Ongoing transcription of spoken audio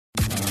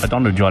I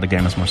don't enjoy the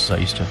game as much as I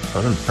used to.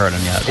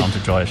 Hurling, yeah, I don't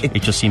enjoy it.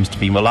 It just seems to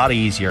be a lot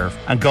easier,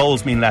 and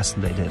goals mean less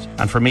than they did.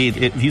 And for me,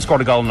 if you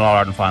scored a goal in the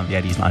All-Ireland final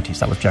in the 80s, 90s,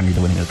 that was generally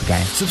the winning of the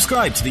game.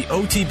 Subscribe to the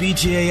OTB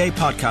GAA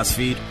podcast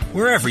feed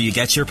wherever you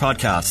get your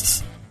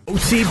podcasts.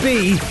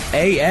 OTB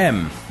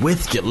AM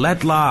with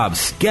Gillette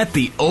Labs. Get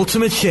the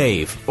ultimate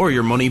shave or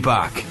your money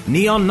back.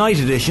 Neon Night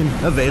Edition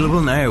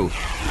available now.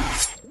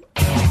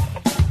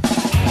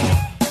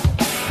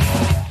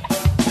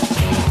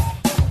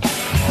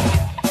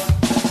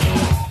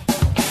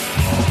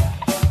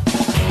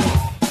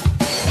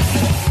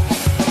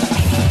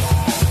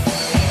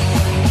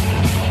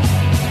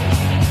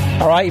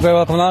 Alright, you're very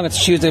welcome along.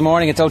 It's Tuesday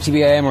morning, it's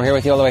OTB AM. We're here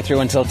with you all the way through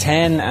until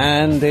 10,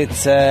 and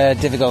it's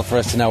difficult for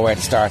us to know where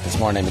to start this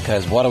morning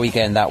because what a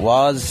weekend that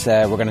was.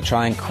 We're going to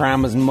try and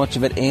cram as much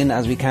of it in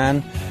as we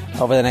can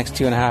over the next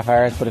 2.5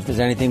 hours, but if there's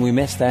anything we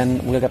miss,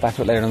 then we'll get back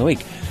to it later in the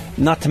week.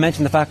 Not to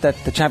mention the fact that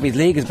the Champions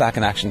League is back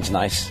in action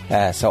tonight,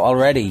 so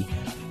already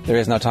there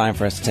is no time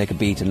for us to take a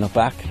beat and look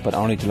back, but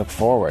only to look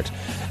forward.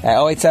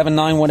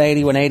 0879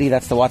 180 180,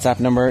 that's the WhatsApp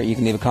number. You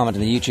can leave a comment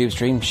in the YouTube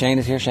stream. Shane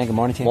is here. Shane, good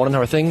morning to you. Morning,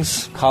 how are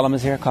things? Colm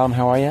is here. Colm,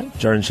 how are you?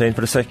 Jaron Shane for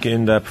the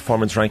second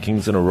performance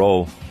rankings in a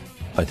row.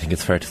 I think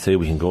it's fair to say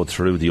we can go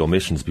through the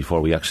omissions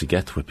before we actually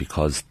get to it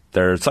because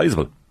they're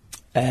sizeable.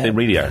 They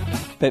really are.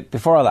 But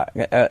before all that,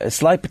 a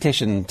slight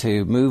petition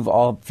to move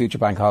all future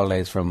bank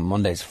holidays from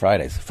Mondays to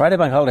Fridays. Friday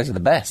bank holidays are the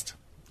best.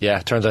 Yeah,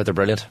 it turns out they're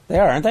brilliant. They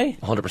are, aren't they?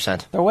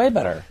 100%. They're way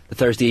better. The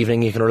Thursday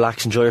evening, you can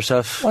relax, enjoy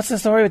yourself. What's the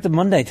story with the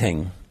Monday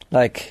thing?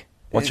 Like,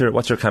 what's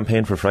your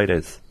campaign for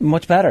Fridays?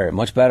 Much better,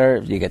 much better.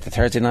 You get the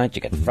Thursday night,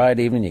 you get the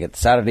Friday evening, you get the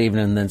Saturday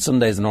evening, and then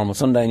Sunday's a normal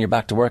Sunday, and you're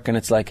back to work. And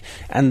it's like,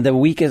 and the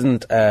week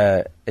isn't.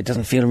 It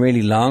doesn't feel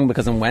really long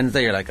because on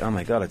Wednesday you're like, oh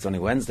my god, it's only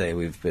Wednesday.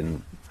 We've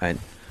been.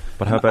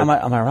 But how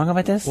about, am I wrong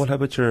about this? What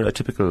about a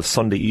typical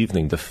Sunday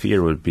evening? The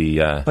fear would be.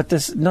 But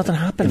there's nothing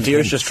happens. The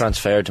fear's just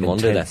transferred to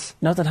Monday. Then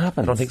nothing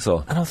happens. I don't think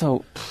so. And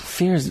also,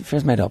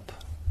 fear's made up.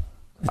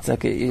 It's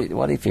like,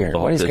 what do you fear?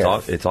 What are you scared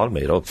of? It's all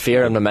made up.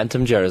 Fear and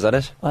momentum, Ger, is that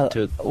it? Well,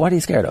 what are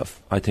you scared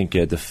of? I think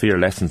the fear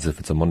lessens if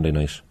it's a Monday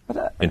night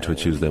into a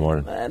Tuesday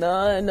morning.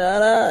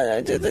 No.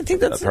 I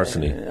think that's...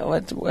 personally.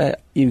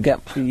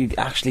 You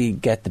actually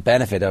get the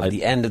benefit of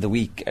the end of the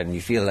week, and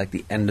you feel like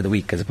the end of the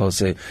week as opposed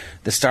to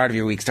the start of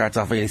your week starts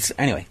off really...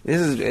 Anyway,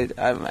 this is...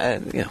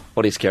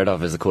 What are you scared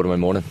of is the code of my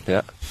morning,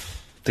 yeah.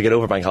 To get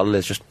over bank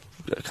holidays, just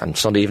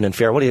Sunday evening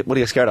fear. What are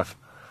you scared of?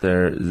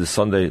 The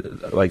Sunday,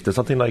 like there's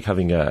something like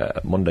having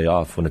a Monday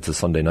off when it's a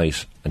Sunday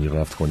night and you don't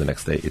have to go in the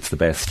next day. It's the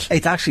best.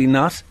 It's actually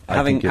not.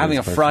 Having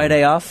a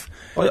Friday off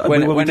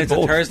when it's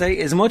a Thursday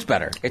is much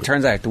better. It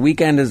turns out the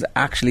weekend is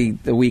actually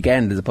the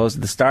weekend as opposed to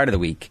the start of the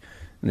week,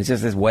 and it's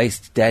just this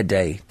waste, dead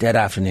day, dead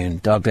afternoon,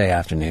 dog day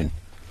afternoon.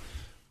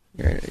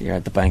 You're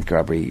at the bank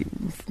robbery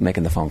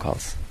making the phone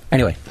calls.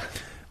 Anyway,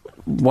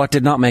 what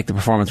did not make the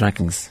performance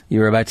rankings? You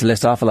were about to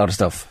list off a lot of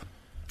stuff.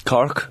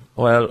 Cork,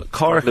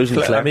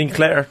 losing Clare.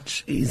 Clare,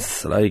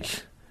 jeez,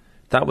 like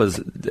that was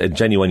a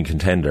genuine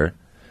contender.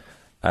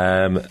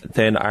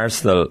 Then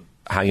Arsenal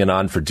hanging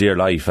on for dear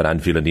life at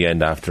Anfield in the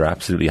end after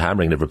absolutely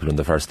hammering Liverpool in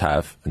the first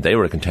half, and they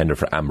were a contender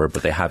for Amber,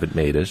 but they haven't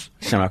made it.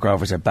 Shamrock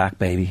Rovers are back,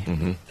 baby.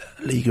 Mm-hmm.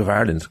 League of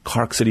Ireland,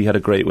 Cork City had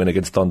a great win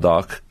against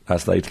Dundalk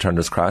last night to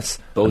Turner's Cross.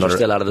 Those are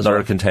still out of this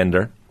another one.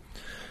 contender.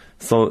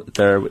 So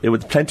it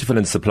was plentiful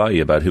in supply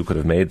about who could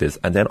have made this.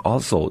 And then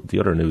also the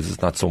other news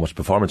is not so much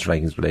performance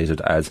rankings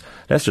related as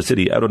Leicester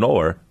City out of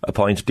nowhere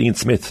appoint Dean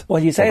Smith.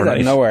 Well, you say overnight. that out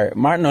of nowhere.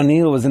 Martin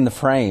O'Neill was in the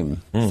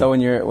frame. So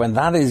when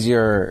that is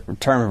your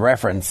term of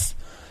reference,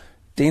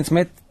 Dean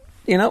Smith,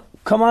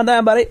 come on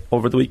down, buddy.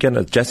 Over the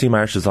weekend, Jesse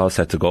Marsh is all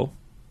set to go.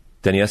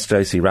 Then yesterday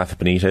I see Rafa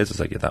Benitez. I was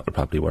like, yeah, that would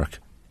probably work.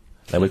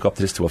 Then we go up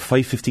to this to a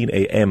 5:15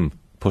 a.m.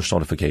 push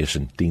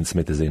notification. Dean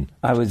Smith is in.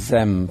 I was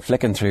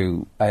flicking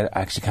through. I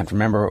actually can't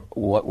remember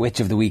which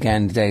of the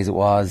weekend days it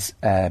was,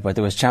 but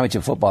there was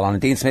championship football on,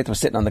 and Dean Smith was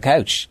sitting on the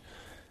couch,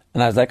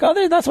 and I was like,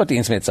 "Oh, that's what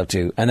Dean Smith's up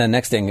to." And then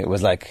next thing it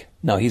was like,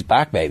 "No, he's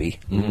back, baby."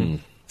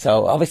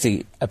 So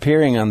obviously,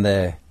 appearing on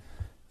the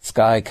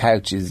Sky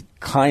couch is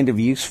kind of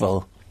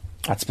useful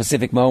at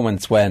specific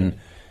moments when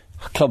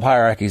club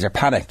hierarchies are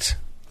panicked.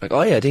 Like,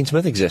 oh yeah, Dean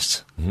Smith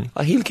exists.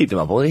 He'll keep them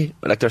up, won't he?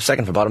 Like, they're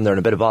second from bottom, they're in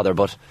a bit of bother,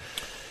 but.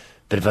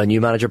 Bit of a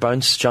new manager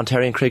bounce. John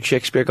Terry and Craig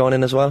Shakespeare going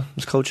in as well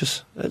as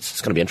coaches.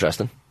 It's going to be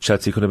interesting.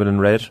 Chelsea could have been in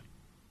red.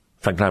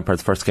 Frank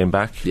Lampard's first game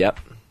back. Yep.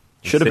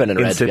 Should have been in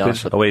red, to be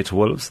honest. Away to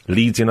Wolves.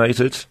 Leeds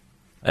United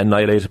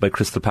annihilated by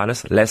Crystal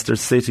Palace. Leicester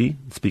City,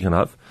 speaking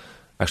of,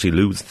 actually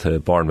lose to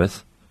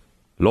Bournemouth.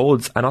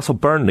 Loads, and also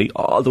Burnley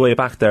all the way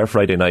back there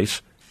Friday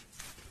night.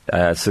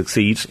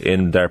 Succeed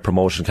in their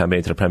promotion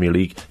campaign to the Premier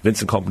League.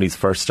 Vincent Kompany's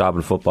first job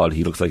in football.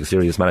 He looks like a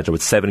serious manager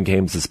with 7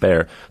 games to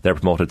spare. They're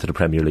promoted to the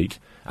Premier League.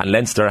 And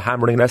Leinster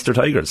hammering Leicester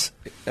Tigers.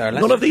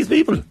 None of these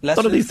people.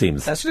 None of these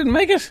teams. Leicester didn't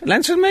make it.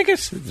 Leinster didn't make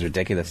it. It's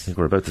ridiculous. I think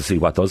we're about to see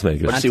what does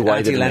make it.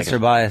 Anti-Leinster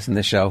bias in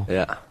this show.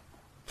 Yeah.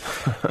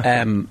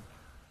 Unai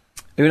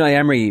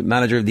Emery,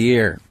 Manager of the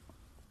Year.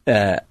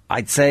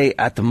 I'd say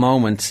at the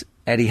moment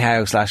Eddie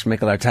Howe /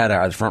 Mikel Arteta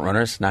are the front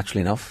runners,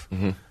 naturally enough.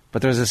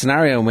 But there's a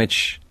scenario in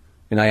which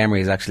Unai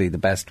Emery is actually the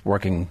best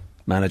working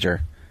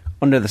manager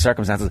under the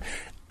circumstances.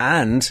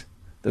 And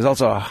there's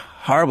also a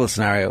horrible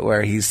scenario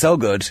where he's so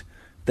good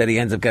that he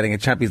ends up getting a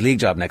Champions League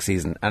job next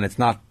season, and it's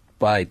not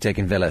by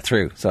taking Villa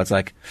through. So it's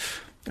like,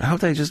 I hope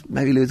they just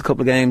maybe lose a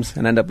couple of games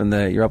and end up in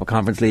the Europa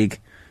Conference League,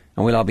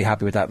 and we'll all be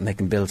happy with that, and they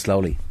can build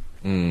slowly.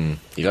 You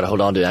got to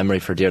hold on to Emery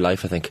for dear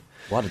life, I think.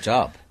 What a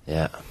job.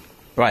 Yeah.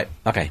 Right,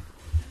 okay.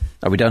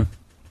 Are we done?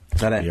 Is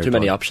that it? Too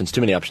many options.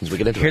 We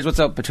get into Here's it. what's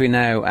up between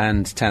now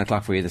and 10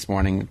 o'clock for you this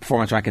morning.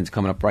 Performance rankings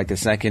coming up right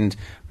this second.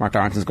 Mark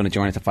Lawrenson's going to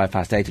join us at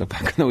 8:05 to look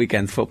back on the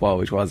weekend's football,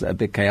 which was a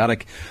bit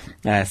chaotic.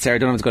 Sarah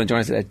Dunham's going to join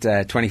us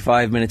at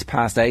 25 minutes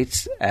past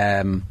 8.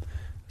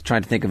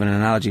 Trying to think of an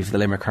analogy for the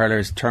Limerick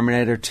Hurlers.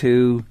 Terminator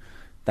 2,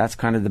 that's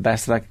kind of the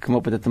best that I could come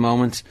up with at the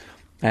moment.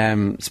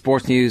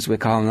 Sports news with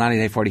Colin Lanny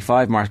at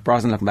 8:45. Mark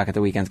Brosnan looking back at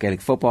the weekend's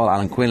Gaelic football.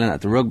 Alan Quinlan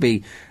at the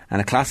rugby. And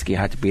a classic you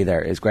had to be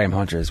there is Graham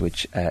Hunter's,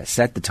 which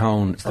set the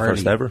tone It's the early.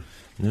 first ever.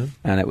 Yeah.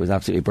 And it was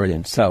absolutely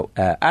brilliant. So,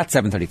 at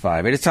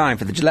 7:35, it is time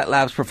for the Gillette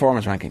Labs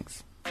performance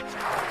rankings.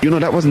 You know,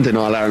 that wasn't an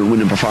All-Ireland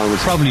winning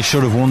performance. Probably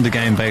should have won the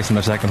game based on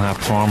their second half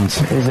performance.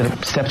 Is it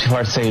a step too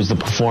far to say it was the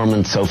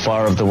performance so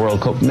far of the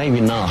World Cup?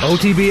 Maybe not.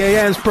 OTB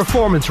AM's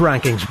performance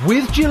rankings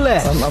with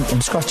Gillette.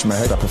 I'm scratching my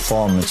head. That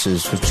performance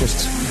was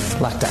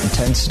just lacked that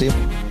intensity.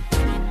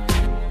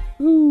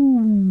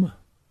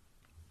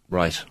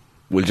 Right.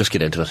 We'll just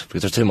get into it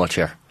because there's too much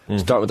here.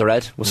 Start with the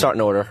red. We'll start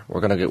in order.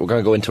 We're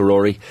gonna go into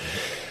Rory.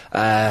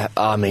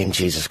 I mean,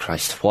 Jesus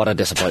Christ, what a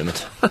disappointment.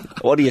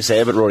 What do you say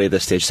about Rory at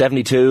this stage?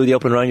 72, the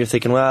opening round, you're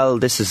thinking, well,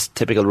 this is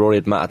typical Rory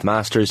at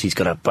Masters. He's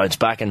going to bounce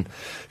back and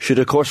shoot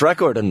a course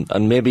record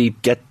and maybe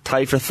get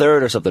tied for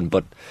third or something,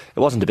 but it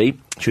wasn't to be.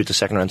 Shoots a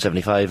second round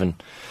 75, and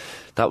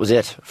that was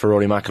it for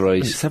Rory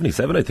McIlroy.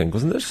 77, I think,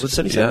 wasn't it? Was it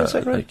 77 yeah, the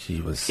second round? Like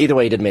he was either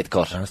way, he didn't make the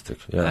cut. Fantastic,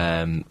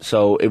 yeah.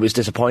 So it was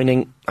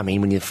disappointing. I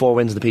mean, when you had 4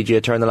 wins in the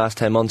PGA Tour in the last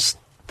 10 months,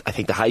 I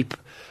think the hype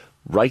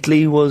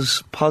rightly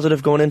was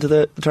positive going into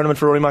the tournament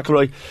for Rory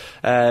McIlroy.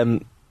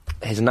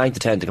 His 9th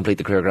attempt to complete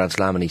the career Grand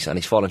Slam, and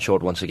he's fallen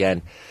short once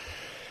again.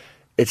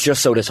 It's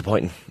just so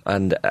disappointing,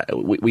 and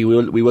we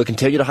will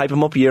continue to hype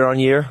him up year on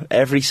year,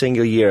 every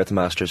single year at the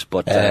Masters.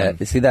 But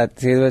you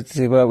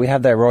see what we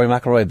have there? Rory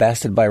McIlroy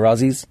bested by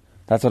Rossies.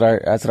 That's what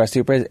our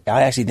super is.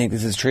 I actually think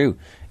this is true.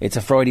 It's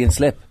a Freudian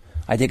slip.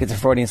 I think it's a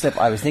Freudian slip.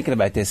 I was thinking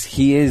about this.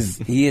 He is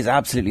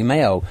absolutely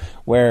Mayo.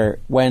 Where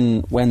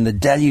when the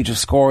deluge of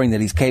scoring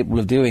that he's capable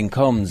of doing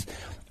comes,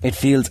 it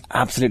feels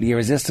absolutely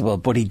irresistible.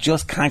 But he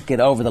just can't get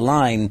over the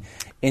line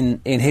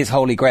in his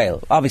holy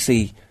grail.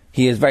 Obviously,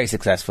 he is very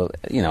successful,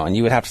 and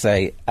you would have to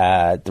say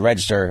the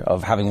register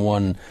of having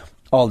won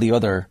all the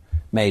other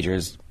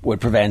majors would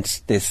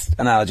prevent this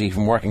analogy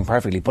from working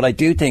perfectly. But I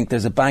do think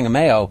there's a bang of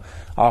Mayo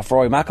off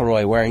Rory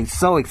McIlroy where he's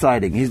so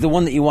exciting. He's the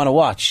one that you want to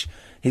watch.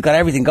 He's got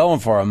everything going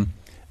for him.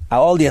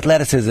 All the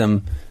athleticism,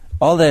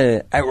 all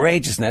the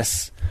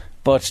outrageousness,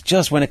 but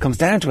just when it comes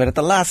down to it, at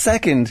the last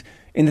second,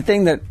 in the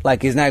thing that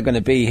is now going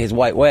to be his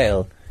white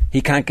whale,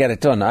 he can't get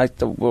it done.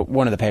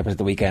 One of the papers at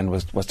the weekend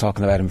was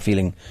talking about him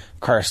feeling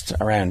cursed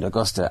around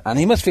Augusta, and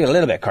he must feel a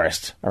little bit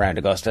cursed around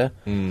Augusta,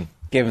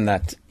 given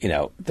that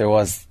there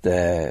was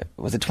it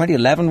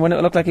 2011 when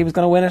it looked like he was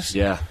going to win it?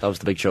 yeah, that was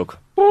the big choke.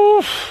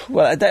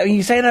 Well,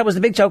 you say that was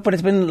the big choke, but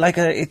it's been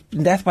it's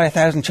been death by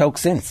 1,000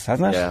 chokes since,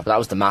 hasn't it? Yeah, but that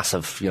was the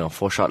massive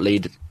 4-shot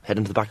lead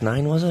heading to the back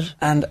nine, was it?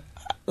 And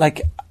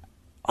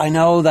I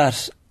know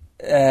that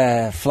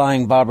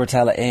flying Bob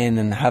Rotella in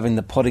and having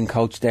the putting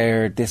coach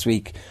there this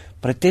week,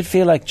 but it did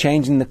feel like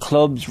changing the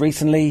clubs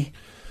recently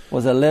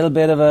was a little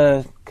bit of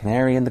a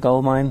canary in the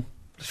coal mine.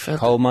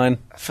 Coal mine.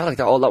 I felt like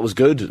all that was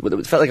good.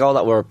 It felt like all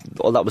that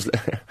was.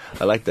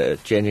 I like the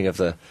changing of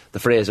the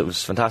phrase. It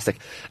was fantastic.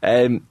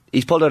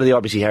 He's pulled out of the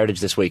RBC Heritage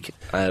this week,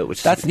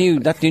 which that's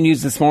new. That's new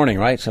news this morning,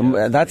 right?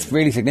 So, that's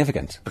really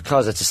significant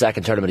because it's the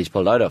second tournament he's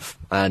pulled out of,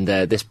 and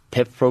this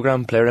PIP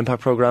program, Player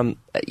Impact program,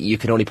 you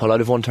can only pull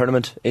out of one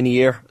tournament in a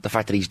year. The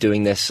fact that he's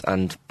doing this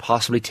and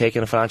possibly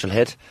taking a financial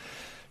hit.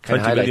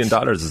 $20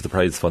 million is the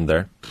prize fund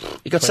there.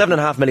 He got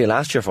 $7.5 million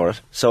last year for it.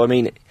 So I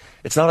mean,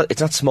 it's not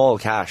small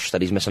cash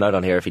that he's missing out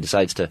on here if he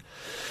decides to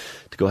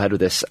go ahead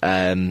with this.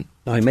 No,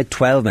 he made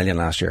 12 million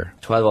last year.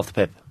 12 off the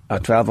PIP.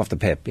 12 off the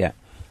PIP, yeah.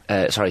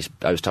 Sorry,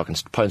 I was talking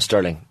pound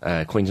sterling,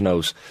 Queen's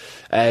Nose.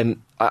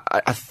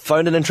 I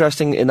found it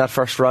interesting in that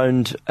first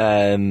round.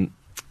 Did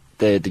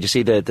you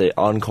see the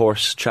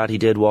on-course chat he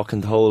did walking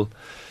the hole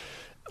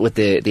with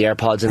the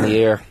AirPods in the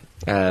ear?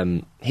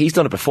 He's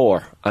done it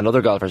before, and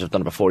other golfers have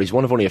done it before. He's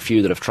one of only a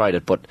few that have tried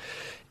it, but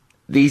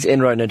these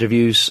in-round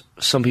interviews,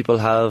 some people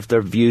have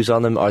their views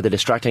on them. Are they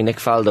distracting? Nick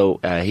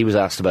Faldo, he was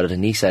asked about it,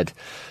 and he said,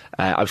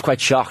 I was quite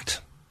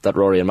shocked that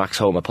Rory and Max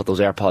Homa put those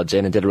AirPods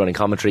in and did a running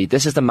commentary.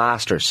 This is the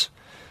Masters.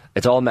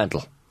 It's all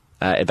mental.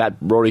 About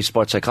Rory's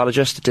sports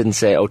psychologist didn't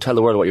say, tell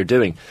the world what you're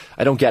doing.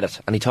 I don't get it.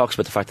 And he talks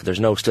about the fact that there's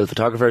no still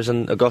photographers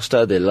in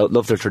Augusta. They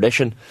love their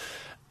tradition.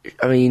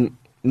 I mean,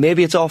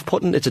 maybe it's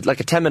off-putting. It's like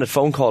a 10-minute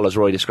phone call, as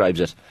Roy describes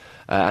it.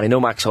 And I know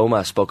Max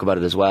Homa spoke about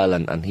it as well,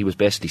 and he was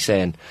basically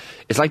saying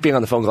it's like being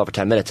on the phone call for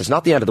 10 minutes. It's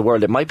not the end of the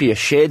world. It might be a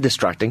shade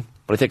distracting,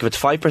 but I think if it's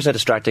 5%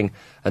 distracting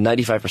and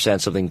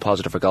 95% something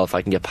positive for golf,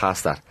 I can get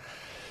past that.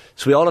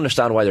 So we all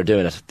understand why they're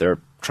doing it. They're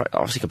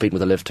obviously competing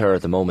with the Live Tour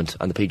at the moment,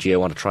 and the PGA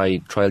want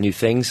to try new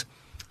things.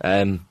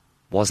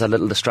 Was that a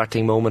little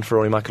distracting moment for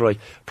Rory McIlroy?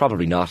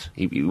 Probably not.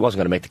 He wasn't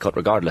going to make the cut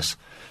regardless,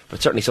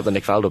 but certainly something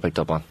Nick Faldo picked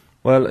up on.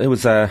 Well, it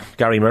was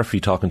Gary Murphy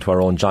talking to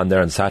our own John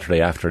there on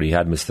Saturday after he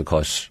had missed the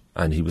cut,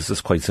 and he was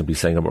just quite simply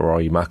saying about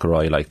Rory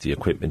McIlroy, like the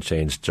equipment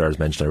change, Ger's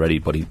mentioned already,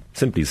 but he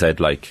simply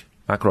said, like,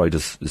 McIlroy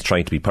is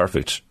trying to be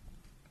perfect.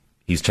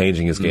 He's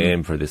changing his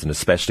game for this, and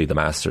especially the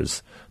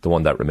Masters, the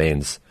one that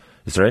remains.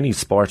 Is there any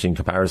sporting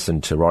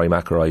comparison to Rory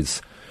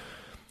McIlroy's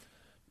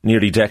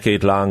nearly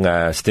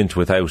decade-long stint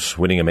without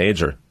winning a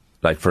major?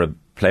 Like, for a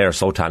player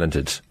so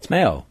talented. It's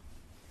Mayo.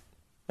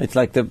 It's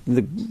like the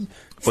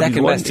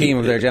second best team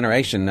of their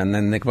generation, and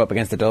then they come up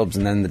against the Dubs,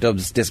 and then the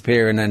Dubs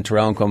disappear, and then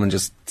Tyrone come and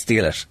just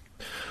steal it.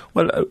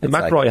 Well,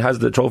 McIlroy has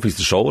the trophies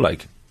to show,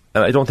 like,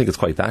 and I don't think it's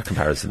quite that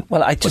comparison.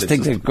 Well, I just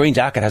think the green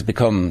jacket has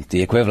become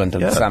the equivalent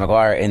of Sam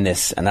Maguire in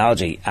this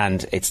analogy,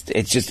 and it's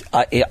just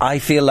I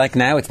feel like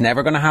now it's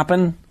never going to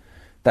happen.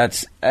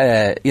 That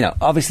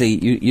obviously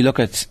you look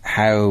at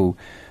how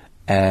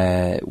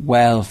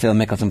well Phil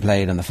Mickelson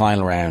played in the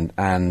final round,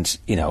 and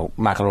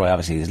McIlroy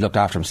obviously has looked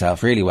after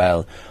himself really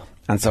well,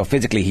 and so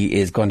physically he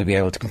is going to be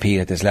able to compete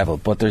at this level.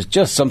 But there's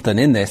just something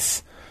in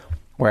this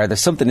where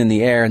there's something in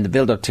the air and the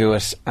build up to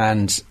it,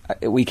 and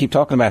we keep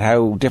talking about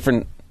how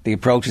different the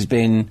approach has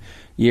been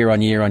year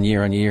on year on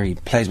year on year. He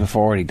plays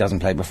before it, he doesn't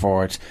play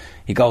before it,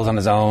 he goes on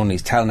his own,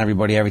 he's telling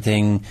everybody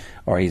everything,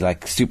 or he's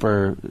like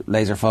super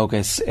laser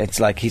focus. It's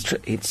like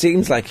it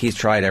seems like he's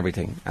tried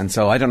everything, and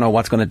so I don't know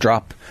what's going to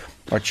drop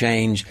or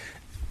change.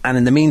 And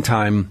in the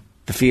meantime,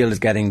 the field is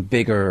getting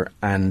bigger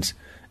and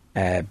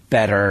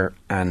better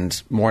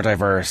and more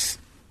diverse,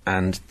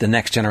 and the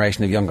next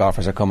generation of young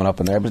golfers are coming up,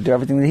 and they're able to do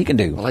everything that he can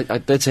do. Well, I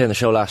did say in the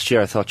show last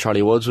year I thought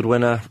Charlie Woods would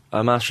win a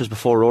Masters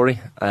before Rory.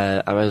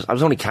 I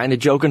was only kind of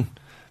joking,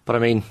 but I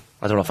mean,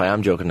 I don't know if I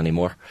am joking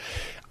anymore.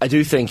 I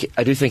do think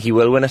he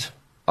will win it,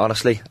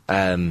 honestly.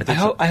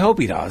 I hope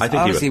he does.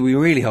 Obviously, we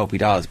really hope he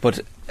does, but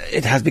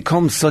it has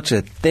become such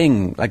a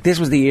thing. Like, this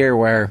was the year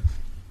where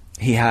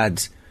he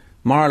had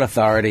moral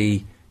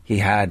authority, he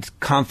had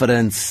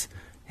confidence,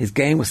 his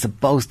game was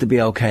supposed to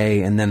be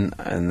okay, and then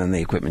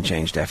the equipment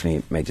change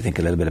definitely made you think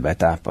a little bit about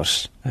that.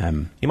 But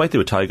he might do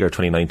a Tiger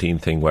 2019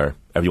 thing where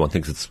everyone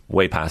thinks it's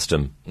way past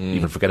him,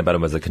 even forget about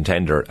him as a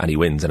contender, and he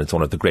wins, and it's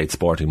one of the great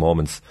sporting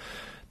moments.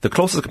 The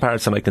closest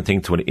comparison I can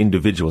think to an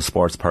individual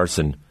sports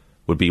person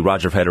would be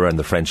Roger Federer in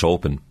the French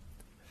Open.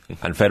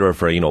 And Federer,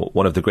 for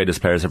one of the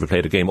greatest players ever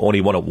played a game, only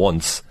won it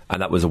once,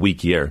 and that was a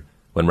weak year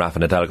when Rafa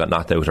Nadal got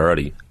knocked out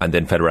early, and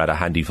then Federer had a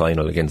handy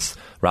final against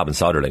Robin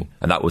Soderling,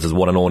 and that was his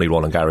one and only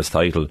Roland Garros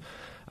title.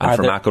 And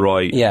for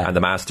McIlroy and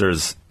the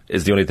Masters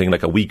is the only thing,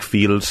 like a weak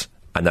field,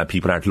 and that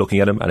people aren't looking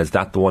at him, and is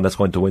that the one that's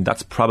going to win?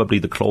 That's probably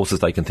the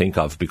closest I can think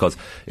of, because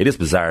it is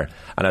bizarre.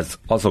 And as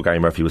also Gary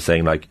Murphy was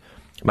saying, like,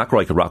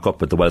 McIlroy could rock up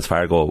with the Wells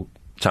Fargo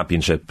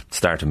Championship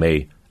start of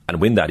May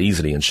and win that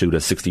easily and shoot a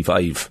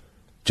 65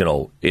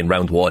 in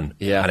round one,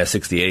 and a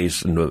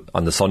 68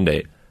 on the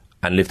Sunday,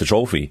 and lift the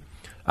trophy.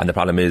 And the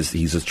problem is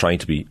he's just trying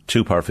to be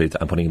too perfect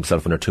and putting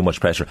himself under too much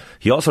pressure.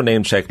 He also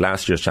name-checked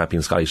last year's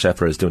champion Scotty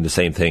Scheffler as doing the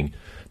same thing,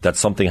 that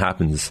something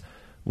happens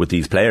with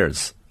these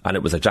players. And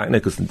it was like Jack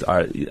Nicholson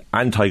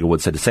and Tiger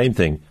Woods said the same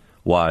thing,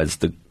 was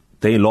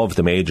they loved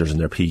the majors in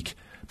their peak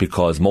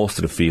because most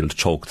of the field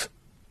choked.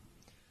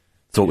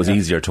 So it was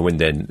easier to win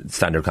than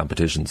standard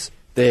competitions.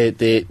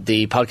 The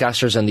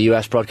podcasters and the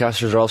US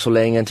broadcasters are also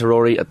laying into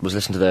Rory. I was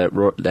listening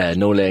to the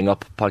No Laying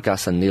Up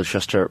podcast, and Neil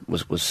Schuster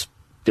was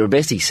they were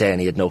basically saying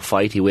he had no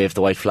fight. He waved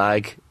the white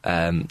flag.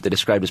 They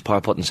described his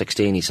par putt in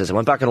 16. He says, I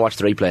went back and watched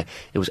the replay.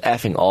 It was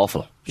effing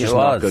awful. Just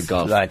not good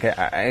golf. Like,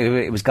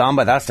 it was gone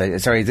by that stage.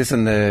 Sorry, is this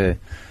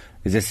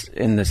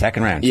in the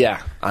second round?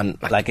 Yeah. And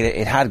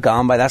it had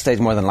gone by that stage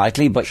more than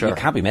likely, but you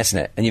can't be missing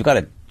it. And you've got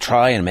to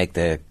try and make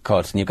the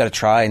cut, and you've got to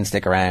try and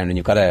stick around, and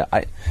you've got to...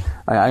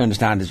 I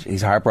understand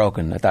he's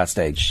heartbroken at that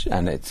stage,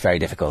 and it's very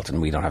difficult,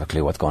 and we don't have a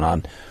clue what's going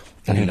on.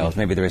 And who knows,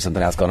 maybe there is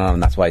something else going on,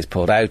 and that's why he's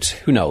pulled out.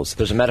 Who knows?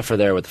 There's a metaphor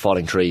there with the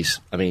falling trees.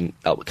 I mean,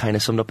 that kind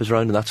of summed up his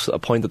round, and that's a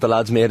point that the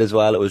lads made as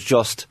well. It was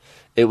just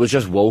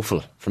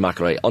woeful for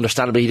McIlroy.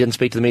 Understandably, he didn't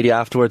speak to the media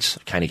afterwards.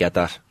 I kind of get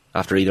that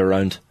after either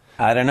round.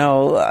 I don't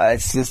know.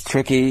 It's just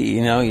tricky.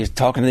 You're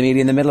talking to the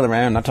media in the middle of the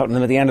round, not talking to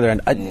them at the end of the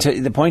round.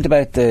 To the point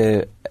about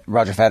the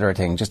Roger Federer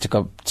thing, just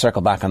to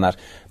circle back on that,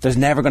 there's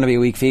never going to be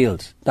a weak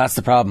field. That's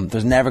the problem.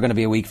 There's never going to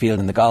be a weak field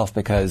in the golf,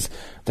 because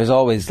there's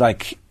always,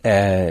 like...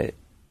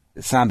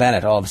 Sam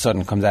Bennett all of a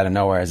sudden comes out of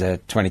nowhere as a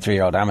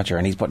 23-year-old amateur,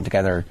 and he's putting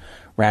together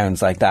rounds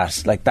like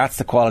that. Like, that's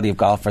the quality of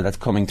golfer that's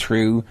coming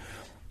through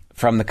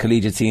from the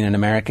collegiate scene in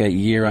America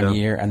year on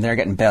year, and they're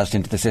getting belched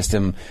into the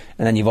system.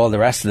 And then you've all the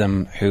rest of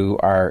them who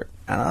are,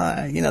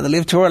 the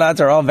Live Tour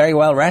lads are all very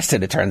well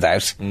rested, it turns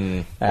out,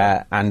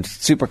 and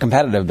super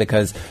competitive,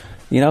 because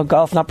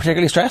golf not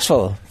particularly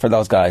stressful for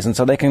those guys, and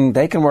so they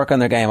can work on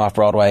their game off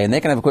Broadway, and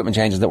they can have equipment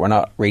changes that we're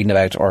not reading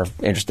about or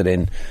interested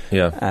in,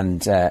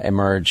 and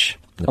emerge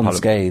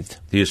unscathed.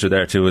 The issue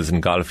there too is in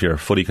golf you're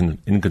fully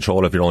in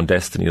control of your own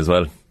destiny as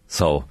well.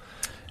 So,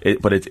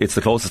 it's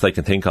the closest I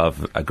can think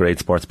of a great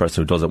sports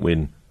person who doesn't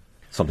win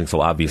something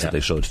so obvious that they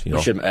should.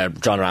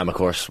 John Rahm, of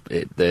course,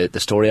 the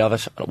story of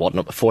it,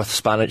 fourth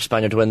Spaniard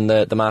to win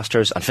the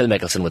Masters, and Phil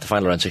Mickelson with the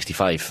final round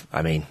 65.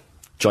 I mean,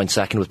 joint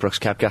second with Brooks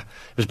Koepka.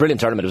 It was a brilliant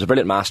tournament. It was a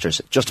brilliant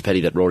Masters. Just a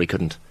pity that Rory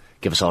couldn't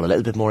give us all a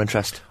little bit more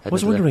interest. I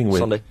was wondering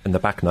in the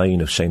back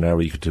nine if Shane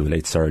Lowry could do a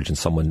late surge and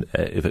someone,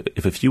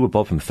 if a few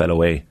above him fell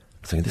away, I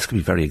was thinking this could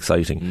be very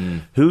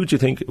exciting. Who do you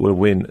think will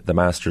win the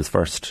Masters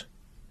first,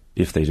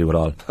 if they do it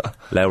all?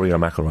 Lowry or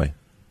McIlroy?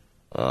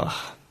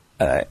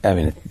 I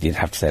mean, you'd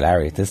have to say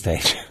Larry at this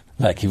stage.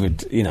 Like, you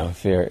would,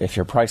 if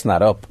you're pricing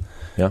that up.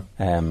 Yeah.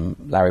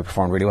 Larry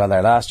performed really well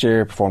there last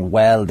year, performed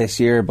well this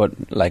year,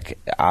 but like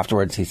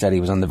afterwards he said he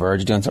was on the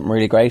verge of doing something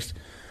really great.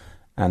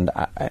 And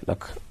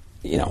obviously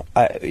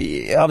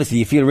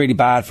you feel really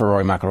bad for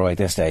Rory McIlroy at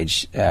this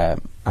stage,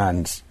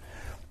 and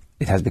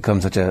it has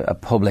become such a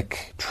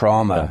public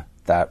trauma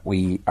that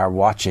we are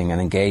watching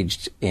and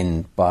engaged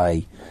in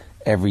by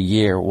every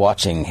year,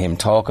 watching him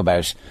talk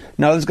about,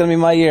 no, this is going to be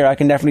my year, I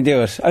can definitely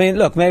do it. I mean,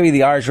 look, maybe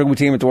the Irish rugby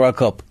team at the World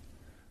Cup,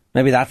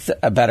 maybe that's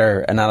a better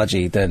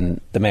analogy than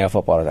the Mayo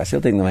footballers. I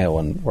still think the Mayo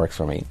one works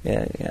for me.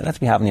 Yeah, let's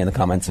be having you in the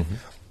comments.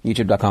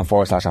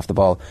 youtube.com/off the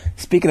ball.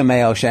 Speaking of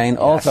Mayo, Shane,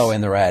 also in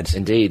the red.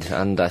 Indeed.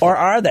 Or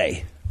are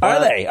they? Are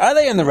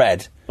they in the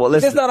red? Well,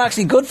 is this not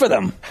actually good for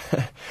them?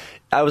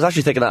 I was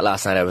actually thinking that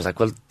last night. I was like,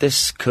 well,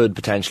 this could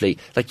potentially,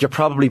 like, you're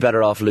probably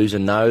better off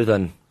losing now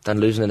than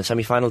losing in the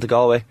semi-final to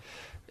Galway.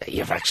 You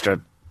have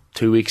extra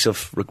 2 weeks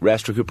of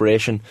rest,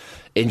 recuperation.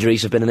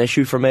 Injuries have been an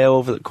issue for Mayo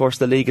over the course of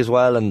the league as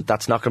well, and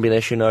that's not going to be an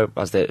issue now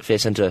as they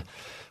face into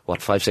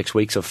 5-6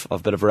 weeks of a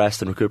bit of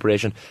rest and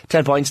recuperation.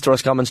 10 points to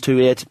Roscommon's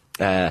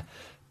 2-8.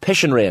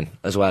 Pish and rain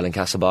as well in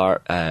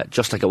Castlebar,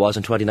 just like it was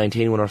in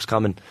 2019 when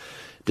Roscommon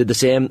did the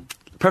same.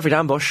 Perfect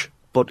ambush,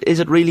 but is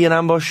it really an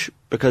ambush?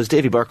 Because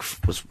Davy Burke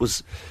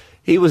was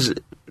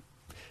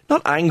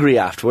not angry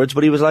afterwards,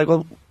 but he was like,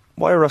 well,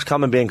 why are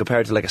Roscommon being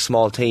compared to like a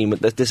small team?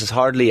 This is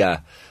hardly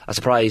a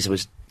surprise.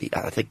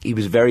 I think he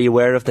was very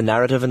aware of the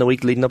narrative in the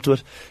week leading up to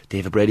it.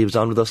 David Brady was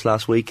on with us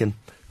last week and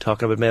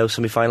talking about Mayo's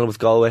semi-final with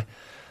Galway.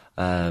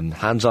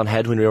 Hands on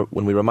head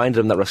when we reminded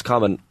him that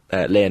Roscommon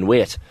lay in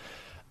wait.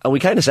 And we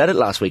kind of said it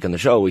last week on the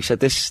show. We said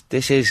this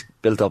is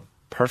built up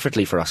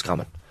perfectly for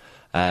Roscommon.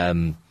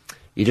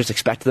 You just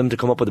expect them to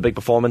come up with a big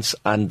performance,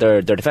 and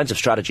their defensive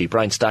strategy,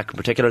 Brian Stack in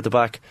particular at the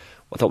back,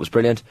 I thought was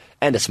brilliant.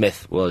 Enda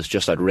Smith was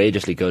just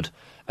outrageously good.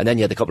 And then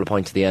you had a couple of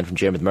points at the end from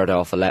Diarmuid Murtagh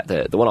off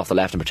the one off the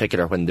left in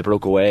particular when they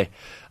broke away,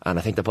 and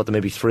I think they put them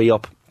maybe 3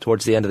 up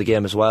towards the end of the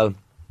game as well.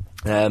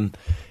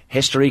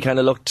 History kind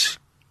of looked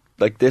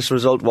like this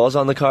result was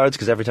on the cards,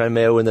 because every time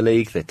Mayo win the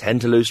league they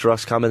tend to lose to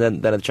Roscommon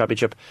then at the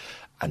championship,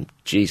 and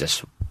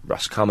Jesus,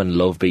 Roscommon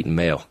love beating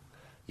Mayo.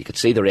 You could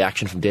see the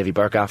reaction from Davy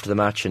Burke after the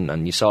match,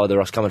 and you saw the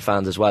Roscommon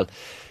fans as well.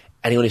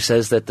 Anyone who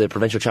says that the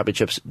provincial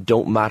championships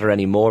don't matter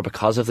anymore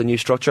because of the new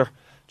structure,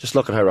 just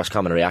look at how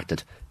Roscommon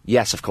reacted.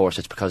 Yes, of course,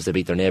 it's because they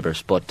beat their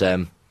neighbours, but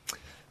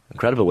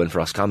incredible win for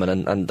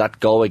Roscommon, and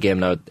that Galway game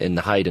now in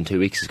the Hyde in 2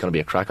 weeks is going to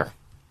be a cracker.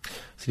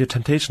 See, the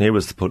temptation here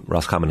was to put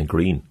Roscommon in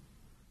green.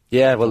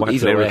 Yeah, well,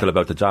 what's lyrical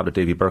about the job that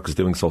Davy Burke is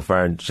doing so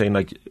far, and Shane,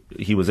 like,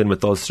 he was in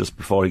with us just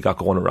before he got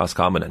going at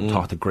Roscommon and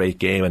talked a great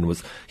game, and he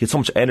had so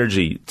much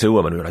energy to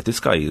him, and we were like,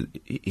 this guy,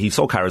 he's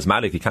so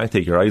charismatic, you can't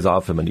take your eyes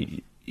off him,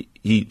 and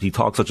he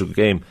talks such a good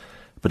game.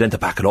 But then to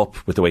back it up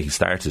with the way he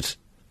started,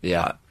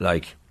 I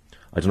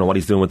don't know what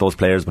he's doing with those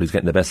players, but he's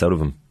getting the best out of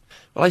them.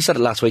 Well, I said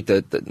it last week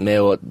that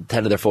Mayo,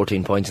 10 of their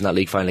 14 points in that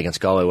league final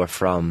against Galway were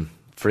from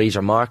frees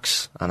or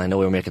marks, and I know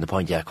we were making the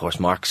point, of course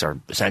marks are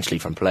essentially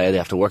from play, they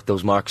have to work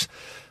those marks.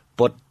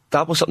 But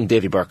that was something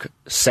Davy Burke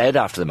said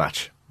after the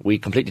match. We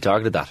completely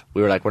targeted that.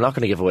 We were like, we're not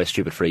going to give away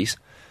stupid frees.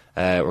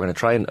 We're going to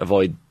try and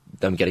avoid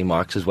them getting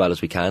marks as well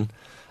as we can.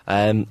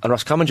 And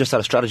Roscommon just had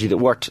a strategy that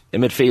worked.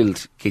 In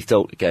midfield, Keith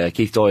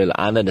Doyle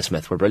and Enda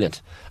Smith were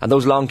brilliant. And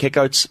those long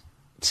kickouts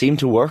seemed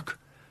to work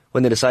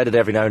when they decided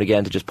every now and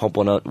again to just pump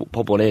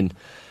one in.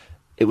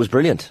 It was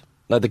brilliant.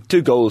 Now, the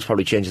 2 goals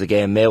probably changed the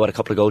game. Mayo had a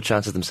couple of goal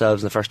chances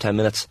themselves in the first 10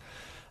 minutes.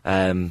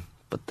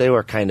 But they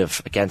were kind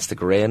of against the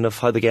grain of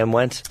how the game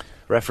went.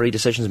 Referee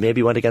decisions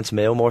maybe went against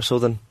Mayo more so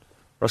than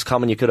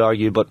Roscommon, you could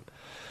argue, but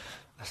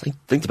I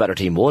think the better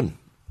team won.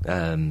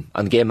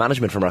 And game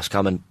management from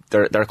Roscommon,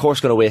 they're of course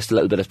going to waste a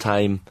little bit of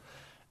time,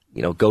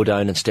 go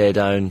down and stay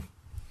down,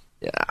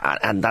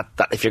 and that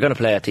if you're going to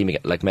play a team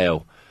like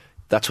Mayo,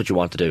 that's what you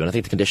want to do. And I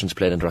think the conditions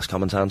played into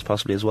Roscommon's hands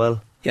possibly as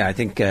well. Yeah, I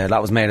think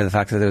that was made of the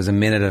fact that there was a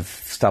minute of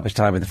stoppage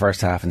time in the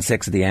first half and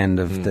 6 at the end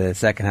of the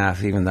second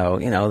half, even though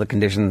the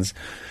conditions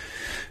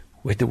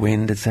with the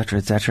wind,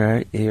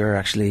 etc., you're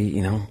actually,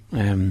 you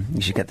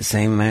should get the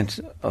same amount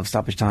of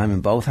stoppage time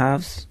in both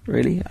halves,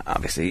 really.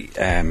 Obviously,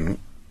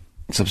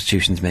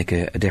 substitutions make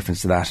a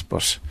difference to that,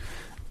 but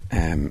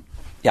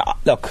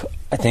look,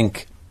 I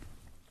think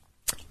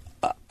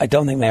I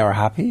don't think they were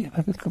happy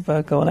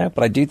about going out,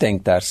 but I do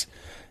think that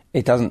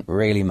it doesn't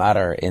really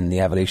matter in the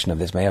evolution of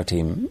this Mayo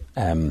team.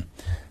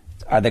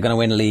 Are they going to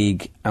win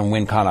league and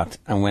win Connacht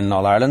and win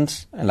All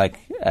Ireland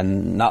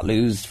and not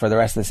lose for the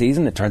rest of the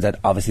season? It turns out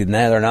obviously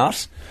now they're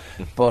not,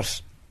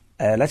 but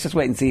let's just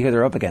wait and see who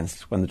they're up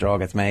against when the draw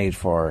gets made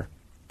for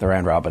the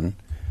round robin.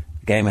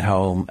 A game at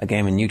home, a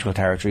game in neutral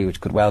territory,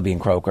 which could well be in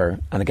Croker,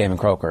 and a game in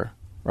Croker,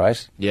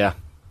 right? Yeah,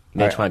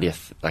 May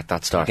 20th, like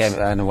that starts.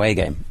 An away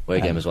game.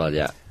 Away game as well,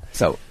 yeah.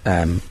 So,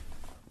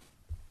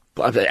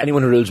 but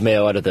anyone who rules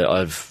Mayo out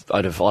of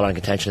All Ireland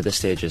contention at this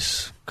stage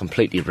is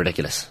completely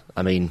ridiculous.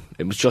 I mean,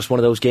 it was just one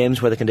of those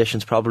games where the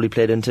conditions probably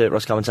played into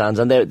Roscommon's hands,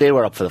 and they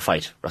were up for the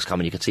fight.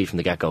 Roscommon, you could see from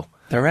the get-go.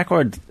 Their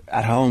record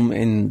at home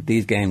in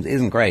these games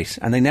isn't great,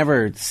 and they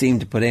never seem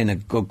to put in a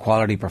good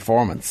quality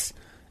performance.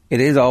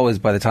 It is always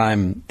by the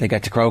time they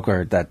get to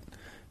Croker that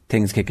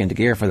things kick into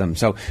gear for them.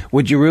 So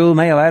would you rule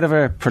Mayo out of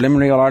a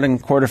preliminary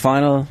All-Ireland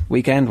quarter-final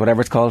weekend,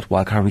 whatever it's called,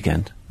 wildcard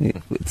weekend?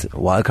 It's a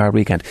wildcard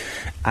weekend.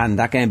 And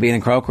that game being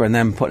in Croker and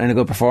then putting in a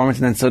good performance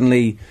and then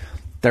suddenly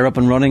they're up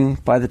and running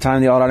by the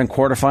time the All-Ireland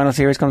quarter-final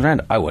series comes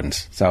around? I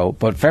wouldn't. So,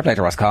 but fair play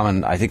to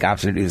Roscommon. I think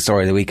absolutely the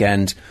story of the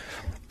weekend.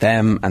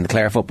 Them and the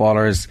Clare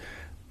footballers,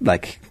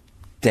 like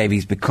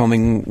Davies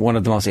becoming one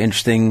of the most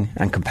interesting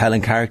and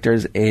compelling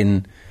characters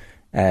in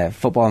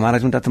football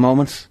management at the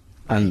moment.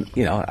 And,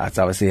 you know, that's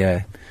obviously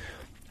a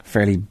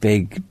fairly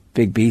big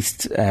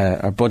beast, or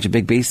a bunch of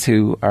big beasts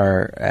who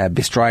are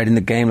bestriding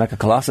the game like a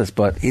colossus,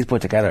 but he's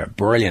put together a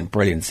brilliant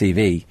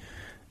CV,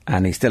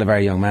 and he's still a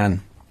very young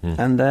man.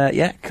 And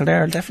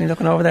Kildare are definitely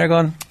looking over there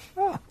going,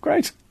 oh,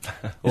 great.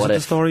 Is it the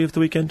story of the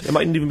weekend? It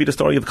mightn't even be the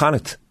story of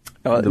Connacht.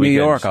 New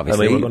York,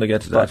 obviously. I mean, we're going to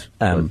get to that.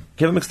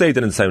 Kevin McStay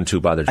didn't sound too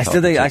bothered. I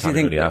actually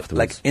think,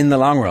 like, in the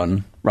long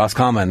run,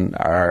 Roscommon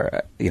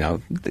are,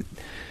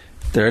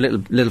 there are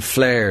little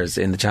flares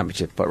in the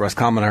championship, but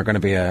Roscommon are going to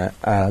be a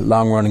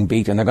long-running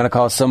beat, and they're going to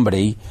cause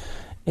somebody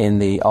in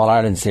the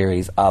All-Ireland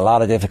series a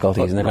lot of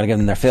difficulties, and they're going to give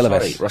them their fill of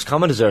it.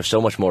 Roscommon deserves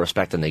so much more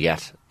respect than they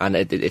get, and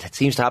it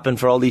seems to happen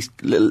for all these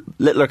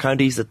littler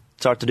counties that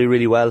start to do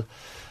really well.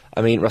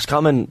 I mean,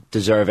 Roscommon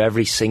deserve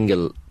every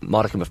single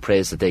modicum of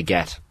praise that they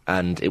get,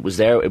 and it was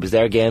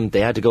their game.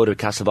 They had to go to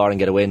Castlebar and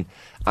get a win,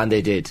 and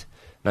they did.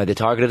 Now, they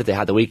targeted it. They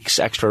had the week's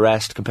extra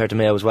rest compared to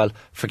Mayo as well.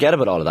 Forget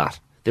about all of that.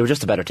 They were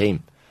just a better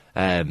team.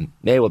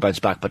 Mayo will bounce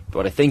back, but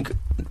I think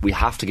we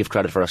have to give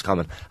credit for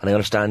Roscommon, and I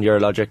understand your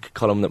logic,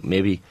 Colm, that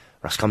maybe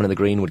Roscommon and the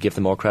Green would give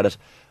them more credit.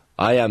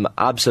 I am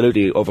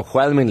absolutely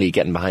overwhelmingly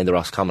getting behind the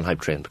Roscommon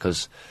hype train,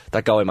 because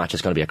that Galway match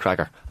is going to be a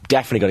cracker.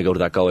 Definitely going to go to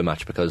that Galway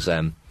match, because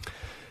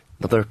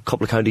another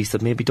couple of counties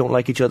that maybe don't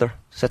like each other,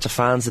 sets of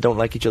fans that don't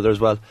like each other as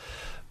well,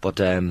 but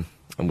and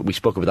we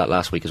spoke about that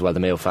last week as well. The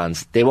Mayo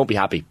fans, they won't be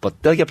happy,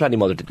 but they'll get plenty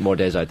more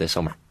days out this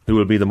summer. Who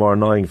will be the more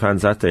annoying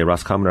fans that day,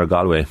 Roscommon or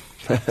Galway?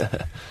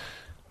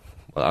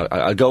 Well,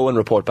 I'll go and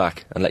report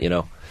back and let you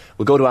know.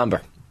 We'll go to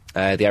Amber,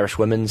 the Irish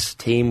women's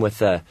team, with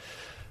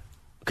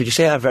could you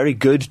say a very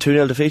good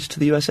 2-0 defeat to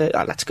the USA?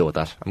 Let's go with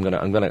that. I'm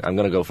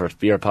gonna go for it.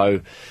 Vera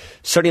Pauw,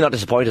 certainly not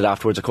disappointed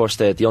afterwards. Of course,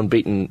 the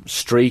unbeaten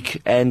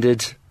streak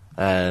ended.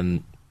 I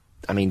mean,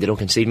 they don't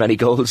concede many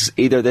goals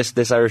either,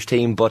 this Irish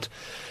team, but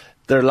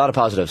there are a lot of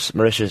positives.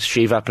 Marisha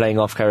Shiva playing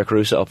off Cara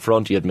Carusa up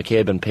front. You had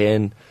McCabe and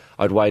Payne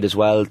out wide as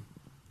well.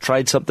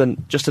 Tried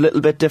something just a little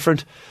bit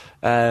different.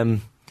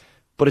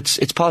 But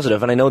it's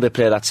positive, and I know they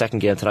play that second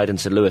game tonight in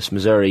St. Louis,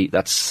 Missouri.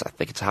 I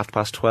think it's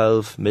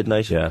 12:30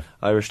 midnight,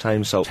 Irish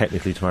time. So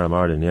technically tomorrow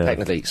morning, yeah.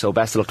 Technically, so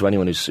best of luck to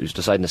anyone who's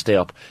deciding to stay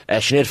up.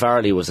 Sinead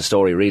Farrelly was the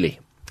story, really.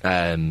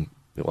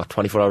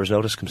 24 hours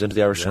notice, comes into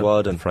the Irish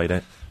squad, and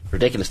Friday,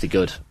 ridiculously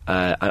good,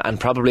 and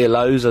probably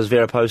allows, as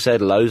Vera Pauw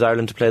said,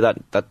 Ireland to play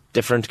that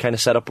different kind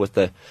of setup with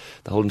the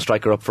holding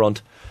striker up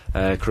front.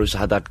 Carusa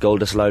had that goal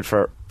disallowed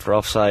for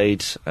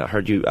offside. I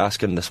heard you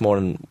asking this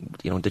morning,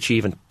 did she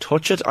even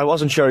touch it? I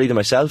wasn't sure either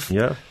myself.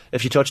 Yeah,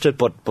 if she touched it,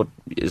 but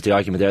is the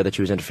argument there that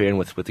she was interfering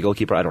with the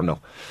goalkeeper? I don't know.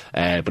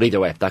 But either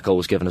way, that goal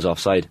was given as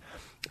offside.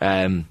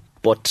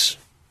 But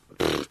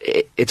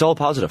it's all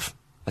positive.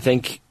 I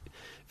think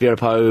Vera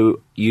Pauw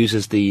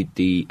uses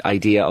the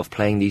idea of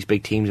playing these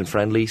big teams in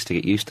friendlies to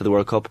get used to the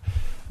World Cup.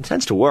 It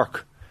tends to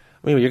work.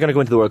 I mean, you're going to go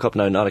into the World Cup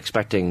now not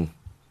expecting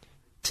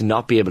to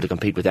not be able to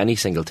compete with any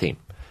single team,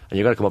 and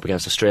you're going to come up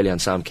against Australia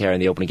and Sam Kerr in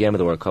the opening game of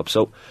the World Cup.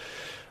 So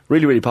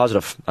really, really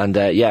positive. And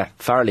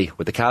Farrelly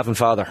with the Cavan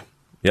father.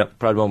 Yep.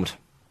 Proud moment.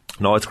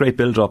 No, it's great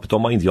build-up.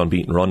 Don't mind the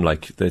unbeaten run.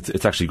 Like,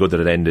 it's actually good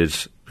that it ended,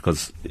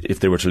 because if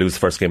they were to lose the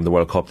first game of the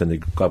World Cup,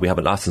 then we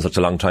haven't lost in such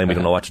a long time. We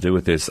don't know what to do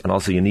with this. And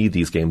also, you need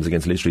these games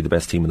against literally the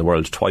best team in the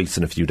world twice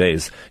in a few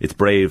days. It's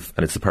brave,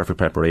 and it's the perfect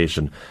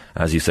preparation.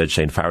 As you said,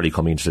 Shane Farrelly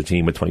coming into the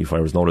team with 24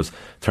 hours notice,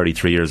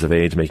 33 years of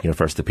age, making her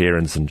first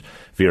appearance, and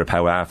Vera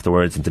Pauw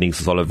afterwards, and Denise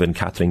O'Sullivan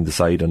captaining the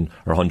side on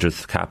her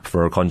 100th cap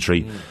for her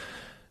country.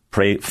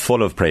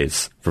 Full of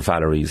praise for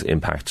Valerie's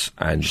impact.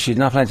 And she's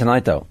not playing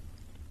tonight, though.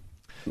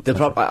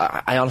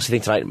 I honestly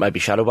think tonight might be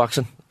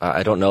shadowboxing.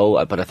 I don't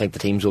know, but I think the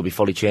teams will be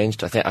fully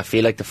changed. I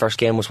feel like the first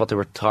game was what they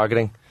were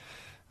targeting.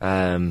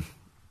 I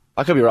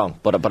could be wrong,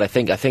 but I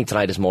think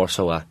tonight is more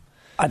so.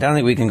 I don't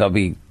think we can go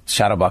be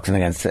shadowboxing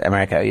against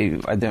America.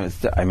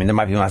 I mean, there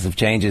might be massive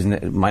changes, and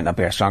it might not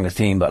be our strongest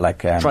team, but like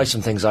try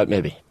some things out,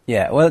 maybe.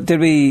 Yeah. Well, did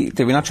we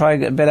not try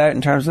a bit out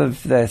in terms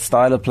of the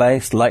style of play,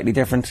 slightly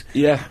different?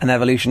 Yeah. An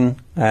evolution.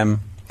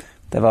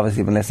 They've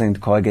obviously been listening to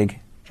Koi Gig.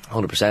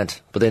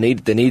 100%, but they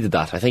needed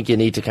that. I think you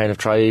need to kind of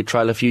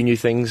trial a few new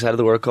things out of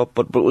the World Cup.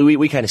 But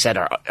we kind of said,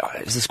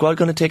 is the squad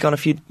going to take on a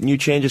few new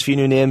changes, a few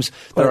new names?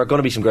 There are going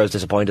to be some girls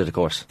disappointed, of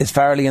course. Is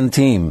Farrelly in the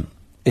team?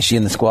 Is she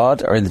in the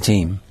squad or in the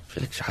team? I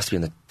feel like she has to be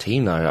in the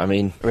team now. I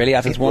mean, really,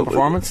 after this one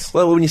performance?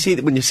 Well, when you see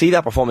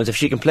that performance, if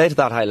she can play to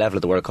that high level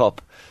at the World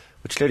Cup,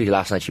 which clearly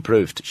last night she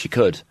proved she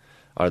could,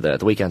 or the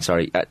weekend,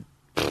 sorry,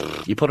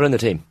 you put her in the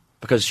team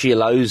because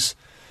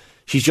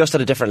she's just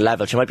at a different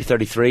level. She might be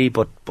 33,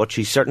 but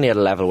she's certainly at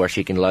a level where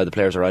she can allow the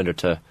players around her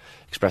to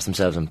express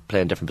themselves and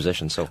play in different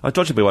positions. So I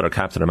touched by what her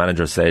captain or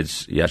manager said.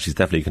 Yeah, she's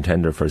definitely a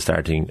contender for a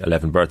starting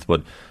 11 berth,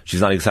 but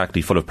she's not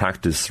exactly full of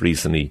practice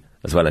recently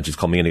as well, and she's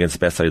coming in against the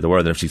best side of the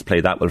world, and if she's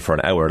played that well for an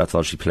hour, that's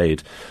all she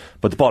played.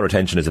 But the ball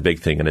retention is a big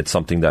thing, and it's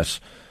something that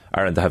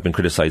Ireland have been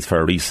criticised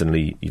for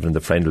recently, even the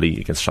friendly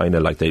against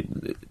China. Like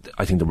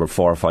I think there were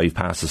 4 or 5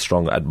 passes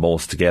strung at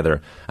most together,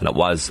 and it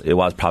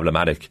was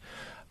problematic.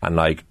 And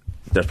like,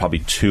 there's probably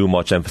too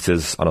much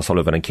emphasis on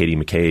O'Sullivan and Katie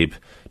McCabe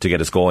to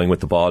get us going with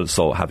the ball.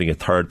 So having a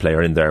third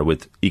player in there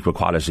with equal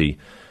quality,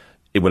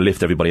 it will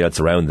lift everybody else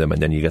around them, and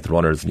then you get the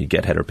runners and you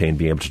get Heather Payne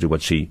being able to do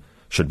what she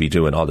should be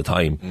doing all the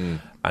time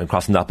and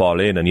crossing that ball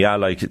in. And yeah,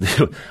 like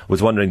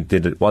was wondering,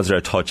 was there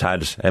a touch?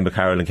 Had Emma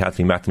Carroll and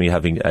Kathleen McNamee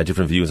having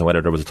different views on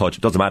whether there was a touch?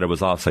 It doesn't matter, it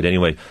was offside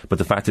anyway. But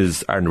the fact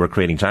is, Ireland were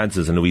creating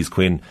chances, and Louise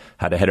Quinn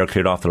had a header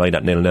cleared off the line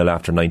at 0-0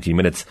 after 19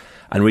 minutes.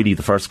 And really,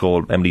 the first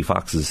goal, Emily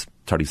Fox's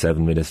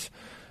 37 minutes,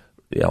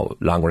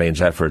 long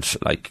range effort,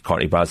 like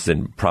Courtney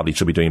Brosnan probably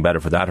should be doing better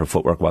for that. Her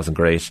footwork wasn't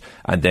great.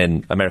 And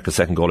then America's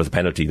second goal is a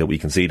penalty that we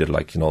conceded,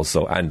 and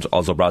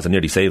also Brosnan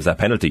nearly saves that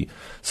penalty.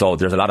 So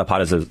there's a lot of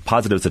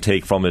positives to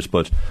take from it.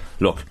 But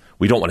look,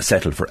 we don't want to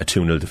settle for a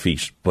 2-0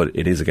 defeat, but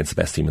it is against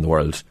the best team in the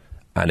world,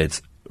 and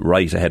it's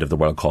right ahead of the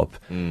World Cup,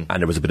 and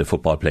there was a bit of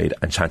football played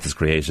and chances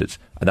created,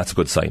 and that's a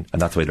good sign,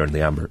 and that's why they're in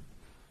the amber.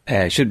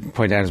 I should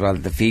point out as well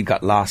that the feed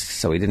got lost,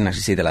 so we didn't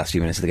actually see the last few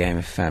minutes of the game.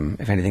 If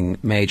anything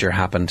major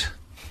happened,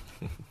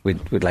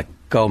 We'd like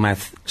goal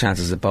mouth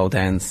chances at both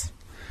ends.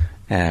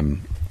 There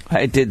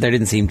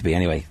didn't seem to be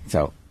anyway.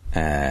 So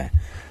that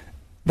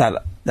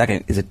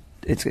game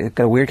it's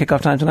got a weird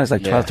kick-off time tonight. It's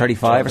like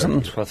 12:35 or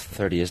something.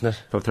 12:30, isn't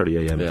it?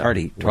 12:30 AM.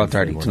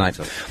 12:30 tonight.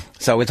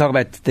 So we'll talk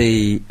about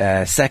the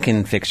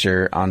second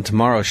fixture on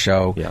tomorrow's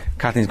show. Yeah.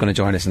 Kathleen's going to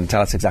join us and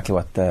tell us exactly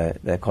what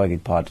the Koi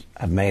Gig pod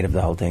have made of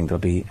the whole thing.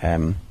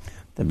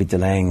 They'll be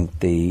delaying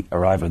the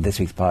arrival of this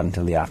week's pod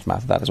until the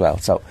aftermath of that as well.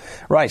 So,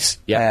 right,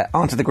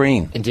 on to the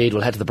green. Indeed,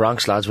 we'll head to the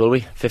Bronx, lads, will we?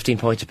 15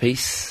 points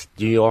apiece.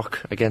 New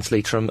York against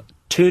Leitrim.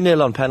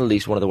 2-0 on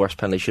penalties, one of the worst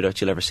penalty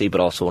shootouts you'll ever see,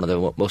 but also one of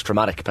the most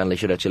dramatic penalty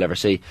shootouts you'll ever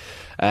see.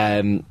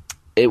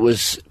 It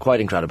was quite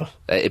incredible.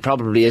 It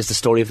probably is the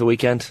story of the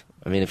weekend.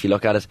 I mean, if you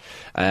look at it,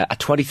 a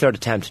 23rd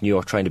attempt New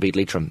York trying to beat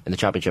Leitrim in the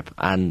championship,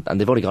 and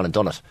they've only gone and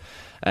done it.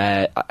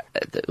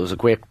 It was a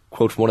great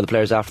quote from one of the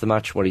players after the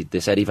match where they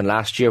said even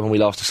last year when we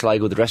lost to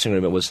Sligo, the dressing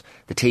room, it was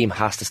the team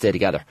has to stay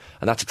together,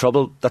 and that's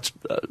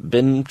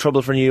been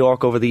trouble for New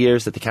York over the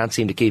years, that they can't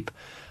seem to keep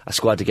a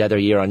squad together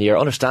year on year.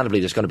 Understandably,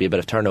 there's going to be a bit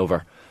of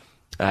turnover,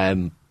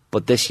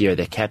 but this year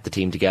they kept the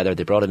team together.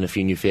 They brought in a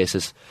few new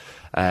faces,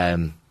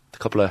 a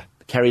couple of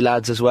Kerry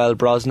lads as well,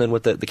 Brosnan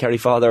with the Kerry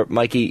father,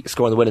 Mikey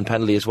scoring the winning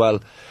penalty as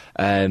well,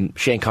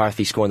 Shane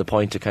Carthy scoring the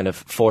point to kind of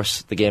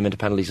force the game into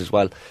penalties as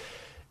well.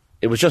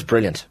 It was just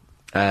brilliant.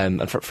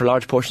 And for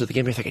large portions of the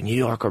game, you're thinking New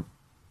York are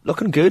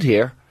looking good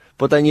here.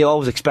 But then you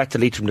always expect the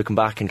Leitrim to come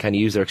back and kind of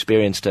use their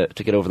experience to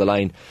get over the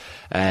line.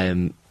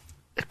 The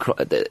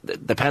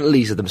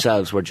penalties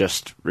themselves were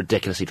just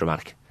ridiculously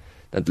dramatic.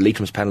 The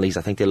Leitrim's penalties,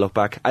 I think they look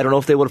back, I don't know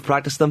if they would have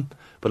practiced them,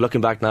 but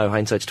looking back now,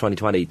 hindsight's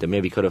 2020, they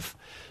maybe could have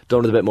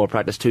done with a bit more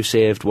practice. 2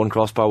 saved, 1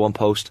 crossbar, 1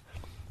 post.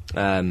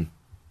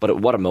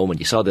 But what a moment.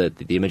 You saw the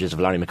images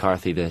of Larry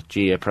McCarthy, the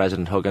GA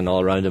president, hugging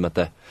all around him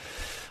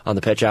on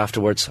the pitch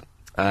afterwards.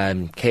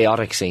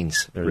 Chaotic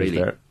scenes, really.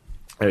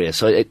 There he is.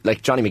 So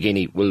like Johnny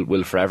McGeaney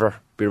will forever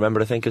be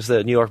remembered, I think, as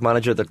the New York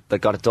manager that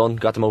got it done,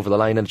 got them over the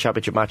line in the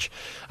championship match.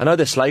 And now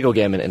the Sligo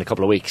game in a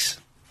couple of weeks.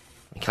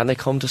 Can they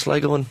come to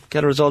Sligo and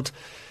get a result?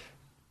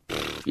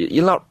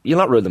 You'll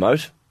not rule them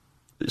out.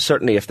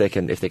 Certainly, if they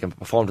can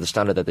perform to the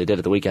standard that they did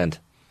at the weekend,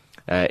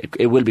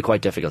 it will be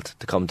quite difficult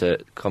to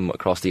come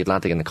across the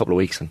Atlantic in a couple of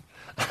weeks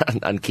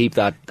and keep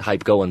that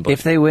hype going. But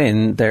if they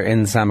win, they're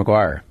in Sam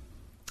Maguire.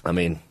 I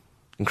mean,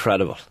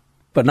 incredible,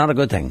 but not a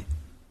good thing.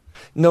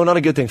 No, not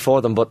a good thing for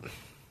them. But do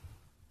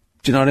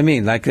you know what I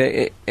mean? Like,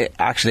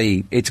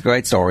 actually, it's a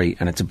great story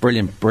and it's a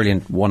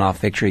brilliant one-off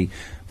victory.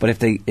 But if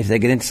they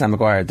get into Sam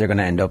Maguire, they're going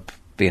to end up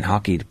being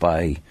hockeyed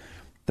by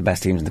the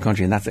best teams in the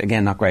country, and that's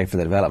again not great for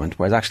the development.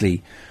 Whereas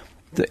actually,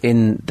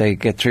 they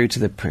get through to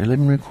the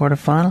preliminary quarter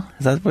final.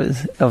 Is that what it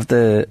is? of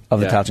the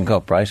Tailteann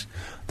Cup, right?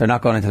 They're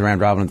not going into the round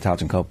robin of the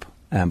Tailteann Cup,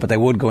 but they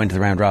would go into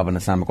the round robin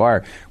of Sam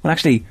Maguire. Well,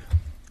 actually,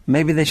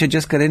 maybe they should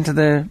just get into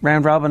the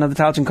round robin of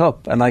the Tailteann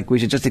Cup, and like we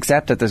should just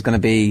accept that there's going to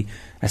be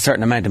a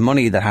certain amount of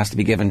money that has to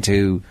be given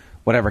to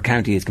whatever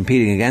county is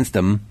competing against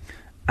them,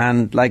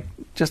 and like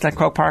just let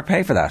Croke Park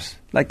pay for that.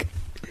 Like,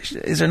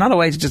 is there not a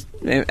way to just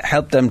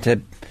help them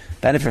to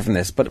benefit from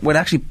this? But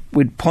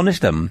we'd punish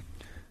them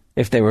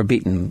if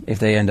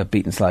they end up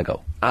beating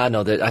Sligo.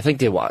 No, I think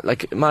they want.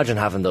 Like, imagine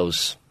having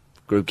those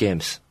group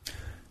games.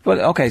 Well,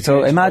 okay,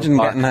 so imagine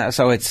getting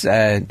so it's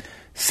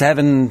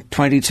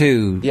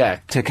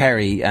 7-22 to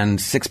Kerry and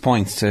 6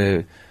 points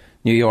to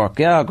New York.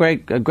 Yeah,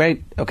 a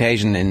great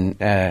occasion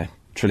in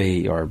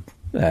Tralee or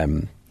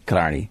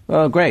Killarney.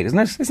 Well, great, isn't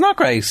it? It's not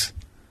great.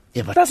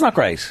 Yeah, but that's not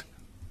great.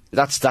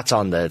 That's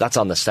on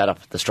the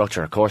setup, the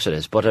structure. Of course it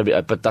is,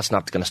 but that's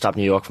not going to stop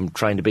New York from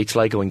trying to beat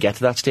Sligo and get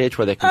to that stage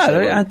where they can.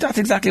 And that's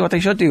exactly what they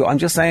should do. I'm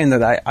just saying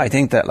that I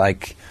think that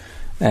like,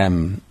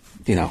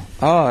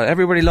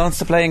 everybody wants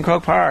to play in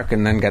Croke Park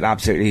and then get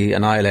absolutely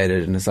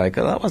annihilated, and it's like,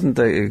 that wasn't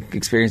the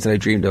experience that I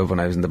dreamed of when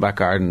I was in the back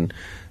garden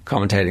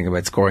commentating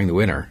about scoring the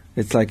winner.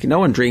 It's like no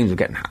one dreams of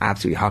getting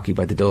absolutely hockeyed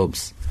by the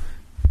Dubs.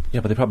 Yeah,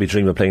 but they probably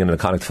dream of playing in a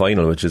Connacht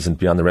final, which isn't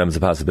beyond the realms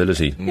of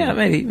possibility. Yeah,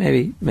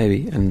 maybe,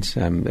 and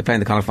they play in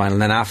the Connacht final,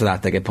 and then after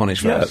that they get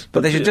punished for it.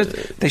 But they should just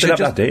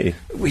that day.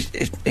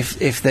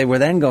 If they were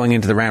then going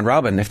into the round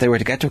robin, if they were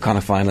to get to a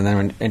Connacht final and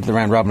then into the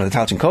round robin of the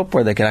Tailteann Cup,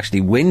 where they could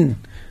actually win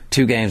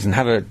 2 games and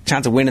have a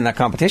chance of winning that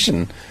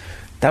competition,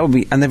 that would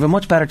be, and they have a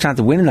much better chance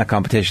of winning that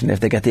competition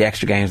if they get the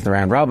extra games in the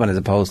round robin as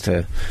opposed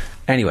to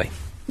anyway.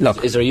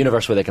 Look, is there a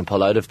universe where they can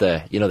pull out of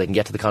they can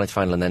get to the Connacht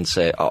final and then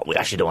say, oh, we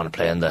actually don't want to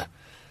play in the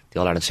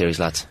All-Ireland Series,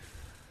 lads?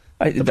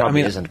 I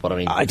mean, isn't, but I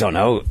mean, I don't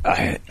know.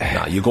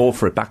 You go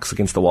for a backs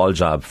against the wall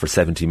job for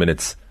 70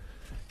 minutes,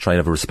 try and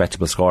have a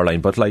respectable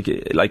scoreline. But like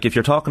if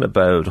you're talking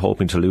about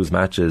hoping to lose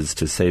matches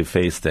to save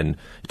face, then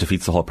it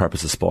defeats the whole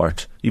purpose of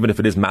sport. Even if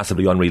it is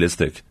massively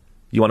unrealistic,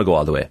 you want to go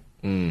all the way.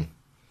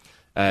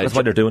 That's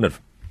why they're doing it.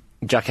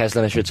 Jack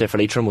Heslin, I should say, for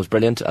Leitrim was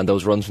brilliant, and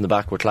those runs from the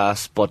back were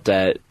class. But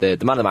the man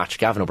of the match,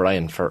 Gavin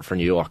O'Brien for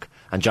New York,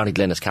 and Johnny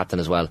Glynn as captain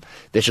as well.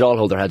 They should all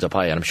hold their heads up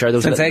high, and I'm sure there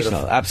was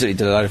sensational. Absolutely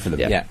delighted for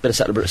them. Yeah. Bit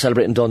of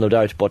celebrating done, no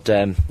doubt. But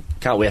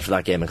can't wait for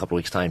that game in a couple of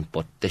weeks' time.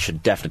 But they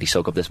should definitely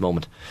soak up this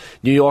moment.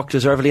 New York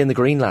deservedly in the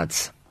green,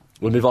 lads.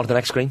 We'll move on to the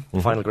next screen,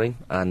 final green,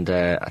 and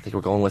I think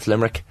we're going with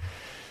Limerick,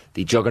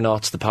 the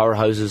juggernauts, the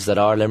powerhouses that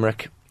are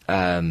Limerick.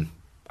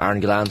 Aaron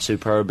Gillan,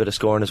 superb bit of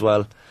scoring as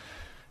well.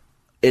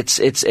 It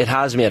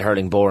has made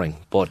hurling boring,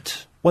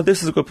 but. Well,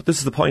 this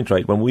is the point,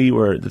 right? When we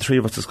were, the three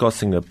of us,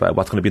 discussing about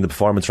what's going to be in the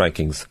performance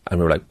rankings, and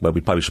we were like, well,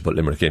 we probably should put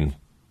Limerick in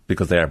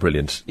because they are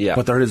brilliant. Yeah.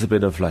 But there is a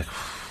bit of like.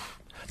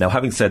 Now,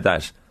 having said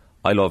that,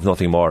 I love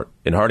nothing more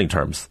in hurling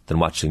terms than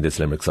watching this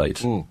Limerick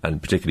side,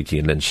 and particularly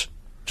Cian Lynch.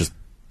 Just.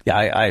 Yeah,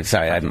 I'm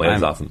sorry.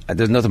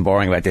 There's nothing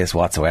boring about this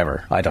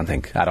whatsoever, I don't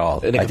think, at all.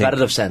 In a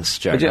competitive sense,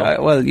 Jared.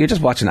 Well, you're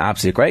just watching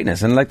absolute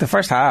greatness. And like the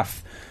first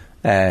half,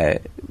 and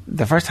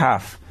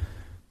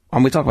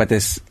we talk about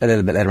this a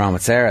little bit later on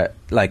with Sarah,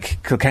 like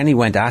Kilkenny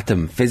went at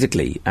them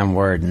physically and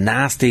were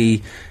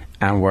nasty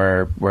and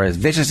were as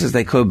vicious as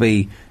they could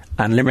be,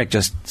 and Limerick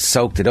just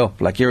soaked it up.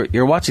 Like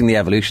you're watching the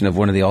evolution of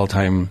one of the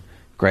all-time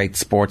great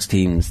sports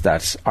teams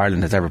that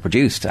Ireland has ever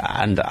produced,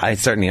 and I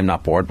certainly am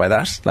not bored by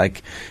that.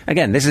 Like,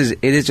 again, it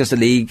is just a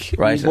league,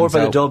 right? Were you bored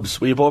by the Dubs?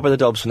 Were you bored by the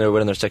Dubs when they were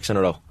winning their 6 in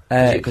a row?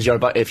 Because you're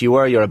about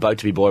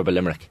to be bored by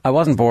Limerick. I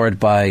wasn't bored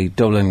by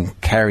Dublin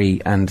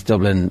Kerry and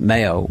Dublin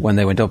Mayo when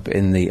they went up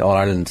in the All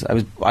Ireland.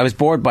 I was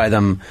bored by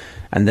them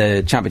and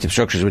the championship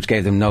structures, which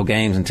gave them no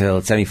games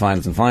until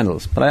semi-finals and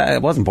finals. But I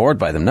wasn't bored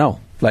by them. No,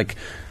 like,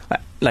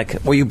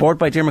 were you bored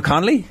by Diarmuid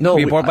Connolly? No.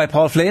 Were you bored by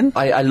Paul Flynn?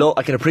 I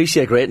can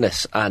appreciate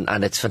greatness,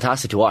 and it's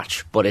fantastic to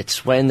watch. But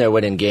it's when they're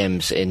winning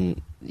games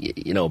in,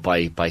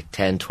 by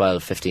 10,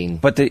 12, 15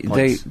 But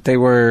points. they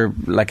were,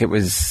 like, it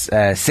was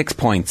 6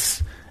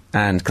 points,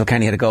 and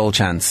Kilkenny had a goal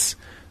chance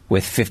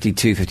with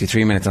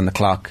 53 minutes on the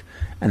clock,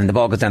 and then the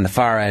ball goes down the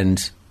far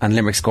end, and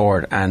Limerick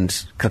scored,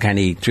 and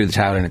Kilkenny threw the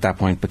towel in at that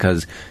point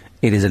because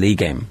it is a league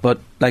game. But,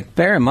 like,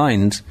 bear in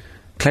mind,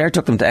 Clare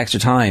took them to extra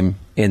time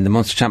in the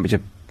Munster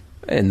Championship,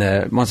 in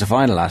the Munster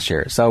final last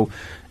year. So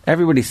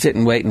everybody's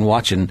sitting, waiting,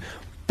 watching.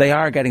 They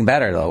are getting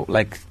better, though.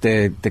 Like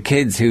the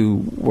kids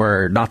who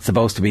were not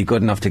supposed to be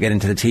good enough to get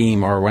into the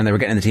team, or when they were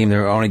getting in the team, they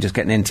were only just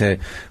getting in to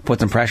put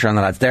some pressure on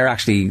the lads. They're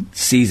actually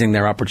seizing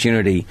their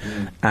opportunity.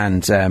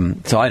 And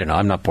so I don't know,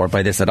 I'm not bored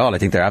by this at all. I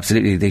think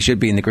they should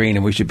be in the green,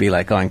 and we should be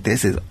like going,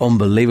 this is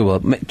unbelievable.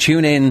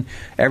 Tune in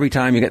every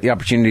time you get the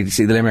opportunity to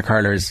see the Limerick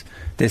hurlers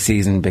this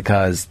season,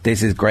 because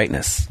this is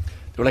greatness.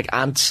 There were like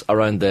ants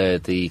around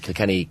the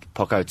Kilkenny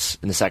puckouts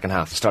in the second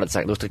half. The start of the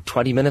second, it was like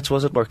 20 minutes,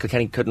 was it, where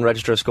Kilkenny couldn't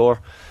register a score?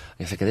 And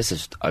you're thinking, this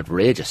is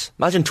outrageous.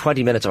 Imagine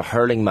 20 minutes of a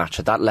hurling match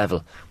at that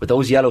level with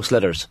those yellow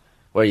slithers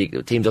where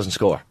the team doesn't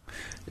score.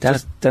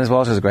 Dennis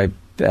Walsh has a great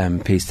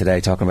piece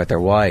today talking about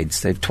their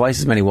wides. They have twice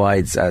as many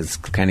wides as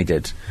Kilkenny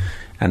did,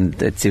 and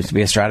it seems to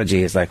be a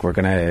strategy. It's like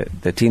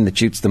the team that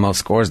shoots the most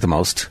scores the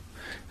most,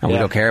 and we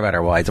don't care about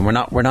our wides, and we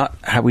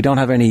don't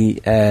have any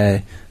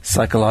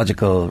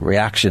psychological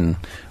reaction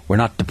we're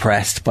not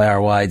depressed by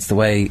our wides the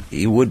way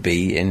you would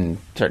be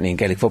certainly in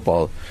Gaelic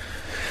football.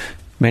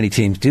 Many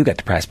teams do get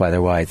depressed by their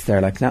wides.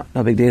 They're like, no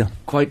big deal.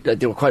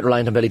 They were quite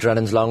reliant on Billy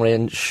Drennan's long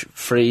range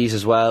frees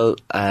as well.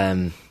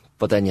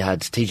 But then you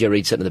had TJ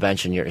Reid sitting on the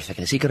bench and you're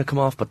thinking, is he going to come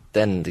off? But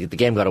then the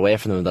game got away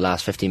from them in the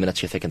last 15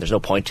 minutes. You're thinking there's no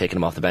point taking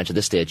him off the bench at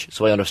this stage.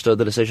 So I understood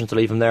the decision to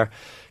leave him there.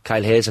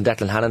 Kyle Hayes and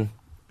Declan Hannon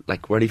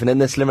weren't even in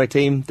this Limerick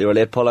team. They were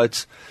late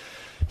pullouts.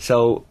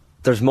 So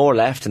there's more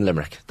left in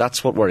Limerick.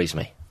 That's what worries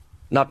me.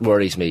 Not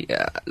worries me.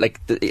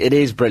 It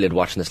is brilliant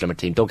watching this Limerick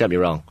team, don't get me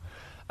wrong.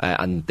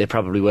 And they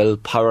probably will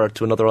power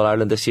to another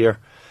All-Ireland this year.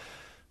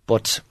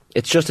 But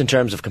it's just in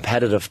terms of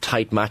competitive,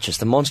 tight matches.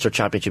 The Munster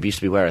Championship used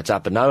to be where it's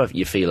at, but now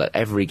you feel that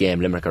every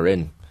game Limerick are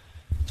in,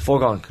 it's a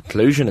foregone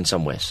conclusion in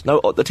some ways. Now,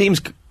 the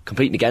teams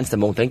competing against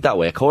them won't think that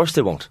way. Of course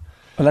they won't.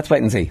 Well, let's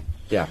wait and see.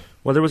 Yeah.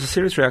 Well, there was a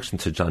serious reaction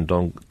to John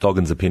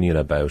Duggan's opinion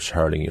about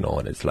hurling, and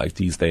it's like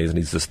these days, and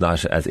he's just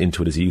not as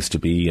into it as he used to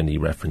be, and he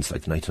referenced the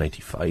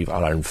 1995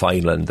 All-Ireland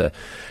final and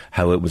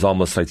how it was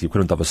almost like you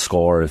couldn't have a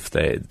score if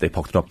they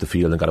pucked it up the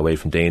field and got away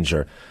from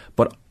danger.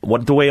 But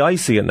the way I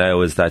see it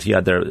now is that,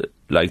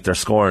 they're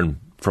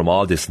scoring from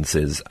all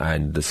distances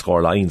and the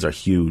score lines are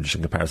huge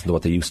in comparison to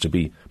what they used to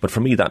be. But for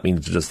me, that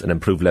means just an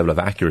improved level of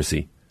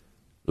accuracy.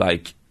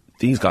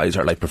 These guys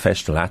are like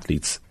professional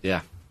athletes.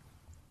 Yeah.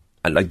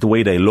 And the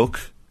way they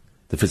look,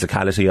 the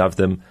physicality of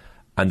them,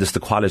 and just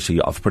the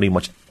quality of pretty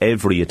much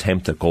every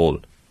attempt at goal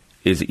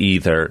is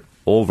either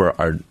over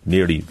or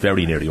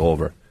very nearly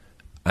over.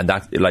 And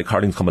that,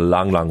 hurling's come a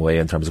long, long way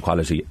in terms of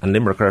quality, and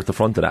Limerick are at the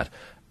front of that.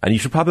 And you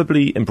should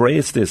probably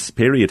embrace this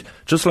period,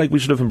 just like we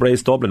should have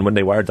embraced Dublin when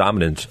they were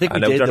dominant. I think we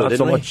did, though,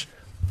 didn't we? Much.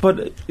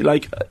 But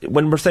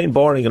when we're saying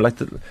boring, and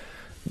it's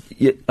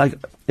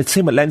the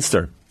same with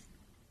Leinster.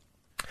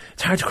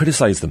 It's hard to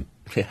criticise them.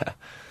 Yeah,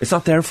 it's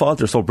not their fault.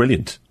 They're so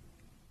brilliant.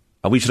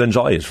 And we should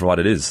enjoy it for what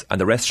it is, and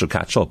the rest should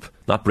catch up,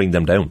 not bring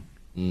them down.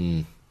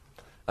 And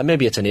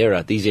maybe it's an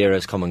era. These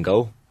eras come and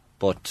go,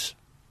 but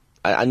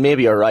and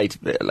maybe you're right.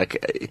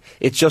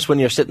 It's just when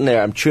you're sitting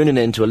there, I'm tuning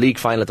into a league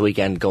final at the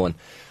weekend, going,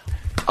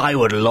 I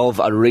would love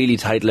a really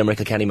tight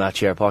Limerick-Kilkenny match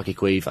here at Páirc Uí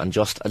Chaoimh, and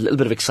just a little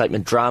bit of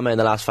excitement, drama in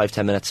the last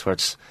 5-10 minutes where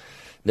it's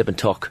nip and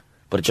tuck.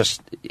 But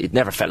it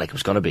never felt like it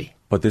was going to be.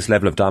 But this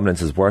level of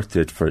dominance is worth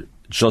it for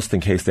just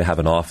in case they have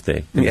an off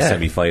day in the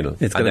semi-final.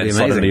 It's going to be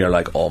amazing. Suddenly you're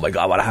like, oh my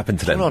God, what happened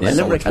to them? A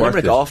Limerick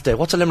off day.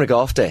 What's a Limerick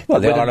off day? Well,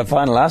 the Ireland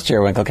final last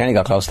year when Kilkenny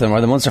got close to them, or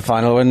the Munster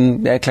final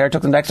when Clare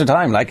took them to extra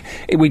time.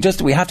 We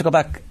have to go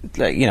back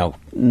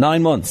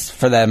 9 months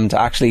for them to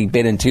actually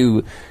bid in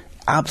two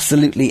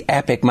absolutely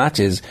epic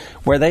matches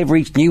where they've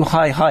reached new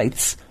high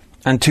heights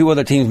and two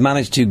other teams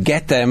managed to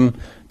get them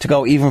to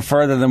go even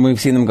further than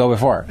we've seen them go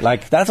before.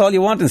 That's all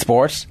you want in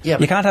sport. Yeah,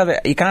 you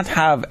can't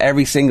have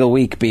every single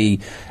week be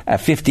a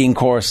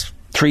 15-course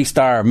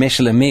 3-star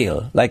Michelin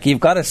meal. You've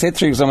got to sit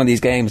through some of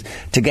these games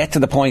to get to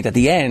the point at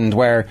the end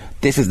where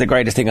this is the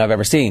greatest thing I've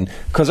ever seen,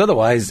 because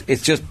otherwise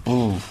it's just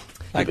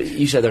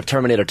you said they're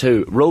Terminator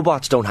 2.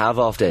 Robots don't have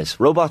off days.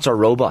 Robots are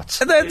robots.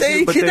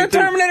 The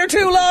Terminator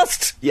 2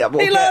 lost. Yeah,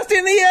 he lost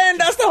in the end.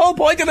 That's the whole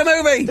point of the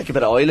movie. Stick a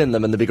bit of oil in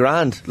them and they'll be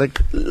grand.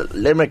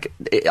 Limerick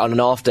on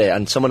an off day,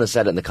 and someone has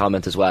said it in the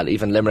comment as well,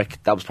 even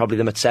Limerick, that was probably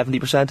them at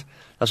 70%.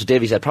 That's what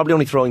Davey said. Probably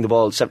only throwing the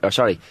ball,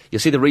 you'll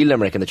see the real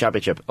Limerick in the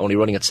Championship only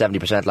running at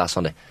 70% last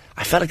Sunday.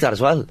 I felt like that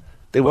as well.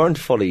 They weren't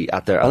fully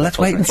at their... Well, let's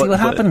wait and see what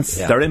happens.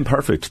 Yeah. They're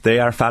imperfect. They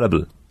are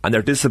fallible. And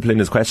their discipline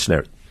is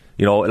questionable.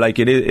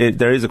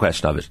 There is a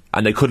question of it,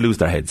 and they could lose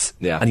their heads,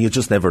 and you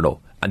just never know,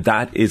 and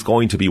that is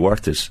going to be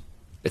worth it.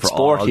 It's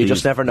sport, you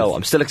just never know.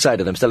 I'm still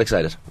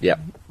excited, yeah,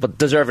 but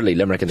deservedly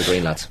Limerick in the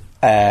green, lads.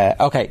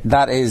 Okay,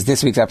 that is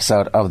this week's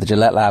episode of the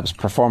Gillette Labs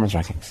Performance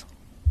Rankings.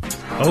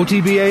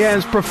 OTB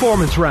AM's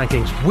Performance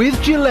Rankings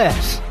with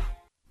Gillette.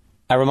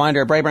 A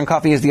reminder, Braeburn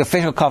Coffee is the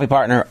official coffee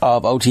partner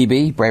of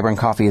OTB. Braeburn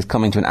Coffee is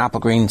coming to an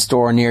Applegreen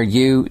store near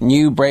you.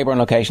 New Braeburn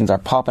locations are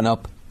popping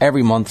up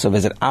every month, so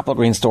visit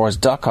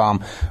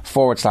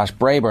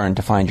applegreenstores.com/Braeburn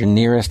to find your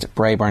nearest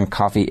Braeburn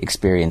coffee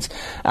experience.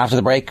 After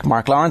the break,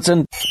 Mark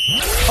Lawrenson.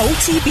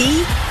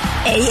 OTB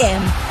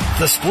AM.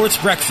 The Sports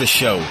Breakfast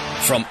Show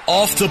from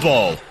Off the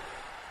Ball.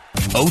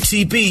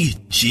 OTB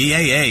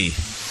GAA.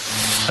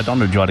 I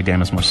don't enjoy the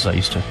game as much as I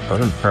used to.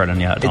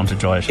 Hurling, I don't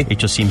enjoy it. It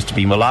just seems to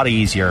be a lot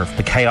easier.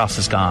 The chaos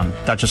is gone.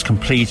 That just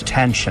complete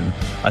tension,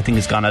 I think,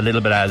 has gone a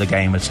little bit out of the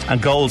game.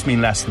 And goals mean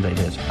less than they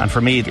did. And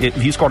for me,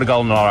 if you scored a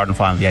goal in the All-Ireland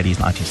final in the 80s,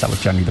 90s, that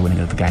was generally the winning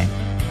of the game.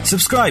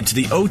 Subscribe to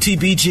the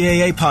OTB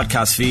GAA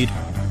podcast feed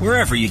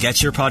wherever you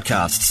get your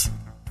podcasts.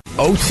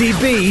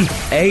 OTB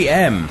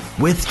AM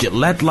with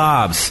Gillette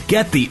Labs.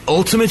 Get the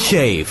ultimate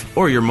shave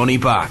or your money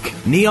back.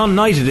 Neon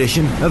Night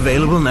Edition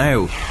available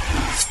now.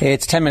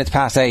 It's 10 minutes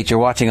past 8. You're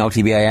watching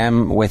OTB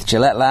AM with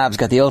Gillette Labs.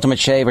 Get the ultimate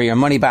shave or your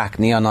money back.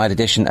 Neon Night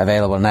Edition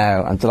available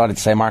now. I'm delighted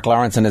to say Mark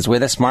Lawrenson is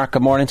with us. Mark,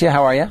 good morning to you.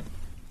 How are you?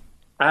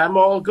 I'm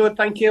all good,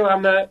 thank you.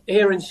 I'm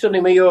here in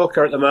sunny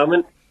Mallorca at the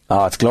moment.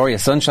 Oh, it's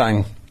glorious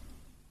sunshine.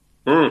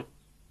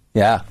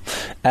 Yeah.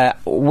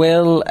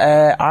 Will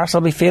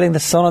Arsenal be feeling the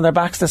sun on their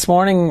backs this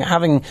morning,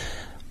 having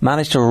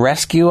managed to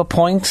rescue a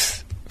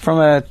point from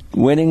a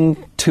winning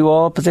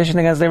 2-2 position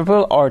against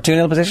Liverpool, or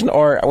 2-0 position,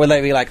 or will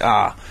they be like,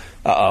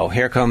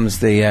 here comes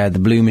the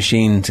blue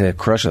machine to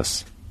crush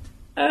us?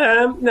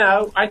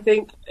 No, I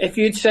think if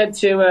you'd said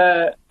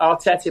to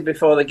Arteta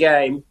before the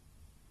game,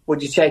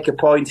 would you take a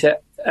point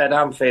at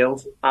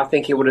Anfield, I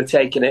think he would have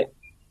taken it.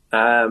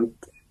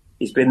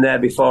 He's been there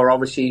before.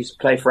 Obviously, he's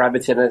played for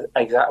Everton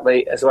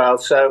exactly as well.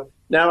 So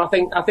no, I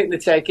think they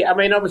take it. I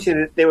mean,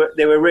 obviously they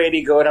were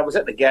really good. I was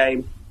at the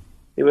game.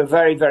 They were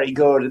very, very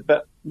good,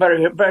 but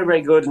very, very,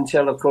 very good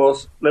until, of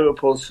course,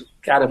 Liverpool's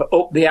kind of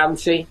upped the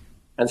ante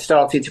and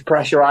started to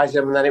pressurise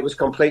them, and then it was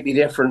completely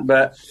different.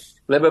 But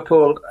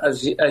Liverpool,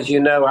 as you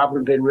know,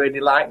 haven't been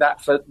really like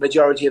that for the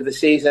majority of the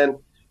season.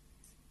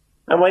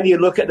 And when you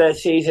look at their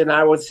season,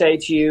 I would say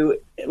to you,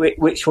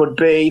 which would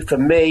be, for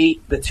me,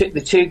 the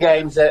two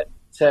games that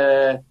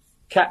to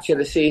capture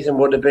the season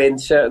would have been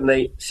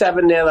certainly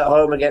 7-0 at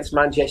home against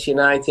Manchester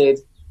United,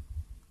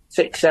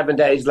 6-7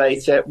 days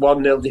later,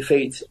 1-0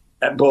 defeat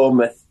at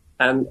Bournemouth.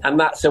 And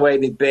that's the way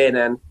they've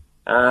been.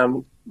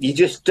 And you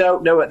just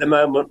don't know at the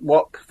moment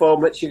what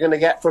performance you're going to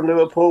get from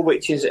Liverpool,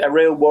 which is a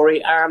real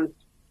worry. And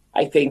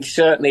I think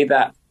certainly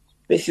that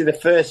this is the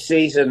first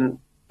season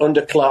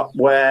under Klopp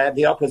where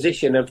the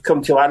opposition have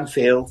come to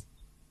Anfield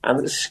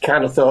and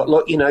kind of thought,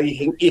 look,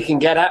 you can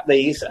get at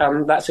these,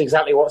 and that's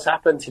exactly what's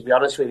happened, to be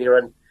honest with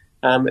you.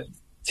 And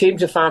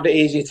teams have found it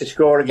easier to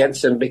score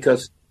against them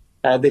because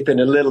they've been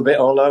a little bit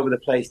all over the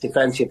place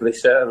defensively,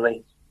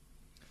 certainly.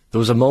 There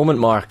was a moment,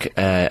 Mark,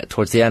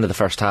 towards the end of the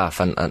first half,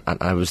 and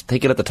I was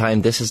thinking at the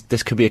time,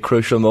 this could be a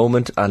crucial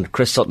moment, and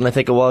Chris Sutton, I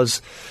think it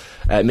was,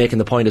 making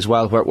the point as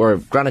well, where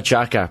Granit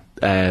Xhaka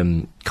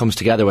comes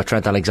together with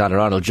Trent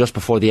Alexander-Arnold just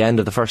before the end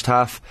of the first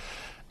half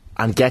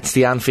and gets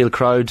the Anfield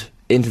crowd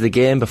into the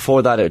game.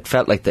 Before that, it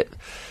felt like the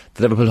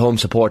Liverpool home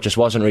support just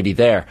wasn't really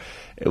there.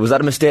 Was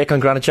that a mistake on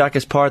Granit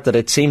Xhaka's part, that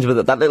it seems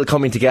that little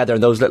coming together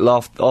and those little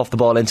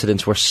off-the-ball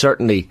incidents were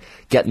certainly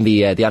getting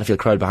the Anfield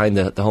crowd behind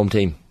the home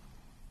team?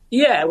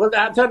 Yeah, well,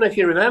 I don't know if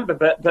you remember,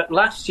 but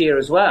last year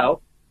as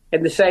well,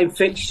 in the same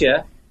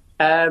fixture,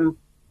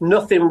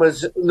 nothing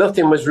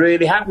was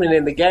really happening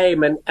in the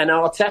game, and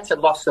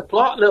Arteta lost the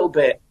plot a little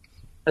bit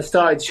and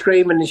started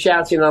screaming and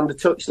shouting on the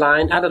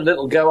touchline. Had a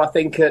little go, I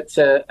think, at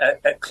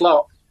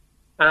Klopp,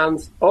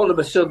 and all of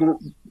a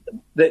sudden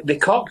the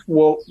Kop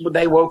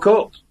woke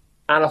up,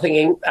 and I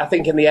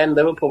think in the end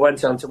Liverpool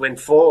went on to win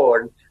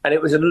 4, and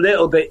it was a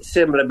little bit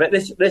similar. But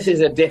this is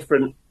a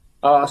different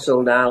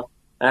Arsenal now.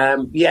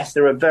 Yes,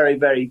 they're a very,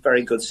 very,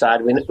 very good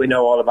side. We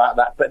know all about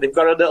that, but they've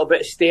got a little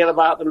bit of steel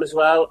about them as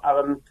well.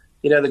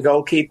 The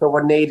goalkeeper,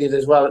 when needed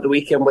as well at the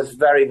weekend, was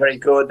very, very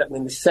good. I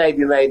mean, the save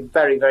he made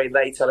very, very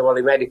late on him, well,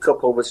 he made a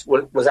couple,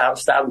 was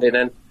outstanding.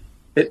 And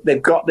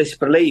they've got this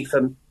belief.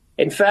 And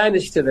in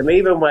fairness to them,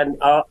 even when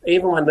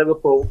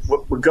Liverpool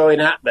were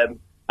going at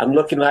them and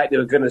looking like they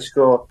were going to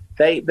score,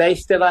 they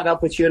still had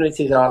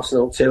opportunities,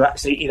 Arsenal, to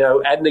actually,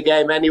 end the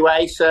game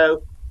anyway.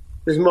 So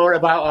there's more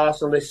about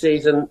Arsenal this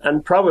season,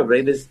 and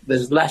probably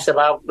there's less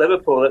about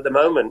Liverpool at the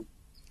moment.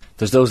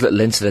 There's those little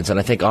incidents, and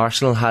I think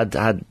Arsenal had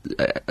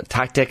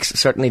tactics.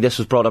 Certainly this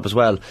was brought up as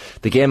well.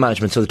 The game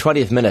management. So the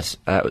 20th minute,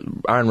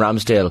 Aaron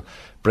Ramsdale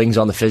brings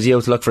on the physio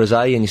to look for his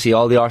eye, and you see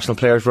all the Arsenal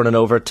players running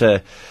over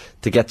to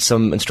get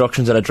some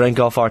instructions and a drink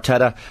off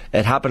Arteta.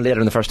 It happened later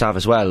in the first half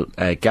as well.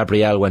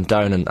 Gabriel went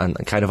down,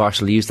 and kind of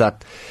Arsenal used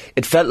that.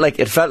 It felt like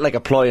a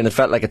ploy, and it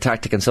felt like a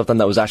tactic and something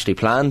that was actually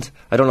planned.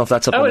 I don't know if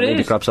that's something that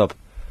really crops up.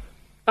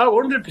 Oh,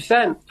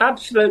 100%.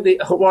 Absolutely,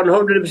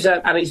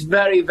 100%. And it's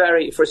very,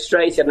 very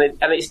frustrating.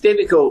 And it's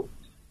difficult.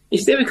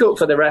 It's difficult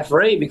for the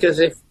referee, because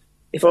if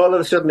all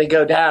of a sudden they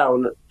go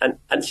down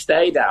and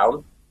stay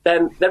down,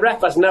 then the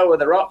ref has no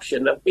other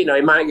option. He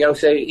might go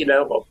say,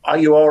 are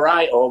you all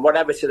right, or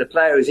whatever, to the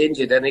player who's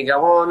injured, and he go,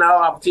 oh no,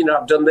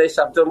 I've done this,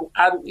 I've done,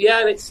 and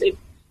yeah,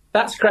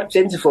 that's crept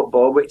into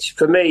football, which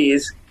for me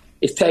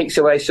it takes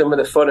away some of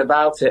the fun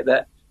about it.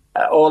 That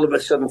all of a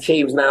sudden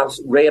teams now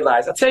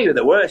realise. I'll tell you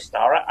the worst,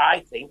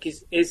 I think,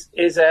 is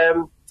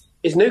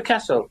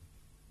Newcastle.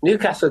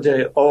 Newcastle do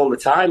it all the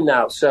time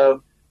now.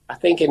 So I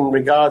think in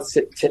regards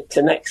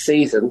to next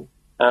season,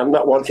 I'm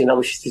not wanting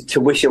obviously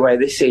to wish away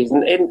this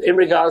season. In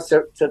regards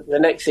to the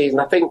next season,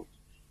 I think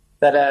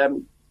that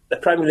the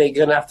Premier League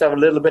are going to have a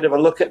little bit of a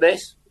look at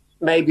this.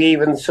 Maybe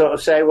even sort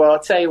of say, well, I'll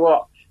tell you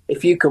what,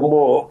 if you can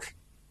walk,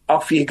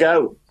 off you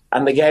go.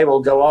 And the game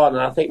will go on,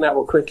 and I think that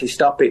will quickly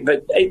stop it.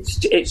 But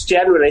it's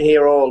generally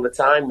here all the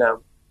time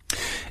now.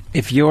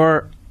 If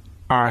you're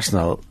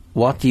Arsenal,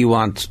 what do you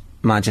want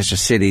Manchester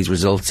City's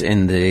results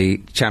in the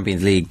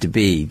Champions League to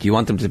be? Do you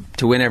want them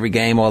to win every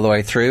game all the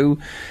way through,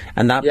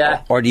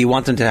 or do you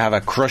want them to have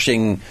a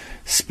crushing,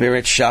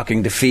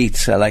 spirit-shocking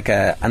defeat, like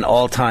an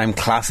all-time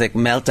classic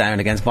meltdown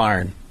against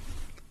Bayern?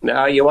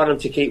 No, you want them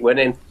to keep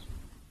winning.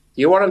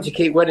 You want them to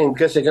keep winning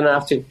because they're going to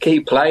have to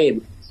keep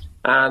playing,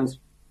 and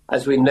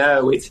as we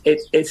know,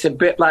 it's a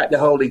bit like the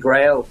Holy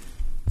Grail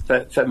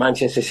for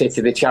Manchester City,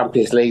 the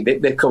Champions League.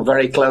 They've come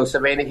very close. I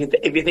mean,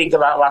 if you think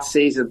about last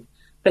season,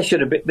 they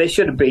should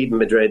have beaten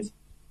Madrid.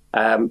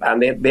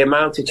 And the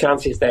amount of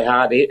chances they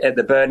had at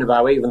the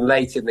Bernabeu, even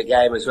late in the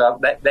game as well,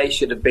 they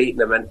should have beaten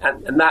them. And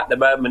that, at the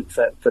moment,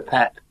 for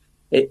Pep,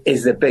 it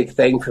is the big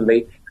thing for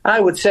me. I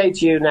would say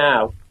to you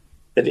now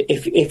that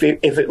if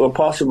it were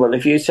possible,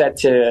 if you said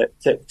to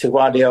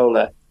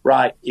Guardiola,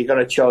 right, you've got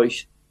a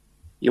choice,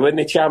 you win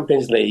the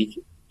Champions League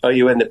or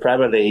you win the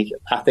Premier League,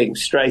 I think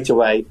straight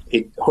away,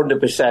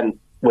 100%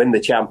 win the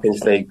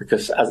Champions League,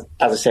 because, as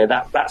I say,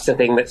 that's the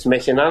thing that's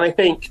missing. And I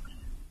think,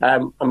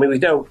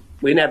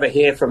 we never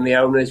hear from the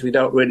owners. We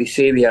don't really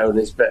see the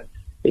owners. But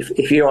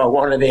if you are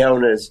one of the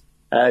owners,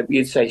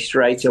 you'd say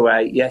straight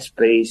away, yes,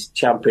 please,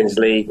 Champions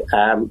League.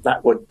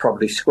 That would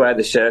probably square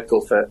the circle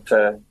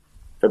for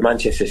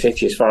Manchester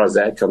City as far as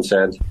they're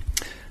concerned.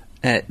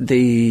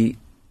 The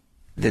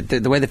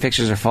way the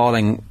fixtures are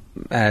falling,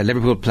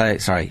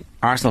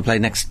 Arsenal play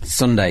next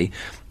Sunday,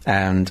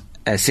 and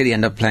City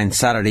end up playing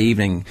Saturday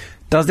evening.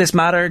 Does this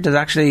matter? Does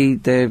actually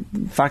the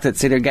fact that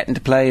City are getting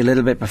to play a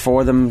little bit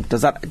before them,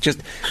 does that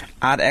just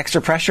add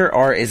extra pressure,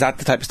 or is that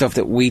the type of stuff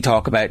that we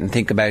talk about and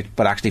think about,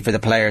 but actually for the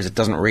players it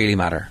doesn't really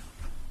matter?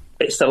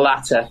 It's the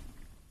latter,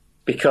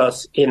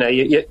 because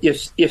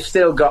you've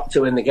still got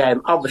to win the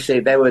game. Obviously,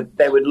 they would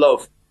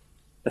love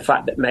the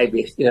fact that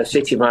maybe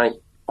City might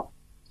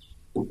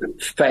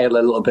fail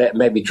a little bit,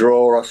 maybe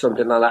draw or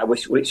something like that,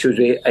 which would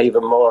be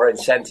even more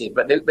incentive.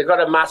 But they've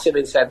got a massive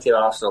incentive,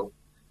 Arsenal,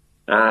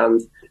 and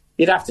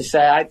you'd have to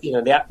say,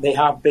 they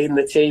have been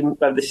the team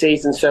of the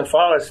season so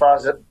far as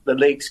the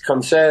league's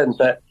concerned.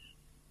 But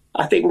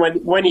I think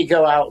when you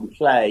go out and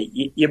play,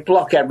 you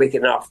block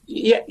everything off.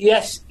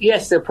 Yes,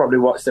 they'll probably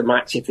watch the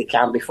match if they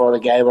can before the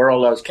game or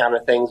all those kind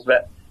of things.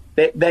 But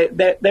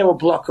they will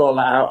block all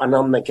that out and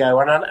on the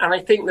go. And I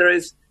think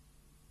there's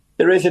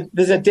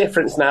a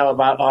difference now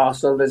about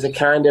Arsenal. There's a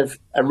kind of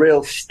a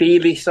real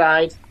steely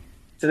side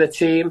to the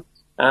team.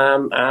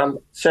 And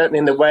certainly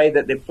in the way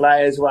that they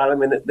play as well. I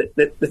mean,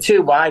 the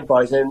two wide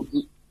boys, and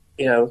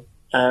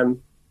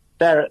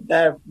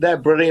they're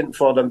brilliant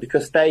for them,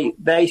 because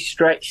they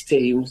stretch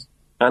teams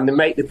and they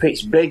make the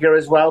pitch bigger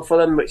as well for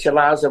them, which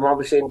allows them,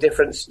 obviously, in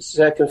different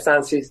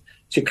circumstances,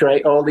 to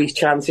create all these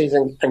chances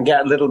and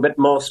get a little bit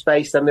more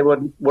space than they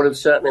would have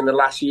certainly in the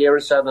last year or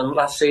so than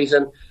last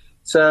season.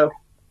 So.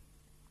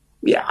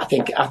 Yeah, I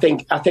think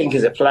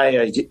as a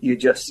player,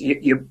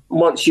 you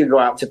once you go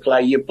out to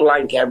play, you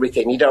blank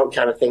everything. You don't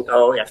kind of think,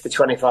 after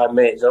 25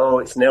 minutes,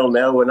 it's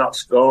 0-0, we're not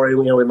scoring,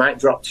 we might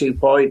drop 2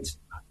 points.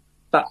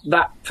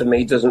 That for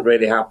me doesn't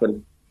really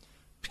happen.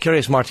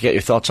 Curious, Mark, to get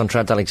your thoughts on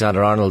Trent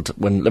Alexander-Arnold.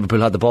 When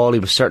Liverpool had the ball, he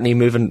was certainly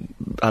moving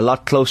a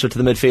lot closer to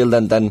the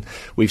midfield than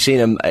we've seen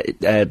him.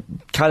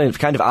 Kind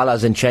of a la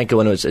Zinchenko,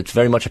 when it's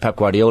very much a Pep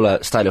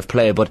Guardiola style of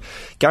play. But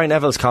Gary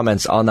Neville's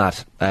comments on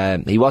that,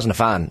 he wasn't a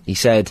fan. He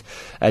said,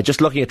 just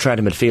looking at Trent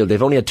in midfield,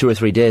 they've only had 2 or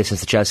 3 days since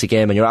the Chelsea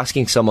game, and you're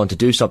asking someone to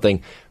do something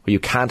where you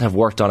can't have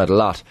worked on it a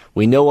lot.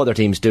 We know other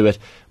teams do it,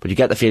 but you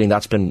get the feeling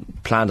that's been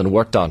planned and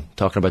worked on,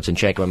 talking about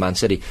Zinchenko and Man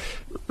City.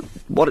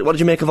 What did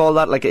you make of all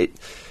that?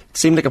 It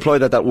seemed like a ploy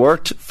that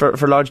worked for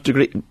large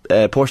degree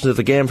portions of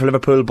the game for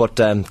Liverpool, but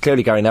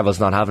clearly Gary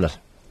Neville's not having it.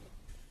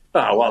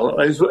 Oh, well,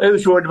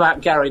 who's worried about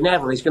Gary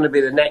Neville? He's going to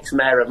be the next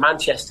mayor of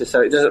Manchester,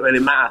 so it doesn't really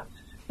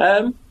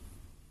matter.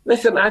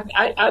 Listen,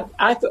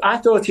 I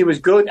thought he was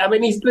good. I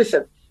mean,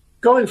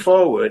 going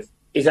forward,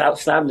 he's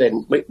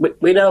outstanding.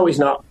 We know he's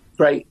not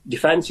great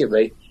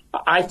defensively.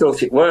 I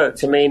thought it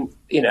worked. I mean,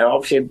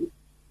 obviously,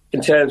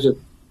 in terms of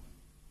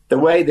the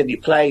way that he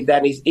played,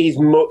 then he's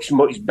much,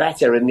 much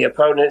better in the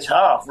opponent's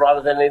half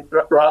rather than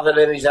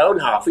in his own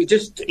half.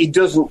 He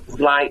doesn't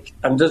like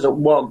and doesn't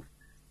want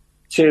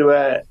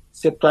to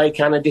play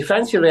kind of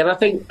defensively, and I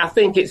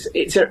think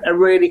it's a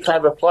really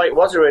clever ploy. It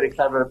was a really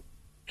clever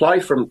ploy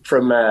from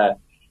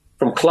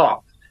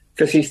Klopp,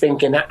 because he's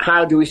thinking,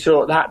 how do we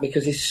sort that?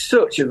 Because he's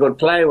such a good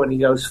player when he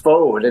goes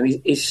forward, and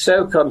he's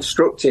so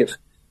constructive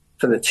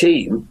for the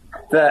team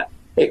that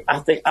I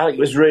think it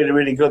was really,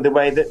 really good the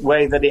way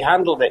that he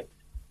handled it.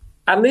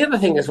 And the other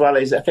thing as well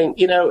is, I think,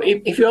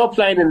 if you're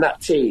playing in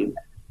that team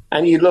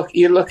and you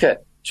look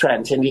at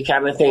Trent and you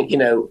kind of think,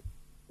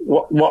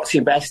 what's he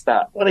best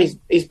at? Well,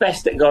 he's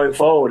best at going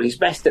forward. He's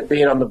best at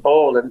being on the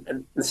ball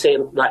and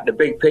seeing like the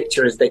big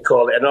picture, as they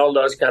call it, and all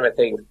those kind of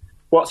things.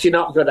 What's he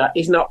not good at?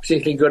 He's not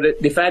particularly good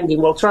at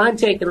defending. Well, try and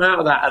take him out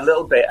of that a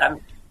little bit.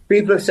 And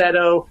people have said,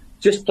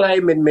 just play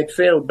him in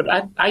midfield. But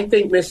I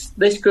think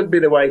this could be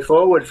the way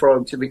forward for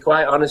him, to be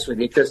quite honest with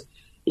you, because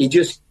he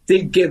just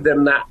did give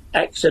them that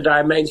extra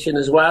dimension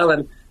as well.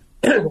 And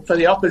for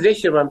the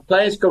opposition, when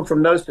players come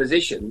from those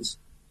positions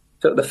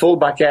to the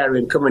full-back area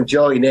and come and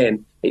join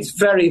in, it's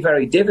very,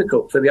 very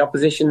difficult for the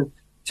opposition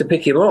to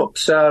pick him up.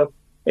 So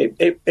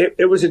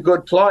it was a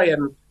good ploy.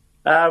 And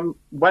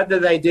whether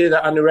they do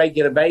that on a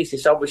regular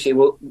basis, obviously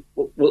we'll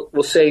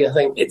see. I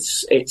think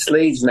it's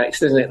Leeds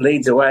next, isn't it?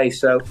 Leeds away.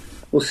 So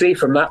we'll see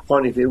from that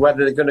point of view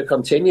whether they're going to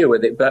continue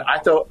with it. But I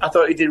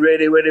thought he did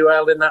really, really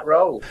well in that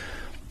role.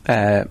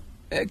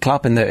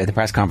 Klopp in the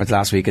press conference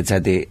last week had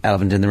said the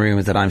elephant in the room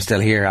is that I'm still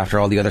here after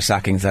all the other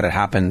sackings that had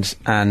happened.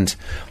 And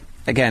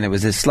again, it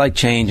was a slight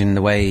change in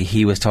the way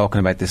he was talking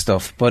about this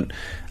stuff. But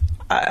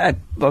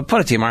I'll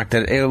put it to you, Mark,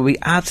 that it will be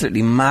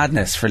absolutely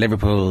madness for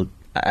Liverpool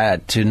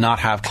to not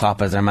have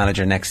Klopp as their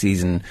manager next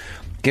season,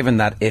 given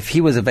that if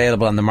he was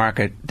available on the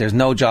market, there's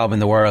no job in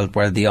the world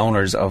where the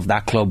owners of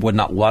that club would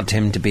not want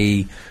him to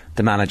be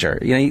the manager.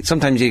 You know,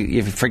 sometimes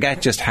you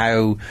forget just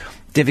how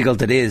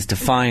difficult it is to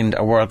find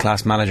a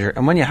world-class manager,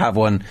 and when you have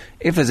one,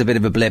 if there's a bit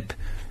of a blip,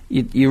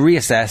 you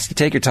reassess, you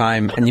take your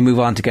time, and you move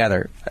on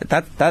together.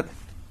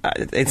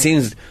 It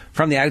seems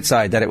from the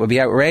outside that it would be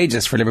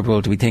outrageous for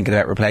Liverpool to be thinking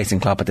about replacing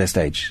Klopp at this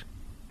stage.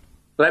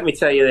 Let me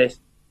tell you this.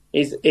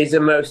 He's the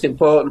most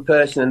important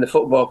person in the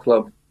football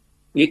club.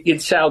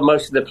 You'd sell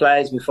most of the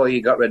players before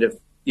you got rid of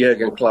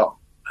Jurgen Klopp.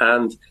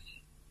 And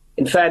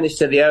in fairness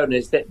to the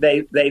owners,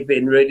 they've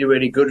been really,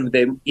 really good with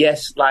him.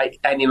 Yes, like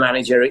any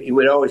manager, he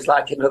would always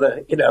like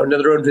another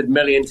 100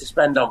 million to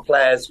spend on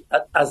players,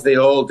 as they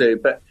all do.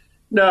 But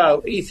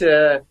no, he's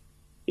earned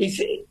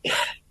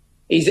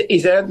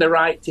the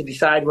right to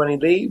decide when he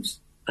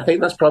leaves. I think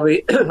that's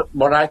probably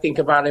what I think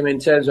about him in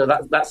terms of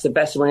that's the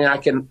best way I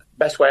can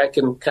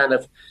kind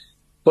of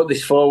put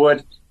this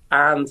forward.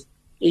 And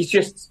he's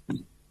just,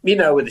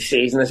 with the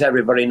season, as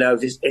everybody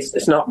knows,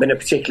 it's not been a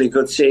particularly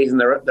good season.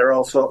 There are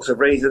all sorts of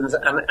reasons,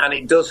 and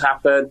it does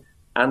happen.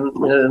 And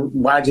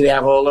why do they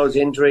have all those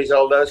injuries,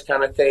 all those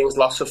kind of things,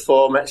 loss of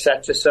form,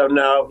 etc. So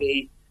no,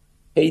 he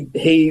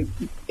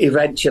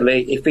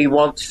eventually, if he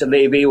wants to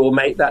leave, he will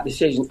make that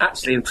decision.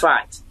 Actually, in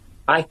fact,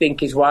 I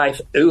think his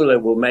wife Ula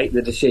will make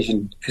the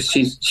decision, because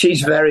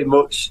she's very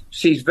much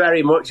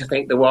I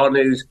think the one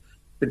who's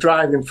the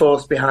driving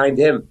force behind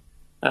him,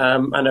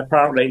 and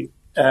apparently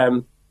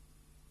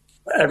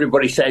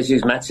everybody says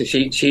who's met her,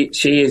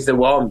 she is the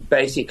one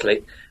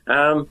basically.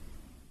 So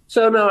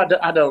no,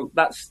 I don't.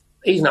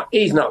 He's not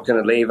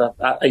going to leave.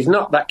 He's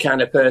not that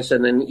kind of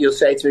person. And you'll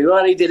say to me,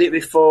 well, he did it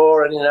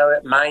before, and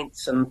at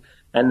Mainz and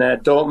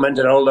Dortmund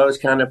and all those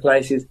kind of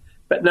places.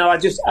 But no, I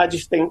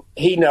just think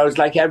he knows,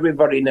 like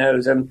everybody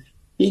knows. And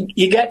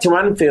you get to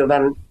Anfield,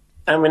 and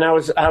I mean, I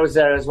was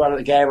there as well at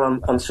the game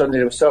on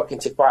Sunday. I was talking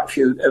to quite a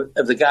few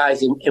of the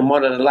guys in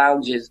one of the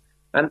lounges,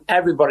 and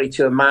everybody,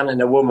 to a man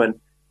and a woman,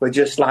 were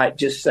just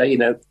say,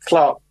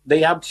 Klopp,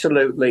 they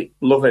absolutely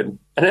love him.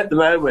 And at the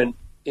moment,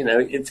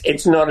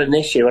 it's not an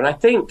issue. And I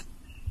think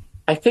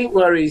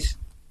where he's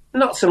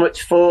not so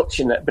much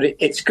fortunate, but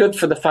it's good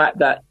for the fact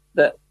that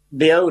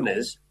the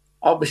owners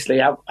obviously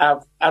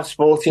have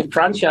sporting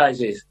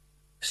franchises,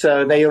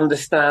 so they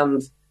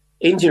understand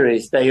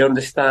injuries, they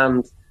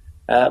understand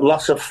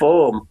loss of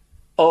form,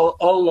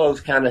 all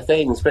those kind of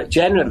things. But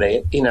generally,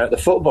 at the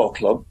football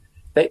club,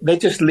 they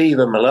just leave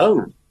them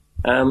alone.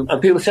 And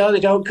people say, oh,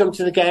 they don't come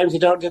to the games, they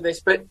don't do this,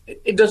 but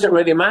it doesn't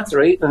really matter,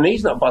 and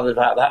he's not bothered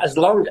about that. As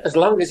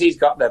long as he's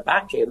got their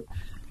backing,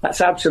 that's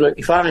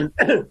absolutely fine.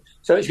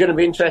 So it's going to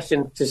be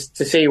interesting to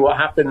see what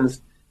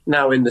happens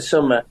now in the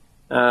summer.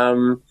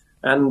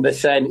 And they're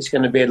saying it's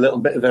going to be a little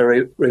bit of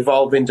a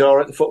revolving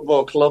door at the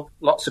football club.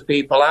 Lots of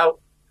people out,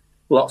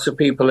 lots of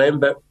people in,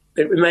 but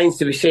it remains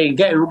to be seen.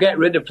 Get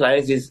rid of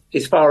players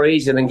is far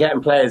easier than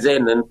getting players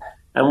in,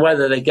 and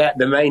whether they get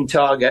the main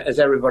target, as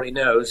everybody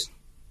knows.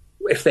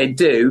 If they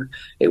do,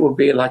 it would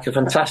be like a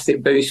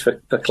fantastic boost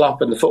for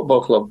Klopp and the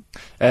football club.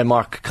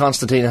 Mark,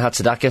 Konstantin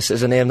Hatzidakis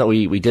is a name that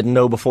we didn't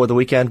know before the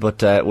weekend,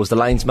 but was the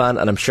linesman,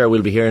 and I'm sure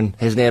we'll be hearing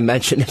his name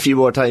mentioned a few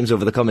more times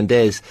over the coming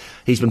days.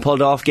 He's been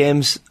pulled off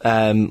games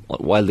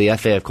while the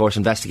FA, of course,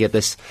 investigate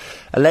this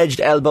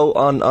alleged elbow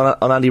on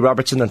Andy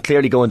Robertson, and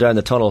clearly going down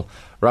the tunnel,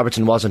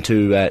 Robertson wasn't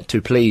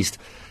too pleased.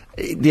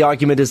 The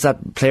argument is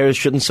that players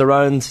shouldn't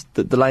surround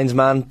the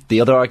linesman.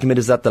 The other argument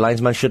is that the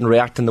linesman shouldn't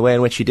react in the way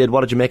in which he did. What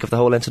did you make of the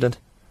whole incident?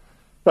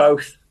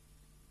 Both.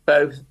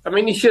 I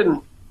mean, you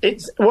shouldn't.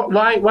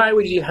 Why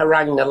would you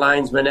harangue a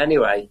linesman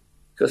anyway?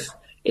 Because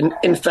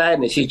in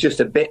fairness, he's just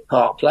a bit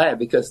part player.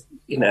 Because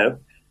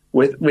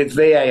with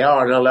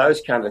VAR and all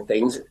those kind of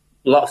things,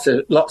 lots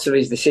of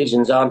his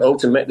decisions aren't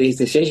ultimately his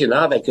decision,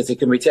 are they? Because they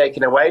can be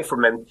taken away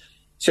from him.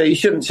 So you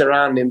shouldn't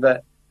surround him.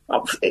 But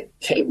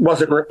it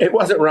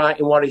wasn't right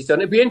in what he's done.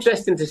 It'd be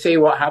interesting to see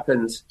what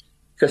happens,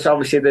 because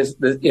obviously there's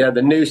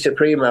the new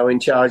Supremo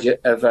in charge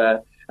of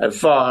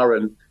VAR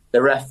and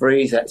the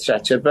referees,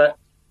 etc. But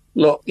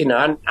look,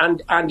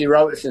 and Andy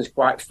Robertson's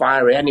quite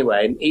fiery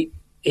anyway, and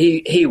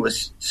he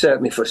was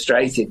certainly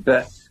frustrated.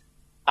 But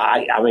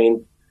I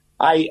mean,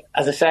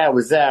 as I say, I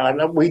was there,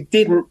 and we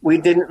didn't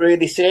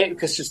really see it,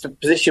 because it's the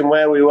position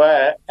where we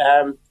were.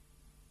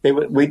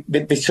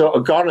 They sort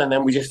of gone, and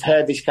then we just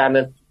heard this kind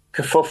of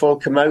kerfuffle,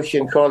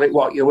 commotion, call it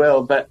what you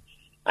will, but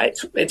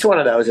it's one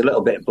of those a little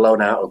bit blown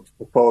out of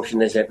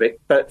proportion, isn't it?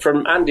 But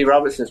from Andy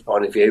Robertson's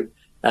point of view,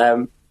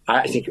 I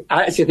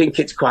actually think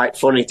it's quite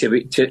funny to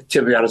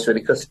be honest with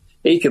you, because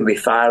he can be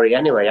fiery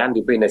anyway.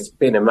 Andy being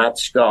a mad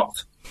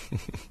Scot.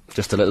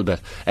 Just a little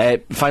bit.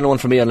 Final one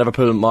for me on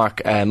Liverpool,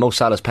 Mark. Mo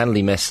Salah's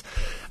penalty miss,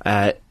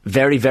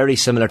 very, very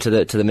similar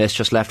to the miss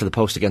just left of the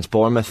post against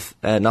Bournemouth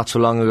not so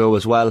long ago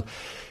as well.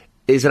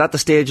 Is it at the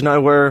stage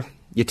now where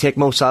you take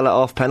Mo Salah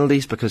off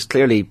penalties? Because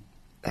clearly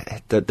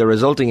they're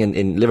resulting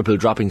in Liverpool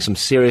dropping some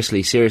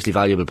seriously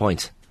valuable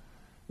points.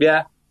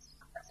 Yeah,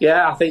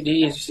 I think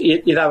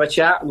you'd have a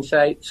chat and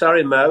say,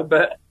 sorry, Mo,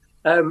 but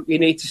you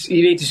need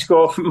to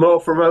score more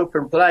from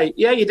open play.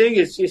 Yeah, you do.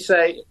 You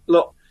say,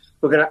 look,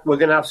 we're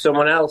gonna have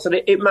someone else, and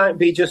it might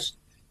be just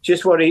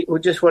what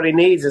he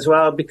needs as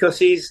well, because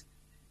he's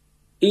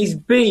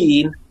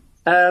been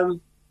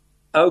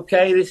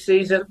okay this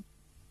season.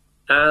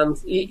 And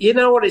you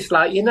know what it's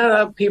like. You know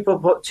how people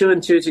put 2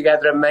 and 2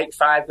 together and make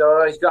 5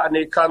 go, he's got a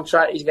new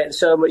contract, he's getting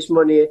so much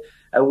money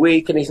a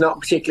week and he's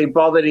not particularly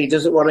bothered, he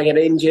doesn't want to get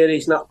injured,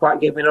 he's not quite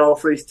giving all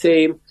for his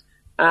team.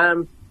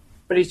 But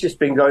he's just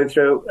been going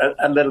through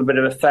a little bit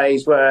of a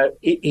phase where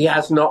he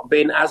has not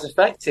been as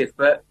effective.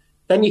 But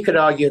then you could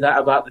argue that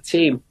about the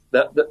team.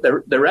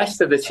 The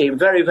rest of the team,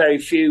 very, very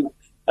few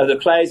of the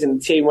players in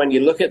the team, when you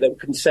look at them,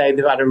 can say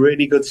they've had a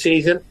really good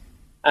season.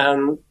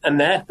 And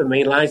there, for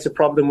me, lies the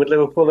problem with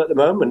Liverpool at the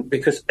moment,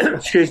 because,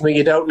 excuse me,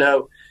 you don't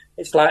know.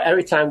 It's like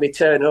every time they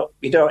turn up,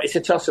 it's a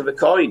toss of a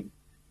coin.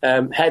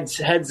 Heads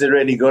are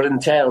really good,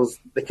 and tails,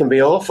 they can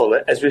be awful,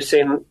 as we've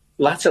seen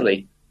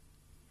latterly.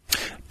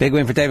 Big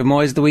win for David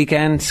Moyes the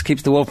weekend.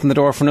 Keeps the wolf from the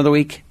door for another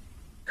week.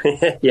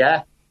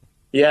 Yeah.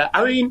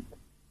 I mean,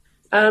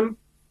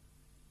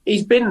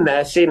 he's been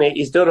there, seen it.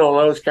 He's done all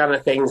those kind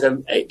of things,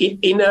 and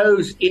he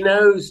knows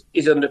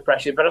he's under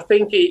pressure. But I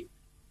think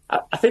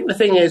the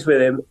thing is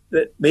with him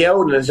that the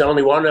owner, there's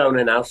only one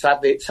owner now.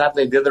 Sadly,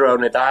 the other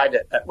owner died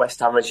at West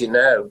Ham, as you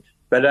know.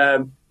 But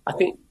I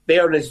think the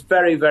owner's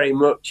very, very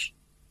much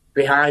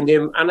behind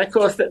him, and of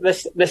course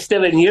they're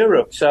still in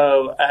Europe,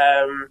 so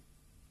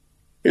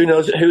who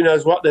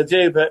knows what they'll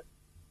do. But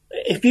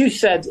if you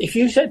said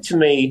to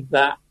me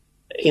that,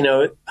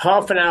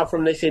 half an hour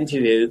from this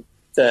interview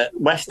that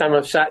West Ham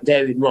have sacked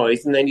David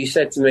Moyes, and then you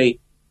said to me,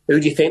 who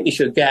do you think they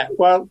should get?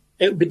 Well,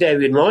 it would be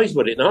David Moyes,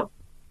 would it not?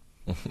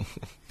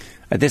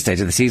 At this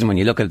stage of the season, when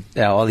you look at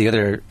all the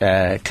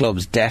other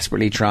clubs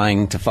desperately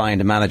trying to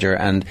find a manager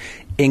and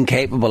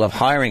incapable of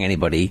hiring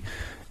anybody,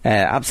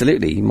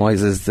 absolutely,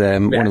 Moyes is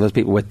one of those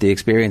people with the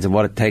experience of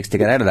what it takes to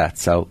get out of that.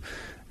 So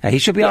he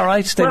should be all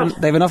right.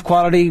 They've enough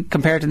quality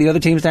compared to the other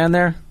teams down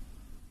there.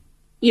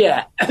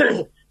 Yeah,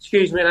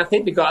 excuse me, and I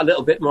think they've got a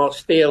little bit more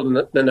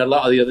steel than a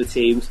lot of the other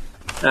teams.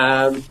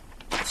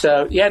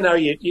 So yeah, no,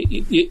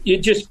 you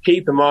just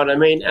keep them on. I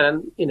mean,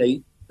 and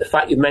the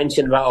fact you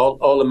mentioned about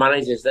all the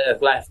managers that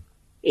have left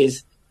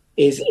is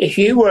if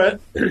you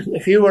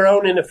were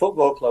owning a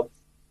football club,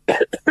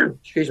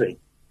 excuse me,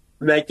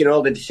 making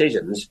all the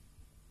decisions,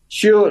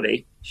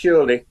 surely,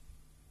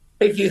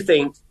 if you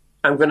think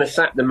I'm going to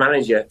sack the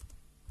manager,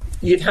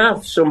 you'd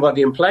have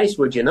somebody in place,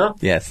 would you not?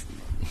 Yes.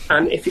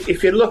 And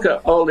if you look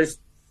at all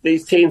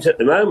these teams at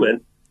the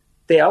moment,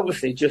 they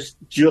obviously just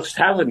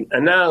haven't.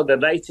 And now the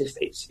latest,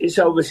 it's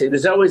obviously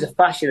there's always a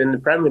fashion in the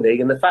Premier League,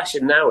 and the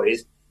fashion now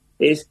is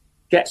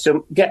get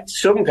some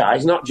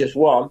guys, not just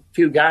one,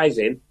 few guys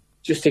in,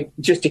 just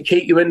to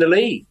keep you in the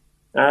league,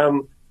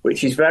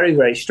 which is very,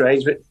 very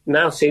strange, but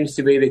now seems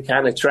to be the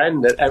kind of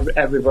trend that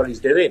everybody's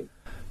doing.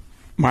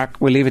 Mark,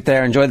 we'll leave it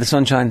there. Enjoy the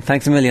sunshine.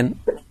 Thanks a million.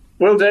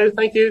 Will do,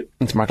 thank you.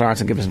 It's Mark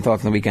Lawrence, and give us some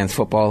thoughts on the weekend's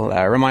football.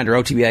 Reminder,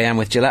 OTB AM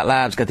with Gillette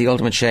Labs. Get the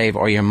ultimate shave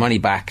or your money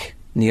back.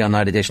 Neon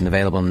Night Edition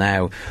available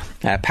now.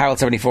 Powell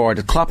 74.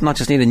 Did Klopp not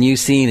just need a new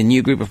scene, a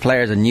new group of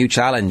players, a new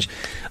challenge?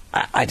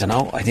 I don't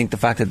know. I think the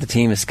fact that the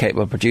team is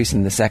capable of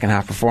producing the second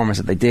half performance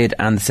that they did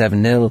and the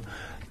 7-0.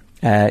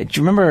 Do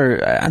you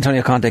remember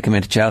Antonio Conte came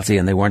into Chelsea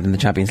and they weren't in the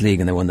Champions League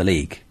and they won the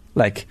league?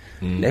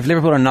 If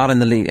Liverpool are not in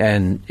the league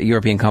and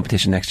European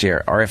competition next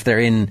year, or if they're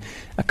in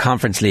a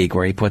Conference League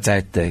where he puts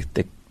out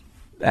the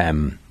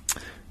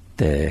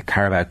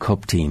Carabao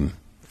Cup team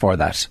for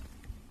that,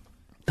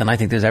 then I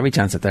think there's every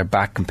chance that they're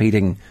back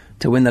competing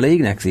to win the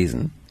league next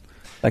season.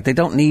 They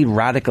don't need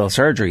radical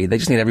surgery. They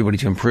just need everybody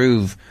to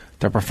improve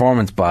their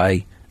performance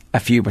by a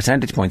few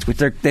percentage points, which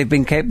they've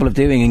been capable of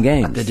doing in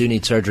games. They do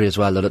need surgery as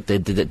well. They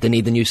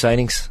need the new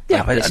signings.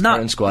 Yeah, but this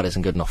current squad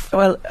isn't good enough.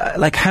 Well,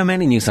 how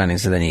many new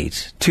signings do they need?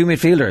 2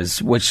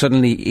 midfielders, which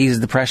suddenly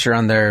eases the pressure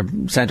on their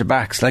centre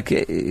backs.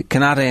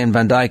 Kanate and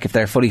Van Dijk, if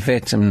they're fully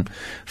fit and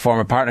form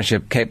a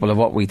partnership capable of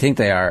what we think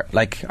they are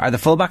the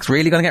fullbacks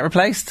really going to get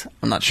replaced?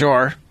 I'm not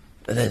sure.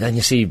 Then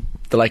you see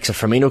the likes of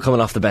Firmino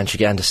coming off the bench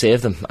again to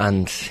save them,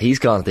 and he's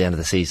gone at the end of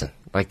the season.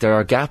 There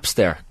are gaps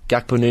there.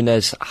 Gakpo,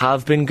 Nunez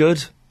have been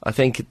good. I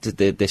think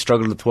they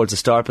struggled towards the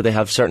start, but they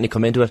have certainly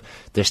come into it.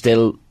 They're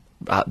still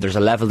there's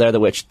a level there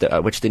which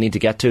they need to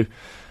get to,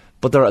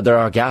 but there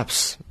are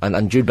gaps,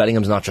 and Jude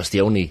Bellingham's not just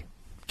the only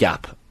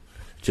gap.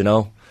 Do you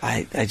know?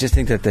 I just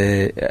think that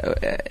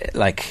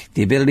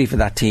the ability for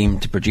that team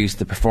to produce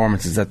the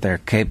performances that they're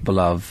capable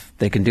of,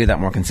 they can do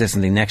that more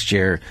consistently next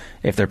year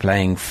if they're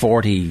playing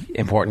 40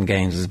 important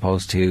games as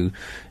opposed to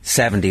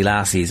 70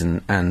 last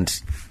season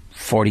and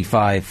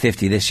 45,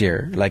 50 this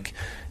year.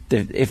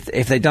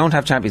 If they don't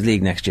have Champions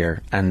League next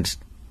year and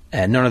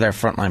none of their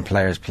frontline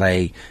players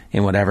play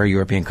in whatever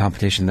European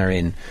competition they're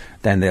in,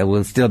 then they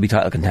will still be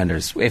title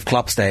contenders if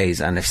Klopp stays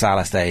and if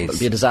Salah stays. It'll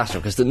be a disaster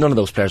because none of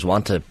those players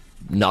want to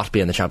not be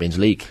in the Champions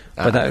League.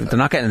 But they're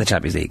not getting in the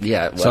Champions League.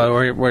 Yeah. Well, so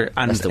it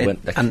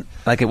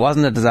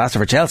wasn't a disaster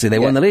for Chelsea. They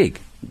won the league.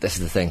 This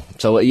is the thing.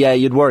 So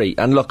you'd worry.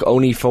 And look,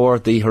 only for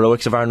the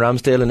heroics of Aaron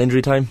Ramsdale in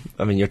injury time.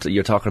 I mean,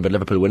 you're talking about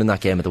Liverpool winning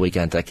that game at the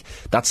weekend. Like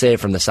that save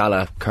from the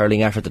Salah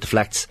curling effort that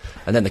deflects,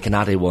 and then the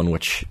Konate one,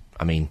 which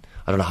I mean,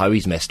 I don't know how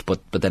he's missed, but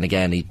then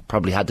again, he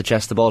probably had to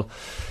chest the ball.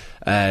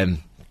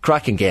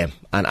 Cracking game,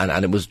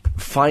 and it was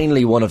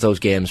finally one of those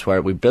games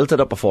where we built it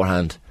up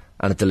beforehand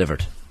and it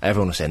delivered.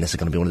 Everyone was saying this is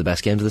going to be one of the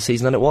best games of the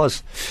season, and it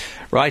was.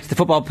 Right, the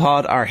Football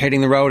Pod are hitting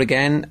the road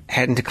again,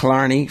 heading to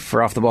Killarney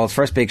for Off the Ball's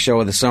first big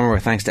show of the summer,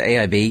 thanks to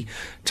AIB.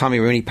 Tommy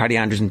Rooney, Paddy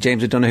Andrews and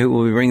James O'Donoghue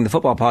will be bringing the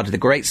Football Pod to the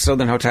Great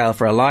Southern Hotel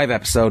for a live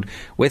episode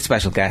with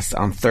special guests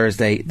on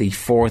Thursday the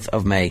 4th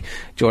of May.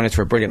 Join us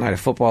for a brilliant night of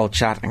football,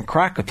 chat and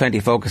crack with plenty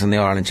of focus on the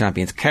All-Ireland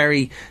champions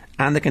Kerry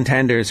and the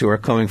contenders who are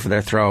coming for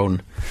their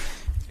throne.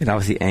 It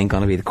obviously ain't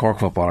going to be the Cork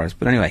footballers,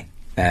 but anyway,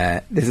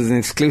 this is an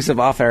exclusive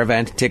off-air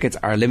event. Tickets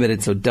are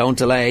limited, so don't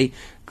delay.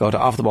 Go to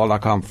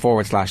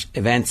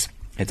offtheball.com/events.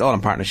 It's all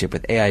in partnership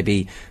with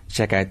AIB.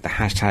 Check out the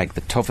hashtag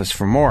the toughest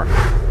for more.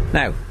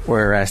 Now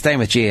we're staying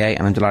with GAA,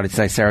 and I'm delighted to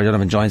say Sarah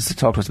Donovan joins to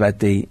talk to us about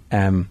the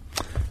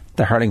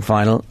hurling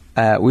final.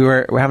 We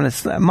were having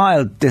a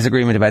mild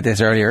disagreement about this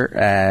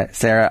earlier,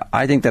 Sarah.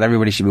 I think that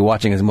everybody should be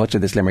watching as much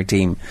of this Limerick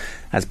team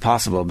as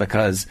possible,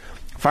 because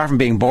far from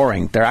being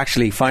boring, they're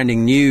actually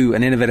finding new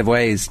and innovative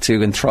ways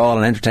to enthrall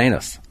and entertain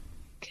us.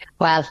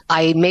 Well,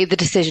 I made the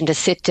decision to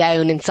sit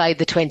down inside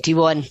the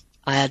 21,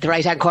 the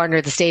right-hand corner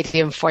of the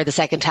stadium for the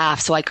second half,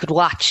 so I could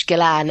watch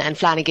Gillan and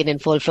Flanagan in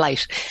full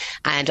flight,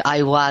 and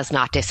I was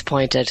not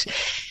disappointed.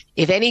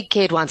 If any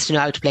kid wants to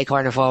know how to play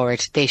corner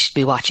forward, they should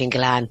be watching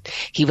Gillan.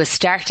 He was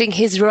starting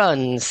his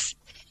runs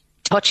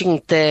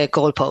touching the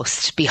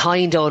goalpost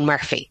behind Owen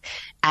Murphy,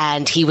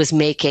 and he was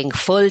making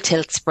full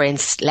tilt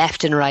sprints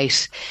left and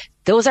right.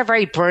 Those are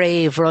very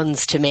brave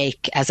runs to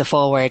make as a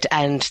forward,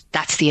 and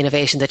that's the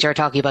innovation that you're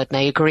talking about, and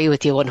I agree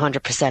with you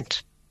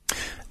 100%.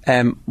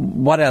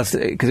 What else?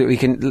 Because we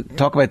can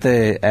talk about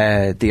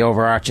the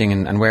overarching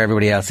and where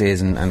everybody else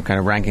is and kind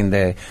of ranking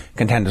the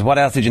contenders. What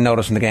else did you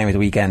notice from the game of the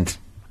weekend?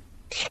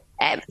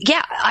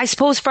 I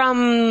suppose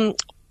from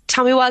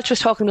Tommy Walsh was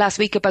talking last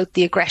week about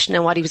the aggression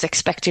and what he was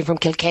expecting from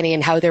Kilkenny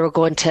and how they were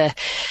going to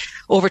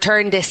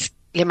overturn this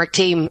Limerick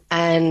team,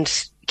 and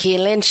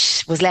Cian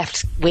Lynch was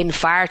left win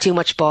far too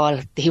much ball.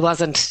 He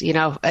wasn't,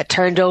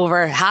 turned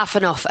over half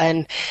enough,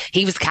 and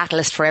he was the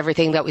catalyst for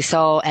everything that we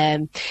saw.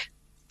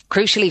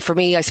 Crucially for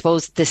me, I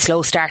suppose, the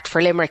slow start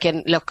for Limerick,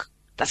 and look,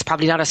 that's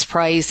probably not a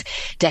surprise.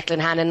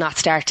 Declan Hannon not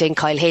starting,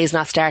 Kyle Hayes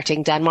not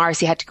starting, Dan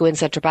Morrissey had to go in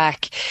centre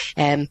back.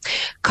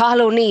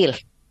 Cathal O'Neill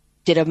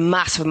did a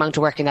massive amount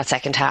of work in that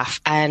second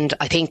half, and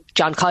I think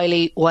John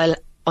Kiley, while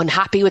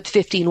unhappy with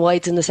 15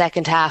 wides in the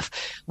second half,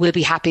 will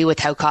be happy with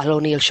how Cathal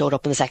O'Neill showed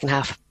up in the second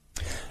half.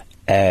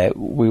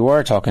 We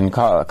were talking,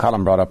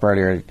 Colin brought up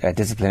earlier a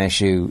discipline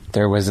issue.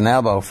 There was an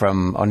elbow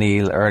from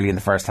O'Neill early in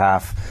the first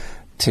half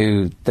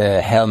to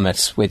the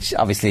helmet, which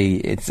obviously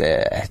it's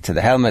to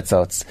the helmet,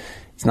 so it's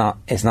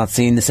not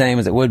seen the same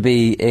as it would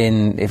be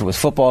if it was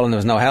football and there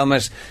was no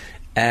helmet.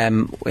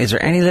 Is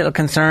there any little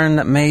concern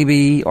that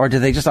maybe, or do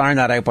they just iron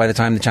that out by the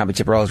time the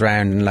championship rolls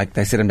around, and like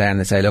they sit him down and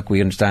they say, look,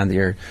 we understand that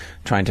you're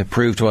trying to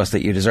prove to us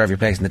that you deserve your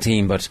place in the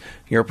team, but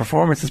your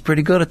performance is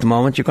pretty good at the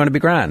moment, you're going to be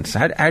grand.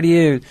 So how do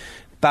you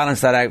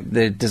balance that out,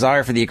 the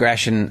desire for the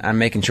aggression and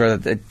making sure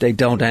that they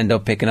don't end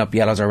up picking up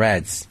yellows or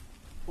reds?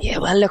 Yeah,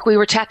 well, look, we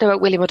were chatting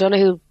about William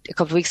O'Donoghue a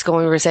couple of weeks ago,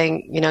 and we were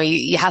saying,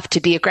 you have to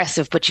be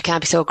aggressive, but you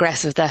can't be so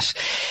aggressive that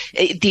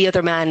the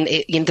other man,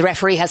 the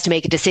referee has to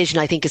make a decision,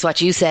 I think is what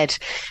you said.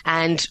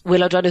 And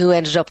Will O'Donoghue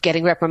ended up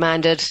getting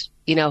reprimanded,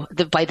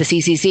 by the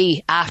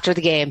CCC after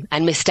the game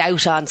and missed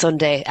out on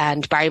Sunday.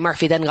 And Barry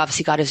Murphy then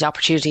obviously got his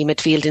opportunity in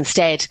midfield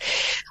instead.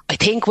 I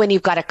think when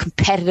you've got a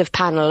competitive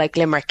panel like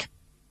Limerick,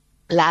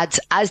 lads,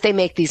 as they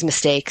make these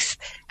mistakes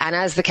and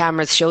as the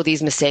cameras show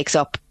these mistakes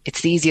up,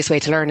 it's the easiest way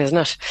to learn, isn't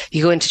it?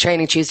 You go into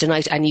training Tuesday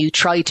night and you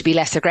try to be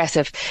less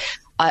aggressive.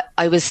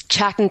 I was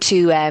chatting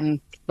to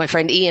my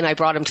friend Ian. I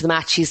brought him to the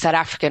match. He's South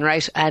African,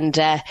 right? And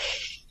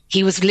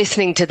he was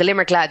listening to the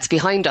Limerick lads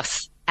behind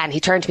us, and he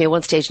turned to me at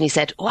one stage and he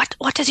said, what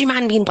does your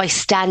man mean by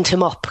stand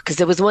him up? Because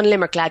there was one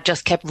Limerick lad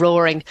just kept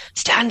roaring,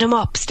 stand him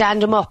up,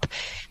 stand him up.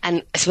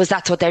 And I suppose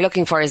that's what they're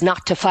looking for, is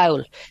not to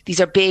foul. These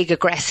are big,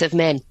 aggressive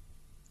men.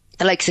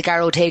 The likes of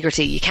Garrod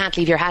Hegarty, you can't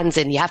leave your hands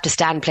in, you have to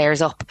stand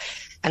players up.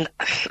 And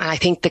I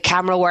think the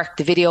camera work,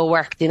 the video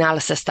work, the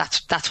analysis,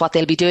 that's what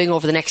they'll be doing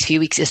over the next few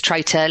weeks, is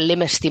try to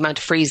limit the amount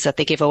of frees that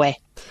they give away.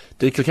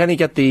 Did Kilkenny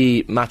get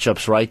the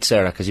matchups right,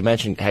 Sarah? Because you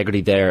mentioned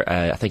Hegarty there.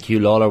 I think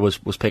Hugh Lawler was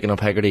picking up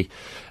Hegarty,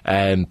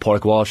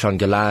 Pádraig Walsh on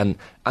Gillan.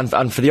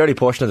 And for the early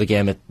portion of the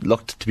game, it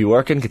looked to be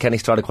working. Kilkenny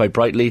started quite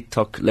brightly,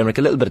 took Limerick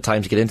a little bit of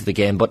time to get into the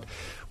game. But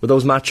were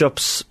those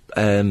matchups,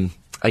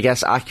 I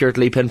guess,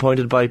 accurately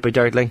pinpointed by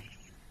Derek Lyng?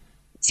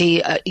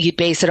 See, you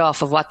base it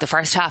off of what the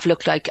first half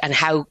looked like and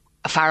how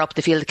far up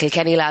the field the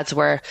Kilkenny lads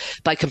were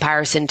by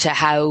comparison to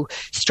how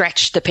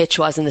stretched the pitch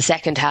was in the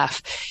second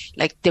half.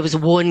 Like, there was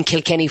one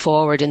Kilkenny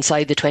forward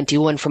inside the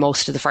 21 for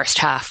most of the first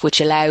half,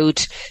 which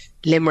allowed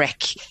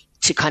Limerick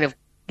to kind of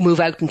move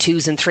out in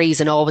 2s and 3s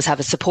and always have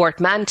a support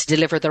man to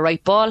deliver the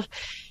right ball.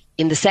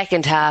 In the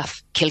second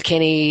half,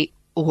 Kilkenny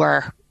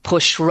were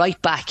pushed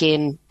right back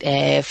in.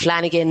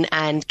 Flanagan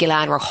and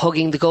Gillan were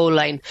hugging the goal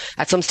line.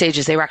 At some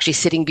stages, they were actually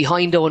sitting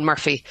behind Owen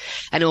Murphy,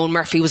 and Owen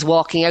Murphy was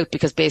walking out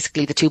because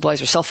basically the two boys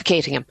were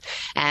suffocating him.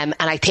 And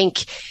I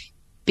think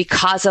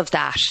because of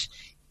that,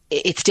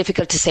 it's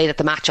difficult to say that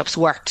the matchups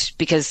worked,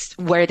 because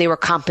where they were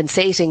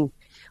compensating,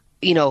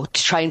 to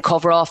try and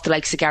cover off the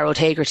likes of Garrod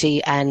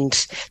Hagerty and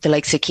the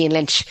likes of Cian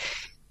Lynch,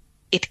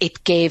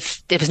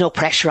 there was no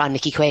pressure on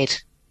Nicky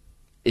Quaid.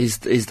 Is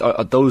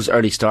those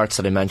early starts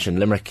that I mentioned,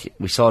 Limerick,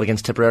 we saw it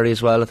against Tipperary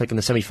as well, I think in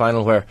the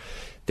semi-final, where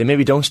they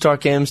maybe don't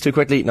start games too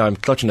quickly. Now I'm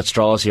clutching at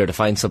straws here to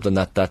find something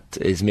that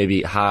is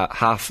maybe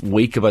half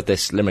weak about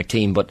this Limerick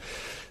team, but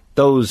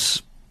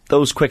those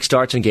quick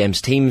starts in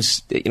games,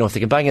 teams, if they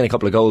can bang in a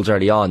couple of goals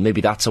early on, maybe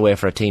that's a way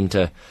for a team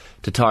to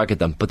target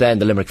them. But then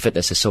the Limerick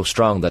fitness is so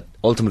strong that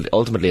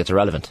ultimately it's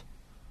irrelevant.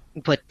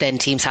 But then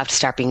teams have to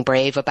start being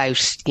brave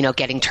about,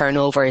 getting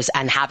turnovers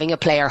and having a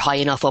player high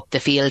enough up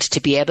the field to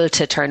be able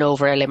to turn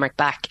over a Limerick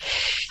back.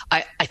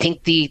 I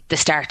think the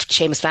start,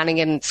 Seamus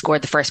Flanagan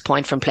scored the first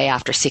point from play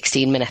after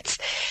 16 minutes.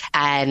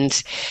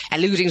 And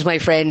alluding to my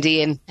friend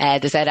Ian,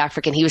 the South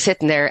African, he was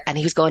sitting there and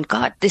he was going,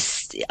 God,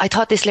 I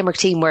thought this Limerick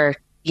team were,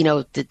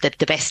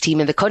 the best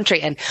team in the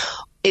country. And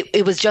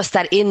it was just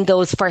that in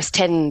those first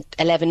 10,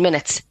 11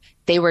 minutes,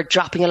 they were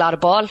dropping a lot of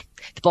ball.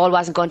 The ball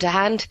wasn't going to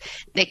hand.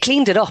 They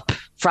cleaned it up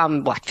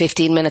from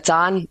 15 minutes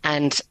on,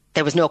 and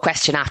there was no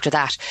question after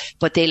that.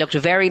 But they looked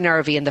very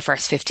nervy in the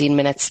first 15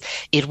 minutes.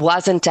 It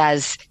wasn't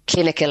as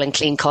clinical and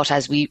clean cut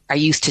as we are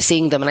used to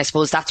seeing them. And I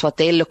suppose that's what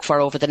they'll look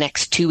for over the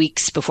next 2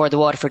 weeks before the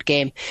Waterford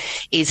game,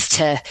 is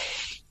to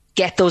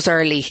get those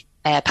early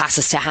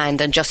passes to hand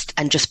and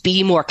just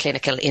be more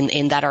clinical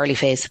in that early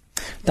phase.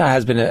 That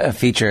has been a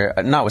feature,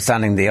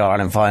 notwithstanding the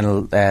All-Ireland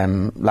final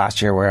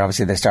last year, where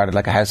obviously they started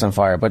like a house on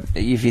fire. But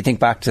if you think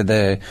back to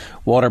the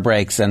water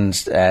breaks and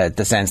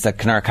the sense that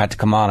Connacht had to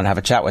come on and have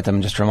a chat with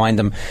them, just to remind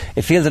them,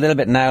 it feels a little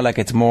bit now like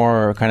it's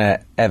more kind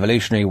of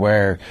evolutionary,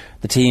 where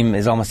the team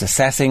is almost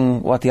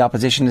assessing what the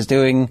opposition is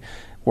doing,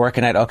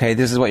 working out, okay,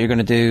 this is what you're going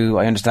to do,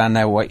 I understand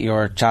now what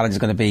your challenge is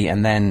going to be,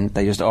 and then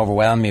they just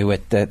overwhelm you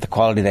with the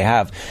quality they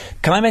have.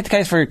 Can I make the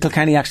case for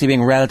Kilkenny actually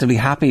being relatively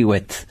happy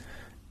with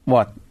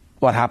what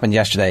happened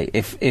yesterday?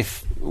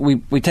 If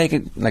we take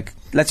it,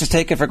 let's just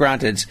take it for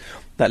granted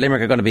that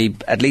Limerick are going to be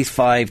at least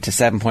 5 to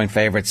 7 point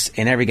favourites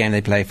in every game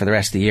they play for the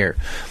rest of the year.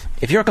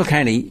 If you're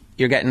Kilkenny,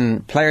 you're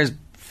getting players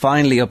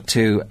finally up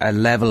to a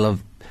level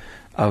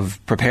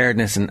of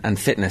preparedness and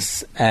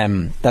fitness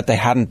that they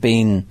hadn't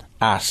been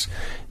at.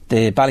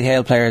 The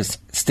Ballyhale players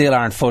still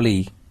aren't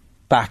fully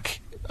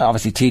back.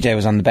 Obviously TJ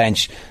was on the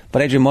bench,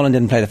 but Adrian Mullen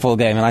didn't play the full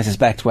game, and I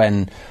suspect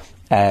when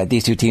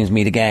these two teams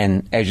meet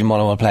again, Adrian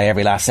Mullen will play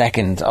every last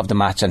second of the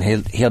match, and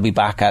he'll be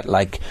back at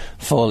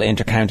full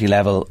inter-county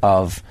level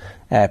of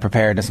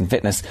preparedness and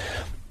fitness.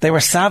 They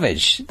were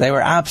savage. They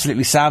were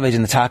absolutely savage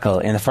in the tackle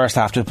in the first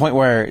half, to the point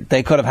where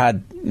they could have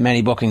had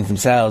many bookings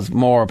themselves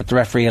more, but the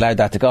referee allowed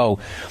that to go.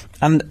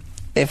 And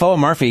if Owen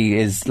Murphy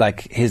is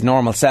like his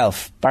normal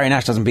self, Barry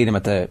Nash doesn't beat him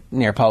at the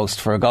near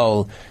post for a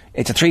goal.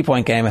 It's a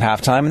 3-point game at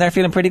half time, and they're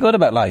feeling pretty good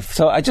about life.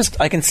 So I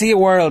can see a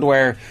world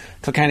where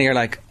Kilkenny are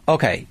like,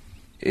 okay,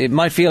 it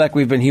might feel like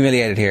we've been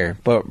humiliated here,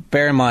 but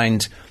bear in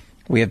mind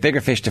we have bigger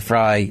fish to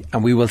fry,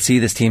 and we will see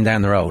this team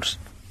down the road.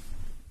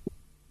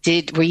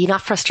 Were you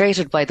not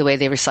frustrated by the way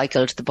they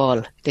recycled the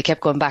ball? They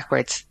kept going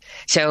backwards.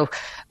 So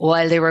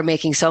while they were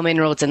making some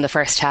inroads in the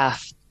first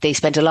half, they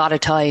spent a lot of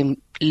time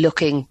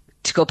looking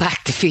to go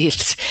back the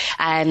field.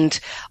 And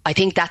I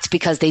think that's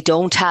because they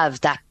don't have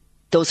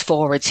those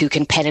forwards who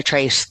can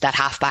penetrate that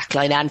half back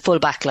line and full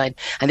back line,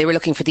 and they were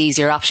looking for the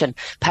easier option.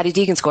 Paddy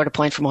Deegan scored a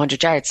point from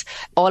 100 yards.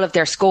 All of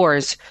their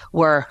scores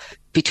were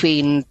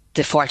between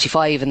the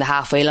 45 and the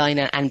halfway line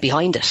and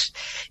behind it.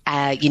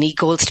 You need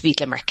goals to beat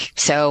Limerick.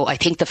 So I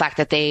think the fact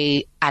that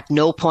they at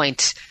no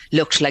point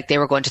looked like they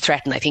were going to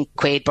threaten, I think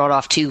Quaid brought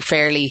off 2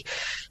 fairly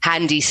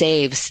handy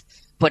saves,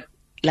 but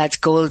lads,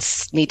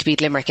 goals need to beat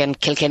Limerick, and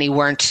Kilkenny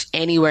weren't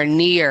anywhere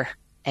near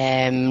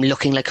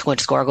looking like going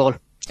to score a goal.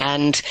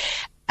 And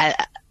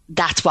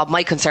that's what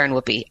my concern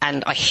would be.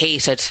 And I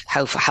hated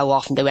how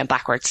often they went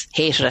backwards.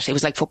 Hated it. It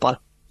was like football.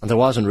 And there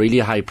wasn't really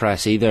a high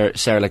press either,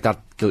 Sarah, like that.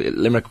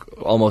 Limerick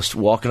almost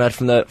walking out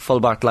from the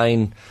full-back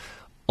line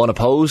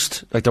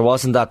unopposed. Like, there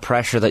wasn't that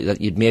pressure that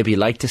you'd maybe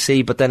like to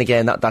see. But then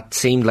again, that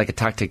seemed like a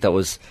tactic that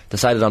was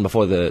decided on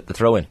before the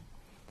throw-in.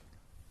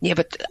 Yeah,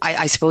 but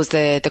I suppose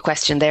the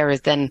question there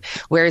is then,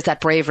 where is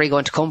that bravery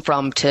going to come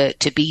from to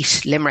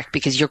beat Limerick?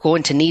 Because you're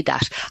going to need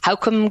that. How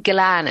come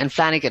Gillan and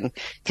Flanagan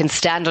can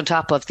stand on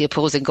top of the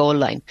opposing goal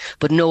line,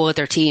 but no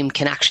other team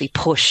can actually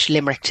push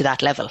Limerick to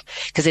that level?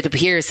 Because it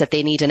appears that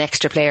they need an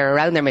extra player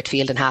around their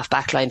midfield and half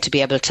back line to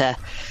be able to,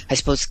 I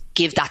suppose,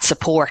 give that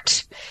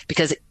support.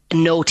 Because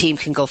no team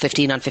can go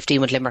 15 on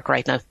 15 with Limerick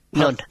right now.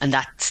 None. And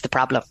that's the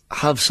problem.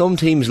 Have some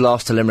teams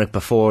lost to Limerick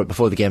before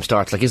the game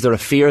starts? Like, is there a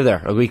fear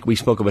there? We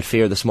spoke about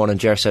fear this morning.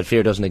 Ger said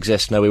fear doesn't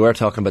exist. Now, we were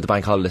talking about the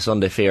Bank Holiday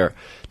Sunday fear.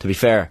 To be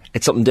fair,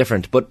 it's something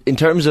different. But in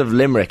terms of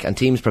Limerick and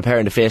teams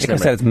preparing to face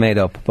Limerick... I said it's made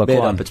up, but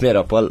go on. It's made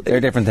up. Well, they're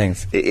different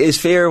things. Is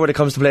fear, when it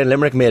comes to playing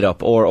Limerick, made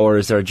up? Or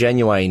is there a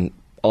genuine,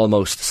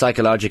 almost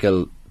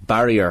psychological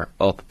barrier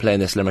up playing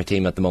this Limerick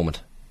team at the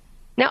moment?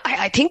 No,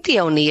 I think the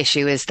only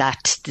issue is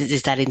that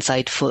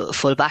inside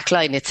full back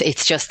line.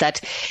 It's just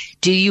that,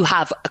 do you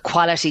have a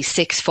quality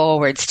 6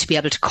 forwards to be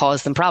able to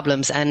cause them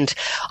problems? And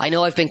I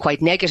know I've been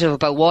quite negative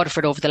about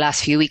Waterford over the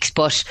last few weeks,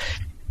 but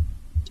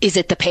is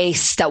it the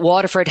pace that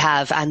Waterford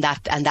have and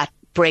that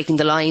breaking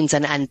the lines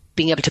and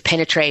being able to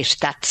penetrate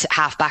that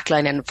half back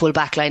line and full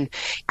back line?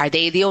 Are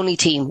they the only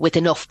team with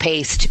enough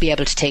pace to be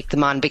able to take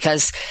them on?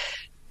 Because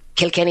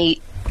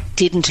Kilkenny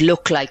didn't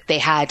look like they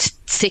had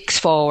 6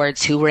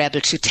 forwards who were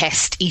able to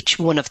test each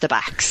one of the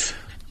backs.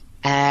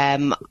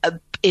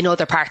 In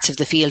other parts of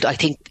the field, I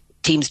think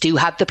teams do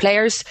have the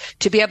players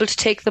to be able to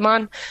take them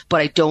on,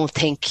 but I don't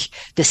think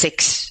the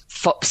six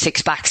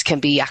backs can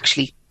be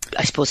actually,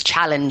 I suppose,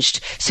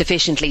 challenged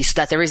sufficiently so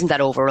that there isn't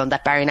that overrun,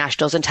 that Barry Nash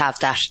doesn't have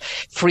that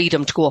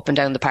freedom to go up and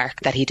down the park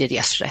that he did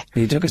yesterday.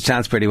 He took his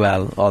chance pretty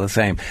well, all the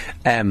same.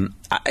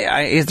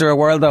 Is there a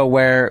world, though,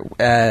 where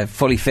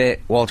fully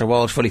fit Walter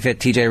Walsh, fully fit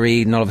TJ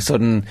Reid, and all of a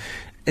sudden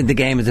the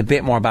game is a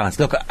bit more balanced?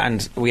 Look,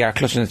 and we are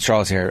clutching at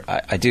straws here.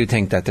 I do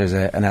think that there's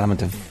an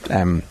element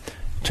of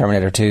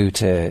Terminator 2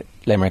 to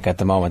Limerick at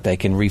the moment. They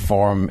can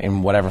reform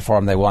in whatever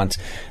form they want.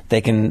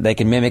 They can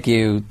mimic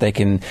you. They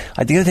can.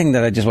 The other thing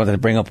that I just wanted to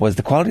bring up was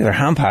the quality of their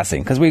hand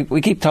passing, because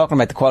we keep talking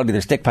about the quality of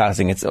their stick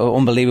passing. It's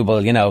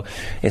unbelievable. You know,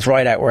 it's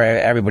right out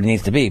where everybody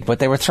needs to be. But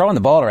they were throwing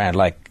the ball around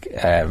like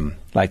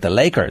the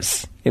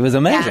Lakers. It was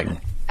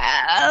amazing.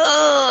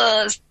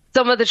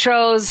 Some of the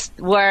throws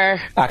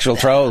were actual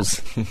throws.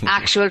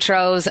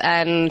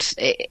 And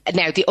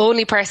now the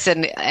only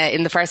person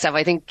in the first half,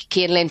 I think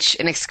Cian Lynch,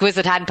 an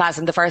exquisite hand pass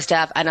in the first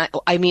half, and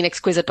I mean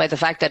exquisite by the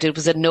fact that it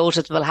was a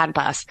noticeable hand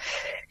pass.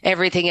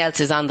 Everything else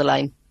is on the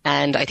line,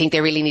 and I think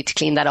they really need to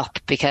clean that up,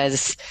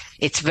 because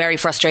it's very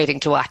frustrating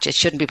to watch. It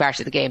shouldn't be part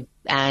of the game,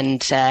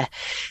 and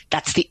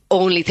that's the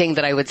only thing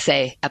that I would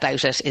say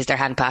about it, is their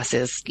hand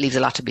passes leaves a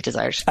lot to be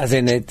desired. As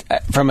in it,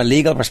 from a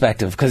legal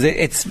perspective, because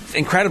it's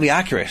incredibly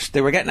accurate.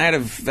 They were getting out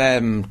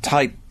of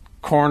tight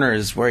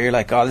corners where you're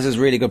like, oh, this is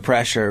really good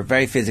pressure,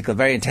 very physical,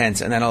 very intense,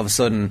 and then all of a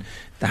sudden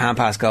the hand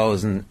pass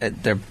goes and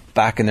they're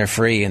back and they're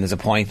free, and there's a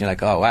point and you're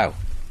like, oh wow.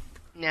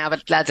 Yeah,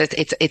 but lads,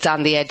 it's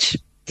on the edge.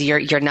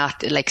 You're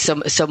not, like,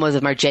 some of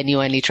them are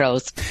genuinely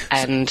throws,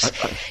 and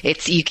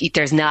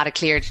there's not a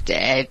clear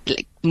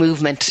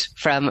movement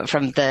from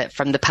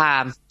the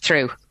palm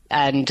through,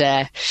 and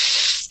I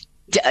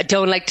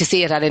don't like to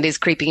see it, and it is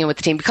creeping in with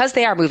the team because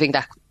they are moving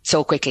that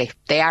so quickly.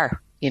 They are,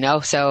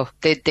 so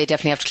they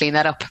definitely have to clean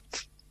that up.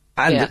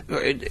 And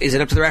is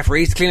it up to the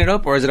referees to clean it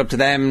up, or is it up to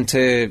them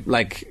to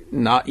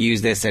not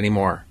use this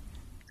anymore?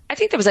 I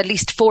think there was at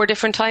least 4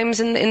 different times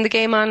in the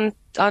game on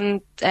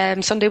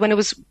Sunday when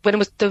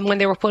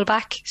they were pulled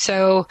back.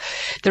 So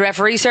the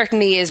referee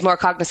certainly is more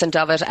cognizant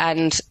of it,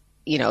 and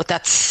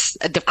that's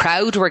the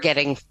crowd were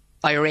getting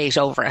irate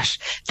over it.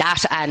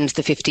 That and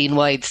the 15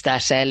 wides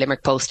that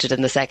Limerick posted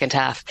in the second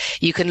half.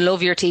 You can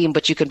love your team,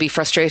 but you can be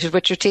frustrated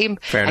with your team.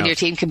 Fair enough. Your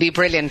team can be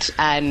brilliant.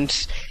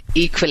 And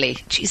equally,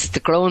 Jesus,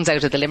 the groans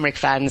out of the Limerick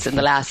fans in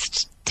the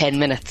last 10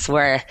 minutes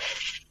were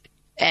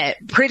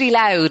pretty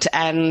loud,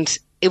 and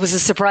it was a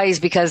surprise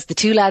because the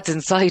 2 lads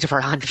inside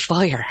were on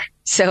fire.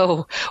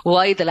 So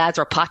why the lads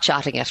were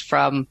pot-shotting it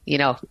from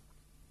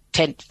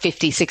 10,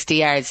 50, 60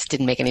 yards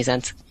didn't make any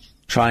sense.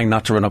 Trying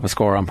not to run up a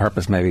score on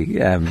purpose, maybe,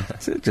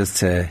 just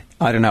to,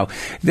 I don't know.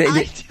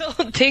 I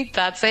don't think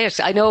that's it.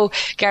 I know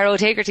Garrow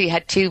O'Takerty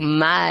had 2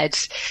 mad,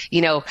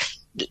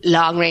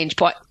 long range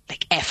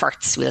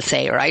efforts, we'll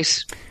say,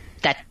 right?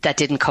 That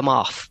didn't come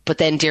off. But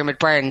then Diarmuid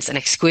Byrne's an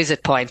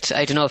exquisite point.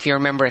 I don't know if you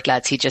remember it,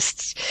 lads.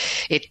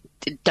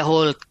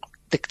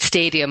 The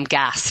stadium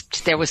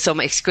gasped. There was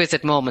some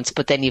exquisite moments,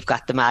 but then you've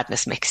got the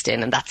madness mixed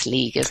in, and that's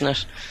league, isn't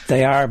it?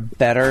 They are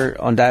better,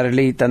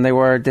 undoubtedly, than they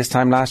were this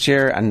time last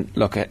year. And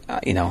look,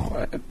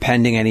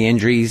 pending any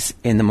injuries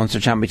in the Munster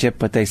Championship,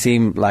 but they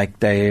seem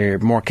like they're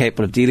more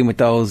capable of dealing with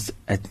those.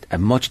 A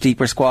much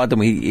deeper squad than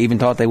we even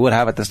thought they would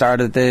have at the start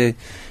of the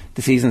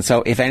season.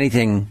 So, if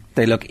anything,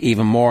 they look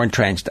even more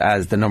entrenched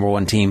as the number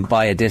 1 team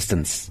by a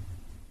distance.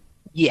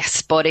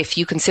 Yes, but if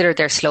you consider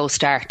their slow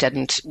start,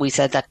 and we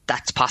said that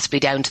that's possibly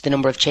down to the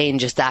number of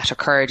changes that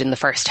occurred in the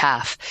first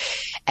half,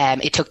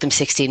 it took them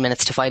 16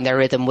 minutes to find their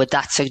rhythm. Would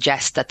that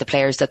suggest that the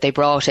players that they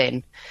brought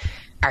in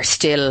are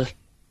still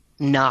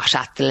not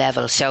at the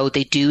level? So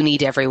they do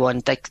need everyone,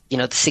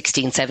 the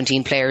 16,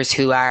 17 players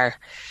who are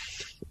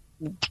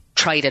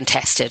tried and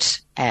tested.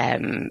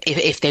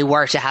 If they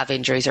were to have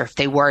injuries, or if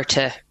they were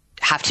to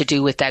have to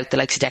do without the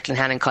likes of Declan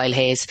Hannon, Kyle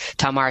Hayes,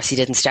 Tom Morrissey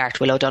didn't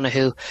start, Will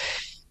O'Donoghue,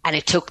 and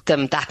it took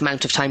them that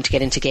amount of time to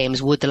get into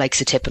games, would the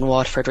likes of Tip and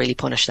Waterford really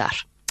punish that?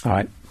 All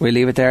right, we'll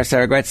leave it there.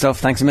 Sarah, great stuff.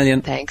 Thanks a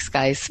million. Thanks,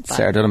 guys. Bye.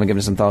 Sarah Dunham giving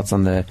us some thoughts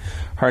on the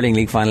Hurling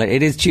League final.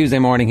 It is Tuesday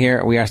morning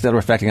here. We are still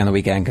reflecting on the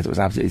weekend because it was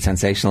absolutely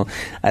sensational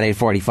at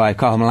 8:45.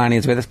 Cathal Maloney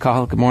is with us.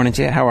 Cathal, good morning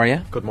to you. How are you?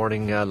 Good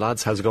morning,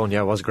 lads. How's it going?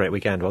 Yeah, it was a great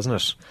weekend, wasn't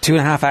it?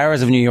 2.5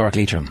 hours of New York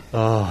Leitrim.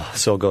 Oh,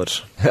 so good.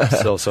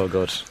 so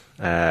good.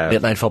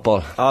 Late night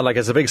football.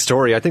 It's a big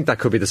story. I think that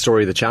could be the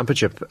story of the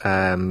championship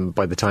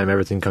by the time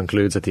everything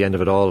concludes at the end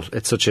of it all.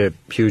 It's such a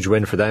huge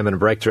win for them and a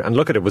breakthrough. And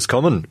look, it was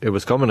coming. It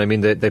was coming. I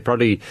mean, they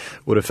probably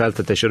would have felt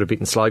that they should have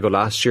beaten Sligo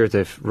last year.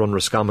 They've run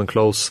Roscommon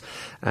close.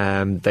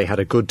 They had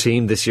a good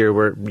team this year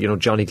where,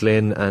 Johnny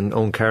Glynn and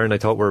Owen Karen, I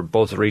thought, were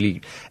both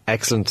really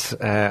excellent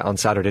on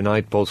Saturday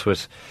night, both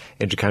with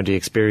inter-county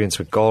experience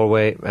with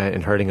Galway in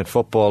hurling and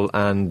football.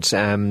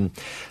 And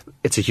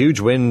it's a huge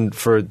win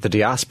for the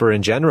diaspora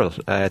in general.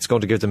 It's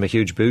going to give them a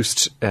huge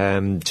boost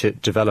to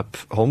develop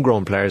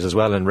homegrown players as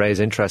well and raise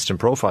interest and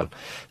profile.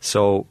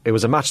 So it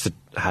was a match that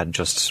had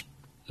just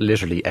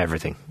literally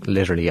everything.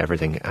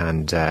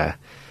 And to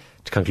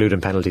conclude in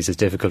penalties is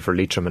difficult for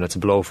Leitrim, and it's a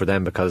blow for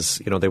them because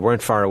they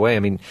weren't far away. I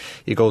mean,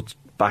 you go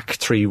back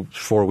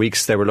 3-4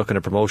 weeks, they were looking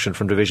at promotion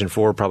from Division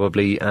 4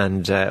 probably,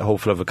 and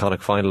hopeful of a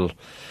Connacht final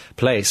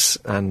place,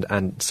 and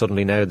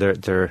suddenly now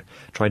they're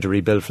trying to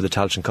rebuild for the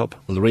Tailteann Cup.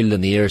 Well, the reel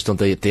in the ears, don't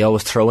they? They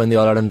always throw in the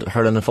All-Ireland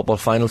hurling and football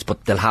finals,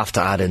 but they'll have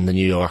to add in the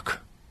New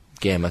York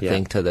game, I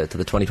think, to the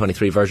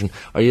 2023 version.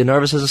 Are you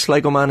nervous as a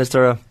Sligo man? Is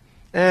there a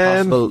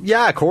possible?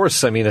 Yeah, of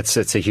course. I mean,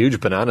 it's a huge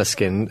banana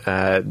skin.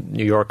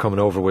 New York coming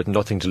over with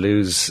nothing to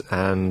lose,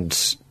 and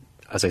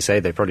as I say,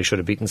 they probably should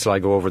have beaten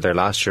Sligo over there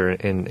last year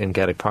in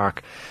Gaelic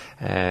Park.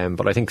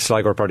 But I think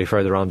Sligo are probably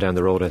further on down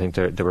the road. I think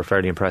they were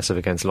fairly impressive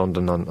against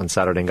London on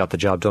Saturday and got the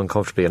job done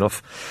comfortably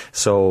enough.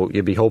 So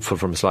you'd be hopeful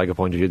from a Sligo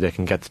point of view they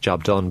can get the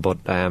job done. But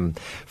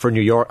for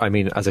New York, I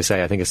mean, as I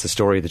say, I think it's the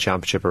story of the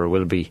championship, or it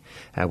will be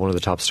one of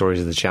the top stories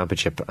of the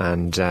championship.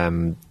 And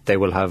they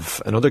will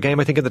have another game,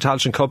 I think, in the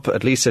Tailteann Cup,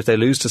 at least if they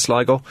lose to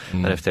Sligo.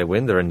 And if they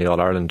win, they're in the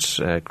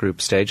All-Ireland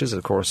group stages,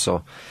 of course.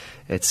 So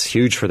it's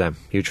huge for them.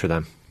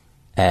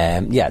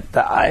 I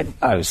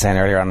was saying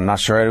earlier, I'm not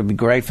sure it would be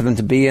great for them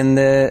to be in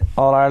the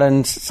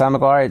All-Ireland Sam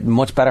Maguire.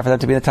 Much better for them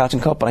to be in the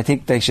Tailteann Cup, and I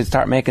think they should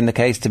start making the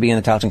case to be in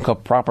the Tailteann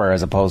Cup proper,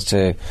 as opposed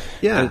to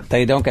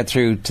they don't get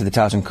through to the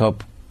Tailteann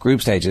Cup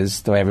group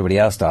stages the way everybody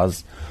else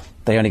does.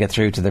 They only get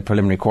through to the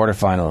preliminary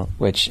quarter-final,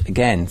 which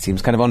again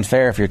seems kind of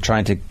unfair if you're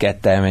trying to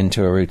get them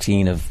into a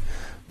routine of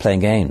playing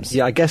games.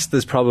 Yeah, I guess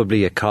there's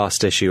probably a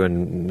cost issue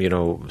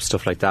and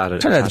stuff like that.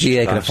 Turns out the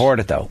GA can afford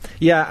it though.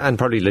 Yeah, and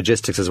probably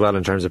logistics as well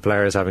in terms of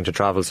players having to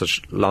travel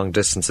such long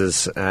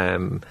distances.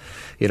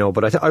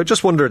 But I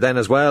just wonder then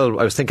as well,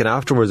 I was thinking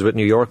afterwards with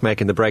New York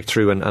making the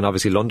breakthrough and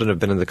obviously London have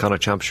been in the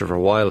Connacht Championship for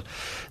a while.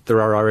 There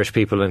are Irish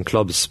people in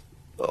clubs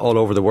all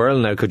over the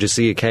world now. Could you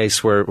see a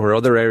case where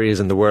other areas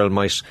in the world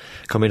might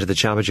come into the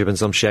championship in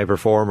some shape or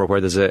form, or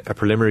where there's a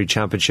preliminary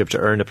championship to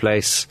earn a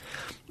place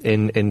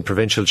in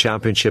provincial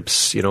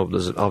championships?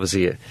 There's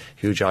obviously a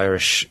huge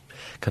Irish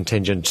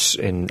contingent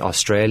in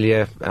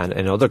Australia and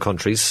in other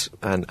countries,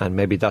 and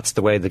maybe that's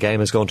the way the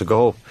game is going to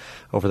go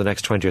over the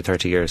next 20 or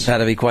 30 years.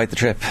 That'll be quite the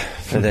trip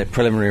for the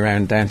preliminary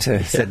round down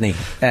to Sydney.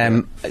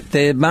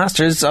 The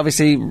Masters,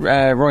 obviously,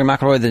 Rory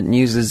McIlroy, the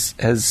news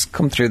has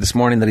come through this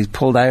morning that he's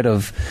pulled out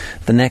of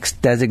the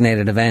next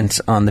designated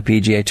event on the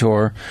PGA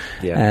Tour,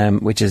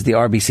 which is the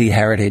RBC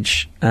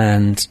Heritage,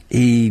 and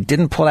he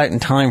didn't pull out in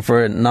time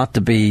for it not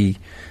to be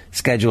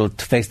scheduled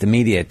to face the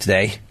media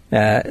today.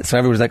 So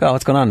everyone's like, "Oh,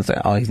 what's going on?" It's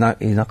like, "Oh, he's not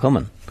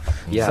coming."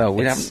 Yeah, so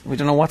we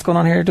don't know what's going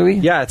on here, do we?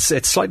 Yeah,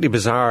 it's slightly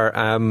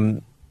bizarre.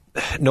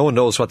 No one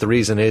knows what the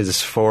reason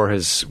is for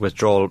his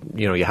withdrawal.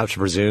 You have to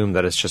presume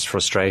that it's just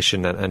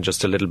frustration and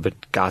just a little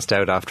bit gassed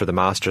out after the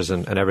Masters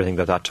and everything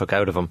that took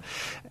out of him.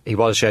 He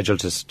was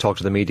scheduled to talk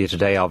to the media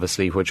today,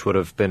 obviously, which would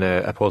have been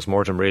a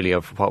post-mortem really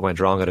of what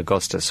went wrong at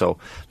Augusta. So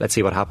let's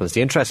see what happens.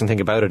 The interesting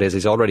thing about it is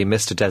he's already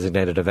missed a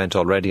designated event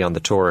already on the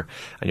tour,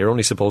 and you're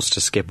only supposed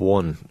to skip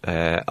one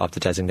of the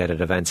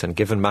designated events. And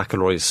given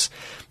McIlroy's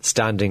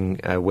standing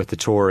with the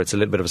tour, it's a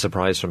little bit of a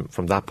surprise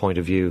from that point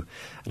of view,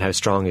 and how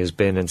strong he's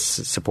been in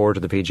support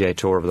of the PGA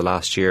Tour over the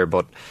last year.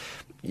 But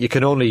you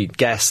can only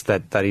guess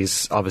that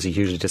he's obviously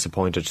hugely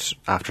disappointed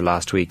after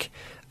last week.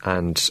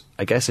 And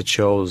I guess it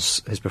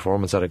shows his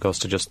performance at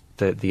Augusta, just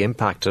the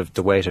impact of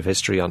the weight of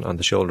history on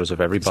the shoulders of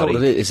everybody.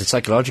 So is it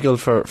psychological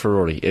for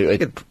Rory?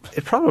 It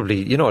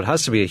probably, it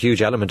has to be a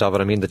huge element of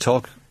it. I mean, the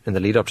talk in the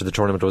lead up to the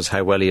tournament was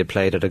how well he had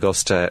played at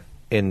Augusta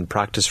in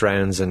practice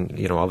rounds, and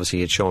obviously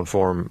he had shown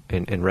form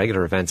in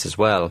regular events as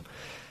well,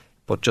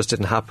 but just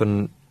didn't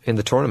happen in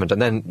the tournament.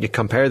 And then you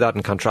compare that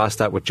and contrast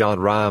that with John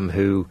Rahm,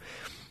 who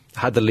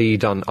had the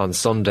lead on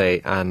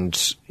Sunday and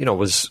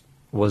was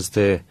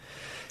the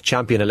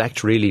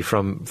champion-elect really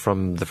from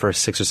the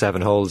first 6 or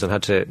 7 holes, and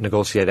had to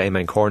negotiate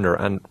amen corner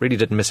and really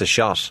didn't miss a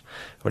shot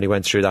when he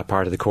went through that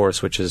part of the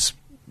course, which is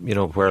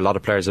where a lot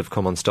of players have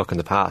come unstuck in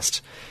the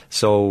past.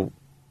 So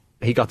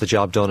he got the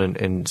job done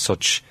in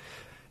such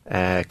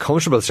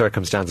comfortable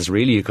circumstances,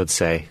 really, you could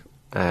say.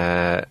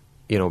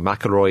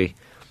 McIlroy,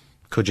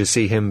 could you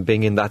see him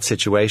being in that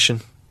situation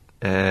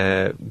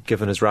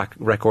given his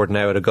record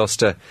now at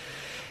Augusta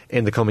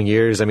in the coming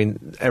years. I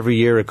mean, every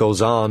year it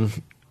goes on,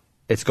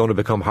 it's going to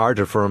become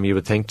harder for him, you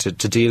would think, to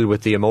deal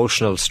with the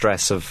emotional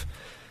stress of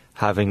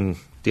having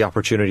the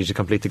opportunity to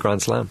complete the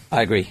Grand Slam.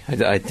 I agree.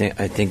 I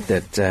think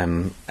that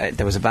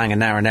there was a bang and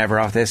now or never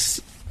off this.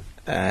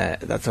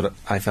 That's what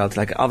I felt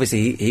like.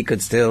 Obviously, he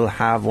could still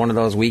have one of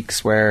those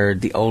weeks where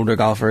the older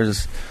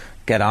golfers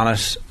get on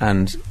it,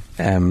 and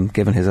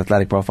given his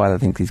athletic profile, I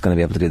think he's going to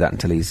be able to do that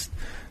until he's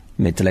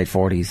mid to late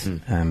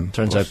 40s.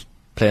 Turns out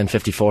playing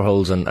 54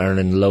 holes and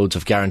earning loads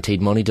of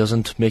guaranteed money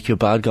doesn't make you a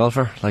bad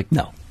golfer. Like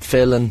no.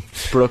 Phil and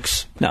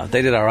Brooks. No,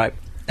 they did all right.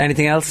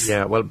 Anything else?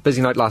 Yeah, well,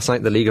 busy night last night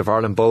in the League of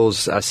Ireland.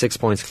 Bowls 6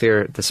 points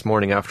clear this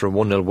morning after a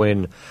 1-0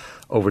 win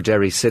over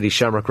Derry City.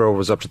 Shamrock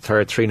Rovers up to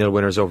third, 3-0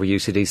 winners over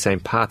UCD.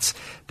 St Pat's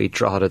beat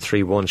Drogheda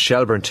 3-1.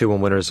 Shelbourne 2-1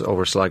 winners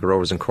over Sligo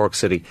Rovers, and Cork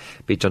City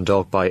beat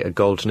Dundalk by a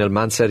goal to nil.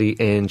 Man City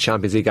in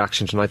Champions League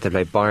action tonight. They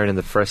play Bayern in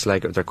the first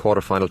leg of their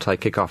quarter-final tie.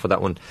 Kick-off of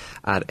that one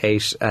at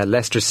 8.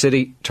 Leicester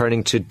City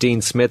turning to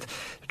Dean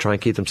Smith to try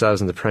and keep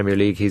themselves in the Premier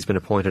League. He's been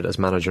appointed as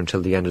manager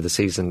until the end of the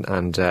season,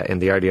 and in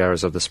the early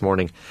hours of this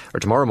morning, or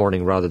tomorrow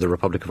morning rather, the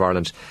Republic of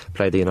Ireland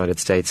play the United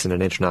States in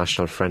an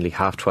international friendly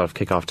 12:30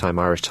 kick-off time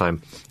Irish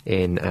time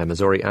in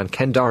Missouri. And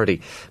Ken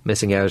Doherty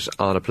missing out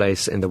on a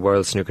place in the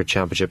World Snooker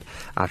Championship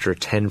after a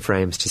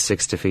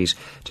 10-6 defeat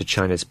to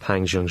China's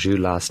Pang Zhongzhu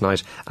last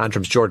night.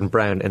 Antrim's Jordan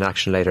Brown in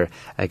action later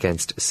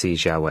against Si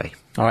Jiawei.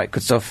 Alright,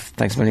 good stuff.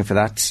 Thanks a million for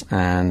that.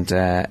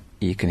 And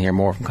you can hear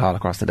more from Carl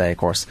across the day, of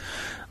course,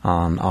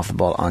 on Off the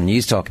Ball on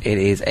News Talk. It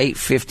is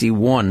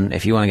 8:51.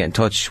 If you want to get in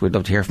touch, we'd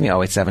love to hear from you.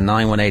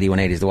 0879 180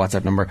 180 is the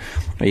WhatsApp number,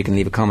 or you can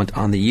leave a comment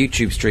on the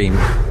YouTube stream.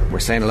 We're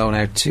saying hello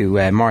now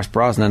to Maurice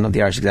Brosnan of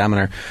the Irish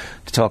Examiner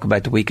to talk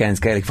about the weekend's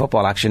Gaelic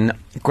football action.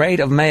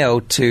 Great of Mayo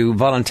to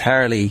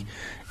voluntarily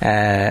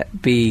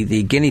be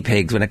the guinea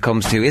pigs when it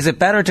comes to, is it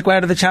better to go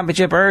out of the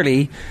championship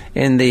early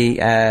in the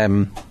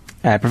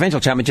provincial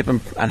championship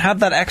and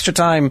have that extra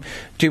time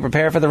to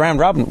prepare for the round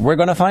robin? We're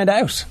going to find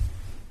out.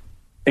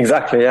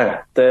 Exactly,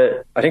 yeah.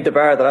 I think the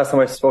bar, the last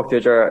time I spoke to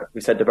you, Ger, we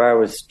said the bar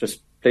was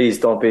just, please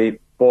don't be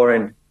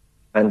boring.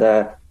 And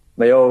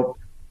Mayo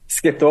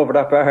skipped over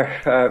that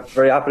bar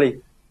very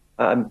happily.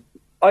 I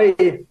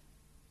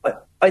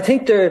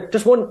think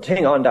just one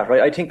thing on that,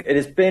 right? I think it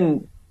has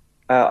been,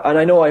 and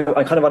I know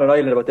I'm kind of on an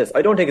island about this,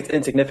 I don't think it's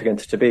insignificant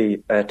to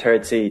be a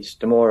third seed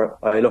the more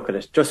I look at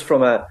it. Just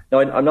from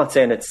I'm not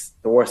saying it's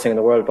the worst thing in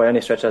the world by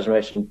any stretch of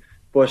imagination,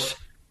 but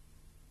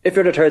if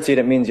you're the third seed,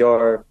 it means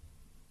you're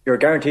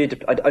guaranteed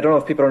to, I don't know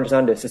if people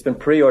understand this, it's been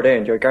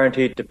preordained, you're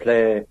guaranteed to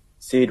play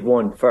seed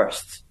 1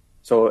 first.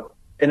 So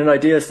in an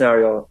ideal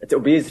scenario, it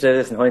would be easy to say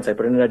this in hindsight,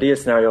 but in an ideal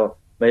scenario,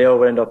 Mayo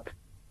would end up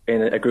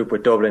in a group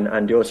with Dublin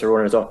and the Ulster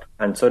runners up,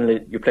 and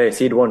suddenly you play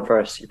seed 1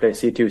 first, you play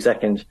seed 2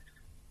 second,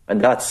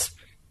 and that's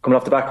coming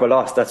off the back of a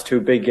loss. That's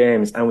 2 big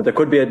games, and there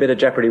could be a bit of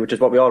jeopardy, which is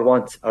what we all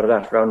want out of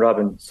that round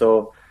robin.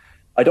 So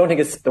I don't think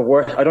it's the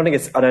worst. I don't think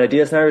it's an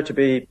ideal scenario to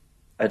be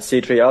at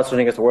seed 3. I also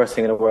think it's the worst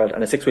thing in the world,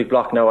 and a 6-week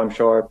block now, I'm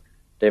sure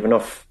they have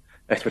enough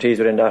expertise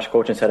within that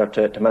coaching setup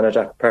to manage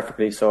that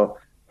perfectly. So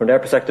from their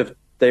perspective,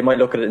 they might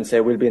look at it and say,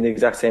 we'll be in the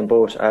exact same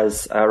boat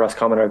as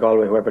Roscommon or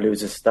Galway. Whoever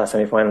loses that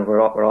semi-final, we're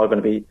all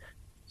going to be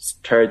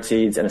third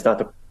seeds, and it's not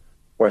the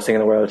worst thing in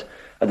the world.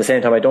 At the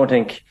same time,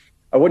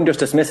 I wouldn't just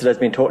dismiss it as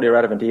being totally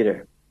irrelevant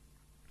either.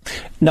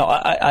 No,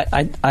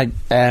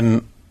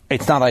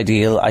 it's not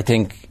ideal. I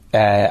think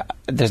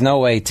there's no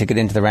way to get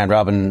into the round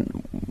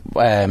robin.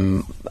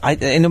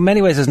 In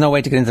many ways, there's no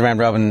way to get into the round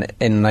robin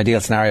in an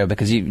ideal scenario,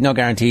 because you've no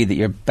guarantee that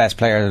your best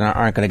players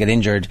aren't going to get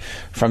injured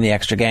from the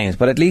extra games,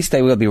 but at least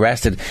they will be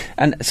rested.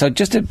 And so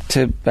just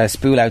to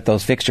spool out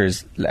those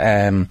fixtures,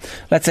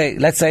 let's say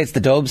it's the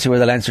Dubs who are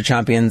the Leinster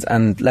champions,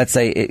 and let's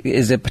say,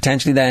 is it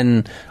potentially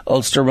then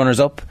Ulster runners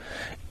up?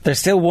 There's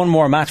still one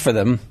more match for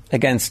them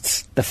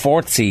against the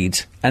 4th seed,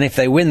 and if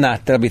they win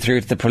that, they'll be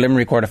through to the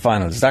preliminary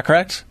quarterfinals. Is that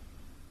correct?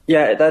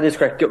 Yeah, that is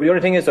correct. The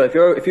only thing is, though,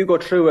 if you go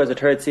through as a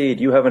third seed,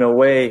 you have an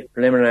away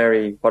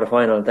preliminary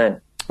quarterfinal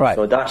then. Right.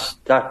 So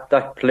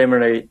that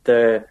preliminary,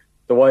 the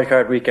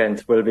wildcard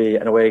weekend will be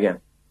an away game.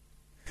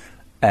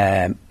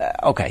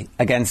 Okay,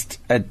 against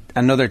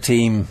another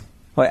team.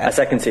 A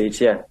second seed,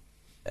 yeah.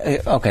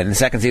 Okay, the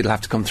second seed will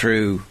have to come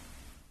through.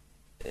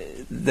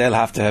 They'll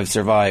have to have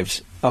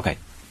survived. Okay.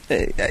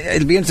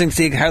 It'll be interesting to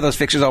see how those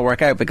fixtures all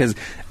work out, because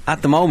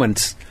at the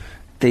moment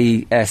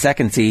the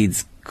second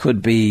seeds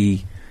could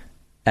be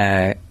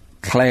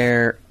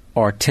Clare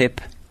or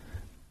Tip,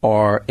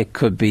 or it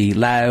could be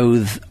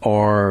Louth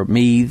or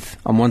Meath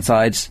on one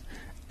side.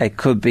 It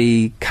could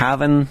be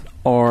Cavan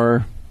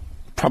or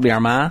probably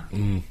Armagh.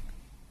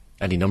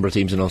 Any number of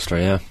teams in Ulster,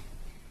 yeah.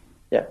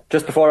 Yeah,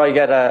 just before I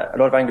get a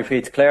lot of angry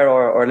tweets, Clare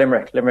or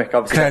Limerick. Limerick,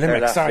 obviously. Clare,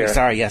 Limerick,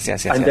 sorry, yes.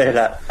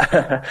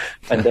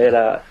 And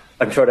they'll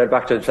I'm sure they'll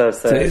back to themselves.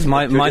 So it's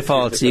my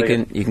fault. So you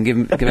can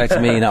give out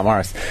to me, not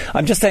Morris.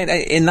 I'm just saying,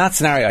 in that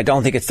scenario, I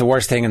don't think it's the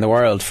worst thing in the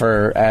world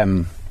for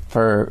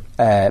for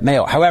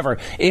Mayo. However,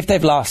 if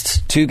they've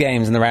lost 2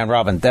 games in the round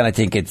robin, then I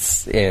think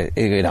it's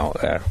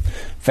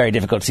very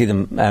difficult to see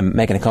them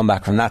making a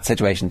comeback from that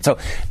situation. So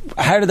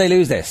how do they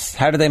lose this?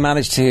 How do they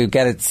manage to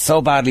get it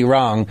so badly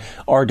wrong?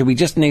 Or do we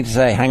just need to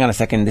say, hang on a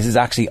second, this is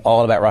actually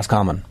all about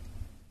Roscommon?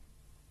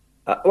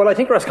 Well, I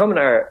think Roscommon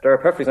they're a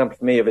perfect example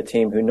for me of a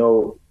team who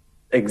know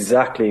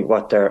exactly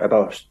what they're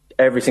about.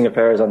 Every single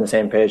player is on the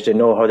same page. They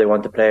know how they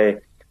want to play.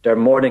 They're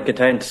more than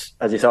content,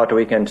 as you saw at the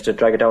weekend, to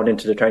drag it down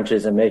into the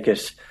trenches and make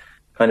it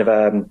kind of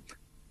a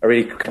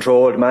really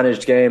controlled,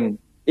 managed game.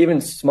 Even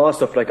small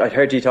stuff, like I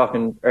heard you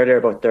talking earlier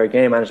about their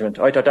game management.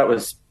 I thought that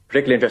was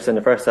particularly interesting in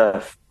the first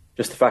half.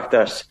 Just the fact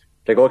that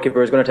the goalkeeper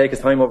was going to take his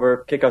time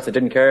over kickouts and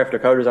didn't care if the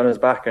crowd was on his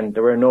back, and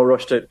there were no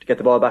rush to get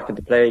the ball back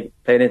into play,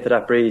 playing into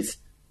that breeze.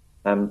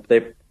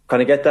 They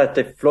kind of get that,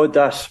 they flood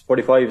that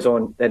 45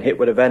 zone, then hit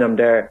with a venom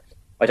there.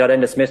 I thought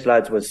Enda Smith,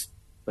 lads, was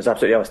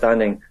absolutely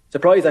outstanding.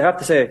 Surprised, I have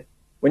to say,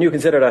 when you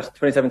consider that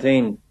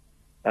 2017,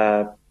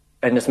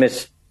 Enda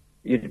Smith,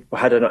 you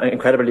had an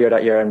incredible year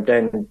that year, and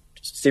then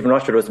Stephen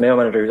Rochford was the Mayo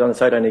manager. He was on the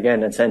sideline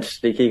again and sent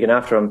Lee Keegan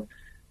after him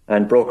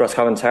and broke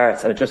Roscommon's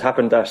hearts. And it just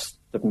happened that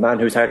the man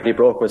whose heart he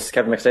broke was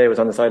Kevin McStay, was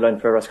on the sideline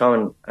for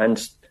Roscommon, and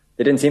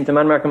they didn't seem to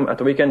man-mark him at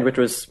the weekend, which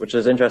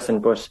was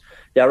interesting. But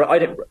yeah, I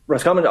think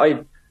Roscommon,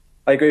 I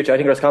agree with you. I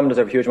think Roscommon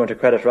deserve a huge amount of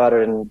credit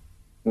rather than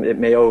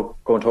Mayo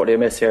going totally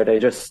amiss here.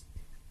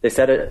 They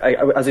said it,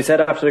 as we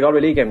said after the Galway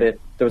League game, there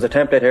was a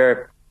template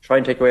here: try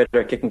and take away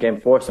their kicking game,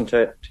 force them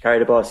to carry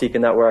the ball,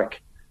 seeking that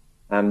work.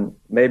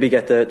 Maybe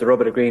get the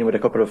rub of the green with a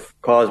couple of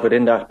calls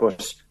within that,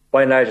 but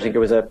by and large I think it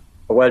was a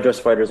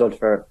well-justified result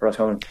for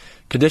Roscommon.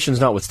 Conditions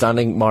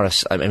notwithstanding,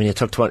 Morris, I mean, it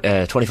took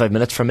 25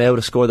 minutes for Mayo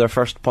to score their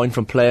first point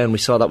from play, and we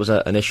saw that was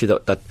an issue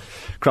that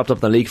cropped up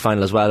in the league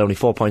final as well. Only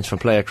 4 points from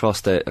play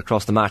across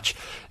the match.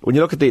 When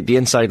you look at the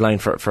inside line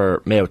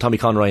for Mayo, Tommy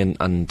Conroy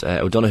and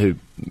O'Donoghue,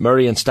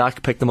 Murray and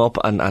Stack picked them up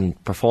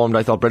and performed,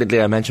 I thought,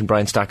 brilliantly. I mentioned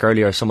Brian Stack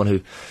earlier as someone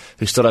who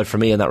stood out for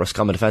me in that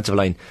Roscommon defensive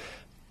line.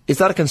 Is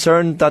that a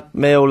concern, that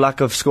Mayo lack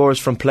of scores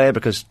from play?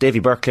 Because Davy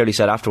Burke clearly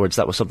said afterwards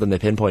that was something they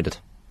pinpointed.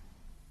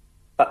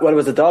 Well, it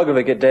was a dog of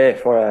a good day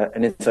for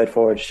an inside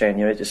forward, Shane.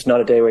 You know, it's not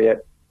a day where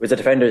it was a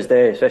defender's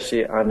day,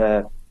 especially on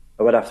a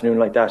wet afternoon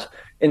like that.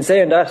 In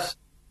saying that,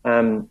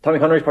 Tommy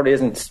Conroy probably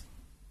isn't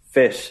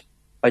fit.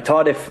 I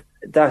thought if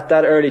that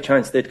early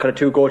chance, they'd kind of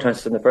 2 goal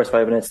chances in the first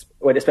 5 minutes,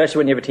 especially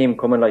when you have a team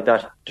coming like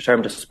that,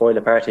 determined to spoil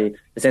the party.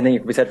 The same thing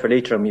could be said for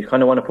Leitrim. You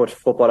kind of want to put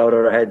football out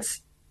of their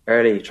heads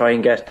early, try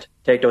and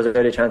take those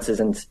early chances,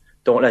 and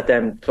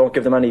don't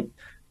give them any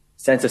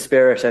sense of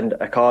spirit and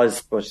a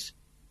cause. But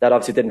that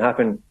obviously didn't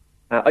happen.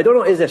 I don't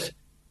know. Is it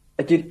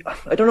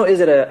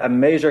a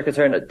major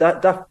concern?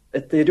 That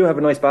they do have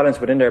a nice balance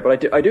within there,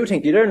 but I do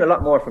think you learn a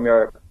lot more from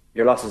your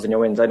losses than your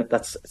wins.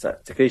 It's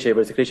a cliche,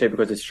 but it's a cliche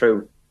because it's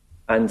true.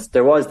 And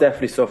there was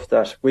definitely stuff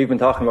that we've been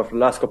talking about for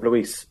the last couple of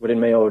weeks within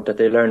Mayo that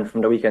they learned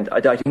from the weekend.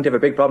 I think they have a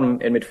big problem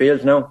in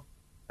midfield now,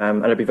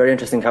 and it'll be very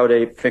interesting how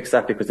they fix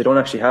that, because they don't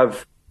actually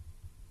have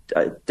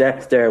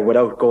depth there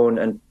without going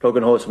and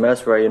plugging holes from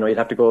elsewhere. You know, you'd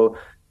have to go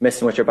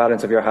messing with your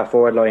balance of your half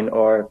forward line,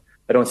 or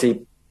I don't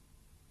see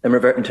them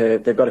reverting to,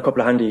 they've got a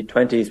couple of handy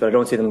 20s, but I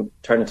don't see them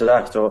turning to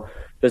that. So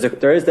there's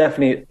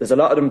a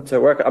lot of them to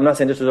work. I'm not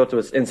saying this result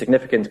was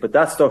insignificant, but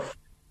that stuff,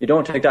 you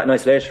don't take that in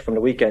isolation from the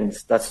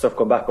weekends. That stuff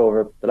come back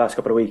over the last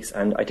couple of weeks,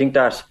 and I think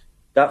that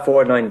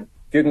forward line,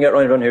 if you can get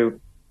Ryan Runhu,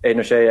 Aidan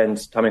O'Shea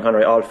and Tommy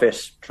Conroy all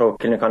fit, throw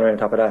Killian Conroy on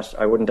top of that,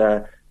 I wouldn't.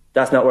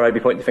 That's not where I'd be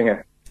pointing the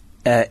finger.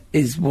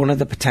 Is one of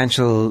the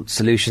potential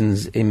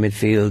solutions in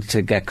midfield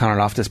to get Conor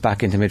Loftus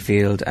back into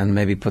midfield and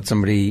maybe put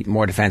somebody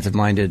more defensive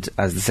minded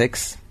as the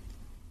 6?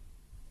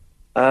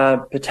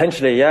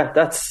 Potentially, yeah.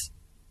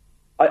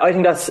 I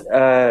think that's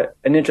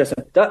an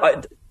interesting.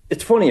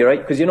 It's funny,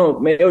 right? Because, you know,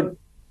 Mayo,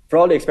 for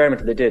all the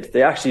experiment that they did,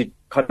 they actually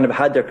kind of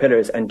had their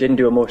pillars and didn't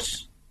do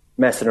much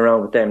messing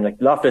around with them. Like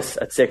Loftus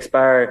at 6,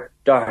 bar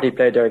Doherty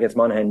played there against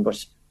Monaghan,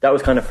 but that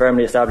was kind of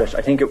firmly established.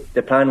 I think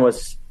the plan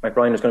was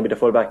McBrien was going to be the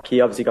fullback. He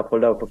obviously got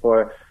pulled out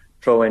before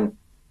throw-in.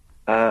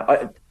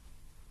 I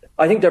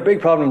think their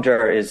big problem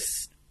there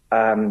is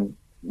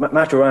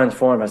Matt Duran's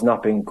form has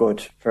not been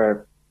good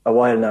for a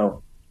while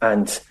now.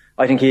 And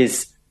I think I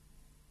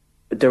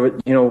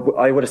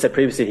would have said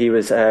previously he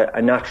was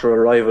a natural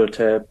rival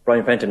to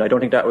Brian Fenton. I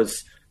don't think that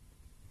was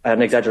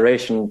an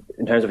exaggeration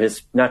in terms of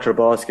his natural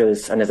ball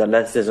skills and his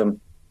athleticism.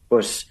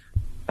 But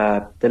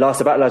they lost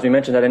the battle, as we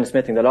mentioned, that Enda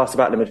Smith thing. They lost the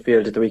battle in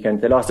midfield at the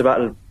weekend. They lost the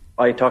battle.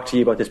 I talked to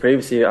you about this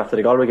previously after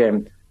the Galway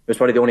game. It was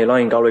probably the only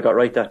line Galway got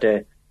right that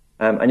day.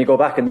 And you go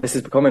back, and this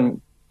is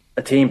becoming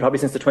a team probably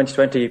since the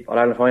 2020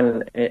 All-Ireland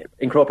final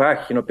in Croke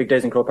Park. You know, big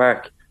days in Croke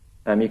Park.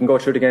 You can go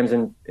through the games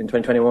in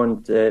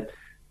 2021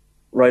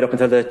 right up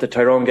until the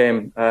Tyrone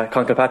game.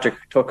 Con Kilpatrick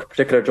took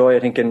particular joy, I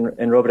think,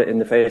 in rubbing it in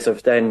the face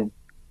of then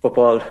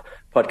football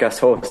podcast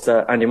host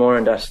Andy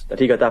Moran that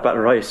he got that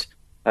battle right.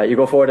 You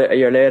go forward a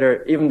year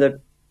later, even the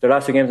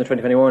last 2 games in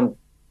 2021,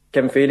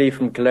 Kevin Feely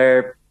from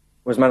Kildare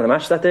was man of the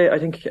match that day, I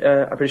think.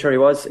 I'm pretty sure he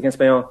was, against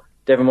Mayo.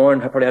 David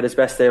Moran probably had his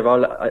best day of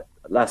all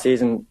last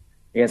season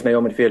against Mayo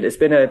midfield. There's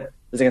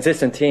a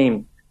consistent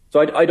team. So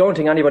I don't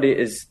think anybody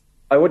is.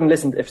 I wouldn't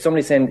listen if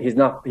somebody's saying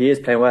he is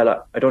playing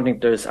well. I don't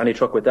think there's any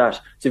truck with that.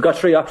 So you've got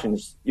three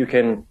options. You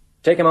can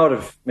take him out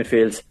of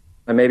midfield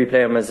and maybe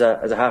play him as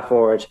a half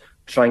forward to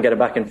try and get him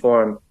back in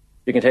form.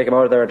 You can take him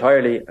out of there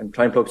entirely and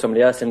try and plug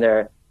somebody else in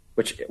there,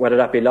 which whether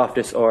that be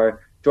Loftus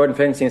or Jordan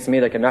Flynn seems to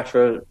me like a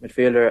natural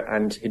midfielder,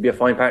 and he'd be a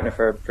fine partner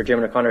for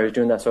Jim O'Connor, who's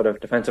doing that sort of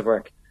defensive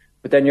work.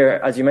 But then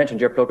as you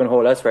mentioned, you're plugging a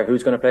hole elsewhere.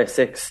 Who's going to play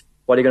 6?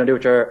 What are you going to do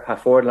with your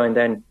half forward line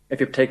then? If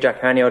you take Jack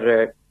Haney out of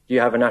there, do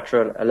you have a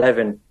natural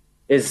 11?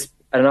 Is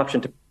an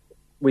option to,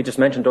 we just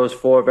mentioned those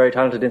 4 very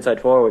talented inside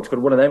forwards. Could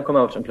one of them come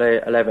out and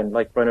play 11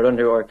 like Brian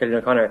O'Donoghue or Killian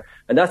O'Connor?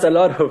 And that's a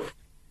lot of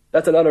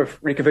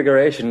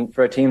reconfiguration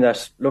for a team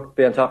that looked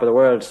to be on top of the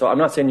world. So I'm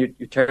not saying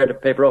you tear the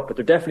paper up, but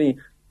they're definitely,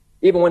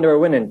 even when they were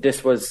winning,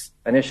 this was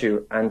an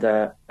issue. And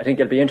I think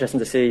it'll be interesting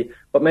to see.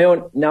 What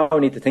Mayo now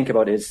need to think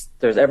about is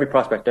there's every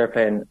prospect they're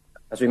playing,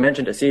 as we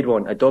mentioned, a seed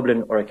one, a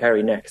Dublin or a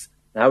Kerry next.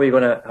 Now, how are you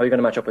going to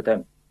match up with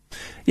them?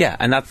 Yeah,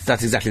 and that's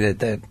exactly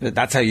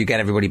that's how you get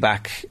everybody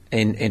back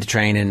into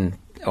training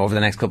over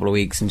the next couple of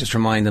weeks, and just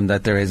remind them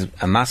that there is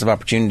a massive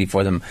opportunity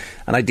for them.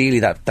 And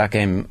ideally, that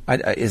game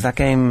is that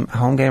game a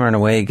home game or an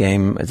away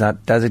game? Is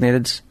that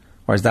designated,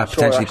 or is that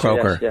potentially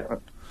Croker? Yes,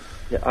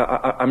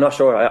 yeah. I'm not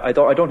sure. I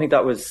don't think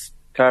that was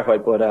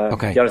clarified, but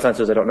the honest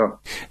answer is I don't know.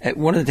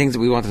 One of the things that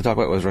we wanted to talk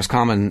about was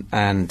Roscommon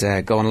and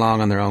going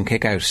long on their own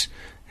kick out.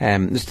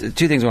 There's 2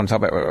 things we want to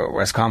talk about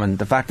Roscommon.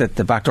 The fact that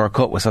the backdoor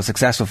cut was so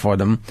successful for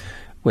them,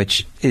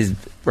 which is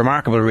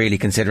remarkable really,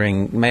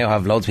 considering Mayo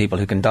have loads of people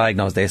who can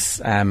diagnose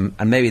this, and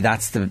maybe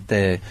that's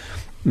the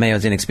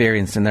Mayo's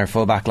inexperience in their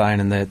full back line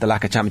and the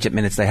lack of championship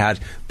minutes they had.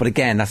 But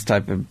again, that's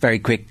type of very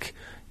quick,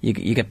 you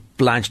get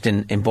blanched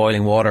in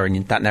boiling water,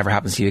 and that never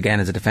happens to you again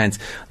as a defence.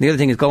 The other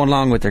thing is going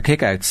along with their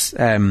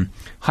kickouts,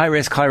 high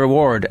risk, high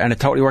reward, and it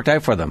totally worked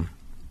out for them.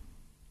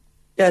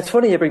 Yeah, it's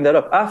funny you bring that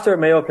up. After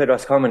Mayo played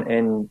Roscommon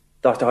in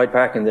Dr. Hyde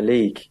Park in the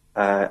league,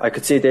 I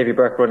could see Davy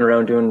Burke running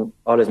around doing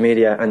all his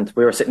media, and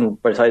we were sitting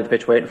by the side of the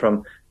pitch waiting for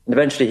him. And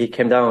eventually he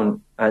came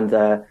down, and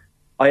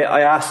I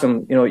asked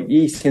him,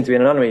 you seem to be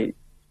an anomaly.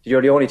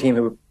 You're the only team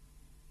who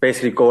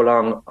basically go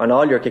long on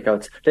all your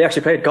kickouts. They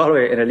actually played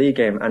Galway in a league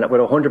game, and with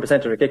 100% of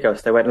their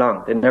kickouts, they went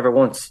long. They never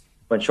once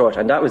went short.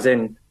 And that was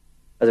in,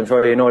 as I'm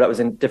sure you know, that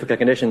was in difficult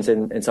conditions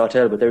in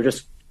Salthill, but they were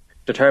just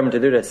determined to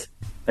do this.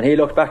 And he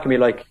looked back at me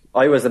like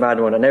I was the mad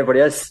one and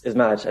everybody else is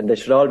mad, and they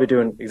should all be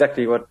doing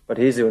exactly what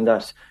he's doing.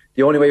 That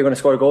the only way you're going to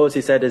score goals,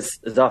 he said, is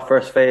off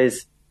first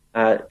phase.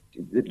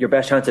 Your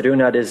best chance of doing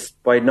that is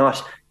by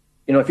not,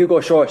 if you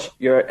go short,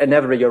 you're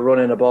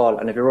running a ball,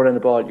 and if you're running the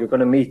ball, you're going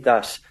to meet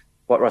that,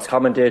 what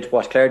Roscommon did,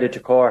 what Clare did to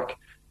Cork,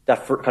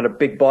 that kind of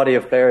big body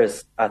of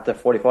players at the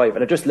 45,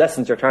 and it just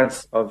lessens your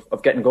chance of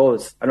getting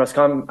goals. And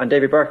Roscommon and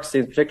Davy Burke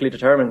seems particularly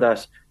determined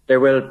that they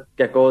will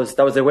get goals.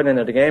 That was the winning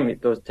of the game,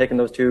 taking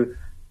those 2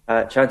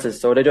 chances.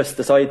 So they just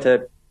decided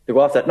to go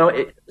off that. Now,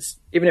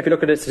 even if you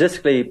look at it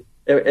statistically,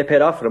 it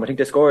paid off for them. I think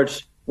they scored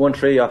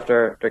 1-3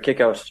 after their kick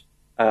out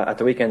at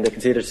the weekend. They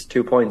conceded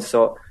 2 points,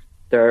 so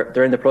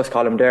they're in the plus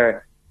column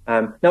there.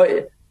 Now,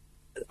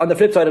 on the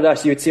flip side of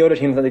that, you'd see other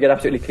teams and they get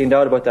absolutely cleaned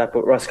out about that,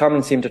 but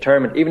Roscommon seem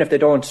determined. Even if they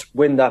don't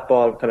win that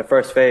ball kind of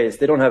first phase,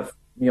 they don't have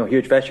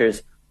huge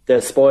fetchers.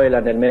 They'll spoil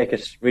and they'll make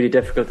it really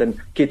difficult. And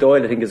Keith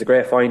Doyle, I think, is a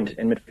great find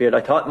in midfield.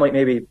 I thought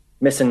maybe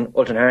missing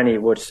Ultan Harney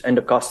would end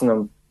up costing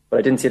them, but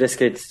I didn't see this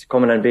kid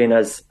coming and being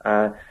as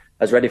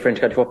ready for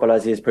intercounty football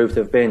as he has proved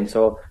to have been.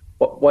 So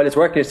while it's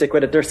working to stick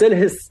with it, there still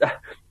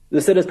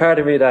is part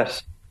of me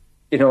that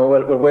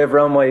will wave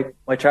around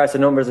my charts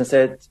and numbers and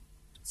say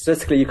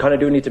statistically you kind of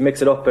do need to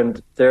mix it up,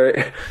 and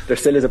there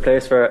still is a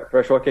place for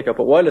a short kick up.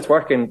 But while it's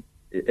working,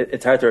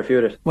 it's hard to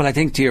refute it. Well, I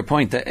think to your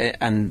point,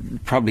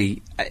 and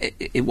probably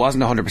it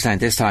wasn't 100%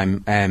 this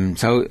time.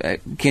 So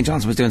Cian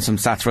Johnson was doing some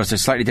stats for us. They're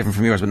slightly different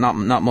from yours, but not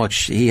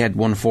much. He had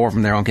 1-4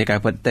 from their own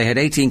kick-out, but they had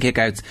 18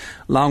 kick-outs,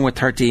 long with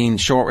 13,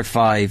 short with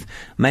 5.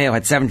 Mayo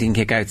had 17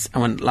 kick-outs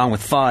and went long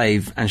with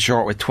 5 and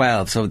short with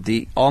 12. So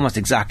the almost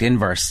exact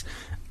inverse.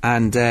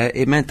 And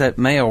it meant that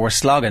Mayo were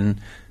slogging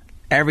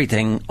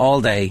everything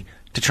all day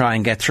to try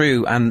and get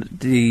through. And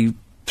the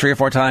 3 or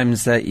 4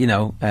 times that we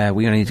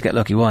only need to get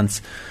lucky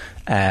once.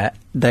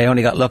 They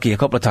only got lucky a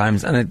couple of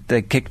times, and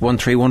they kicked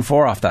 1-3,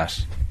 1-4 off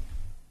that.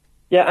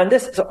 Yeah, and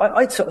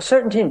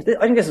certain teams,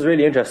 I think this is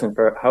really interesting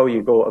for how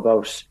you go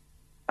about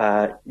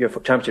your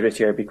championship this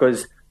year,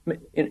 because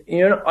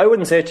I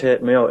wouldn't say to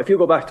Mayo, if you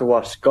go back to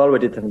what Galway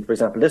did to them, for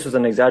example, this was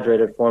an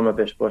exaggerated form of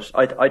it, but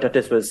I thought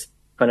this was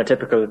kind of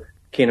typical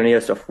Cian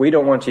O'Neill stuff. We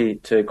don't want you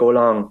to go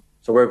long,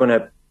 so we're going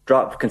to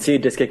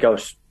concede this kick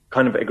out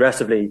kind of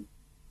aggressively.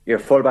 Your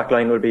full back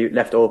line will be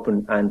left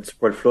open and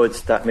will flood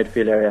that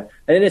midfield area.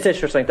 And in a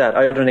situation like that,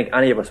 I don't think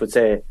any of us would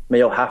say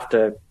Mayo have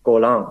to go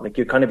long. Like,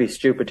 you'd kind of be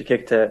stupid to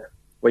kick to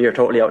where you're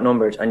totally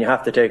outnumbered and you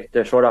have to take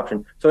the short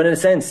option. So in a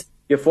sense,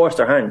 you forced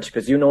their hand,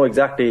 because you know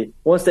exactly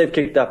once they've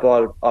kicked that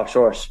ball off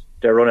short,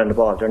 they're running the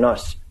ball. You're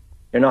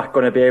not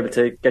going to be able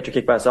to get your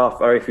kick pass off,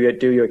 or if you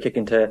do, you're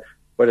kicking to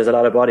where there's a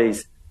lot of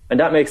bodies, and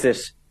that makes it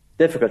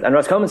difficult. And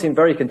Roscommon seemed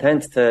very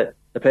content to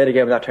play the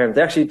game in that term.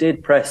 They actually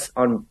did press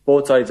on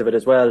both sides of it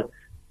as well.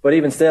 But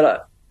even still,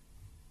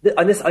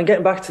 and this, I'm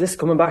getting back to this,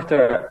 coming back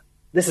to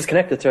this is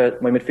connected to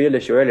my midfield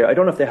issue earlier. I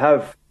don't know if they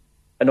have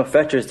enough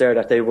fetchers there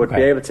that they would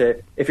be able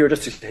to, if you were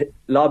just to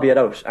lobby it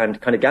out and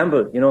kind of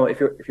gamble, if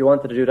you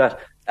wanted to do that,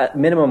 at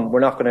minimum, we're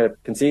not going to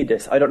concede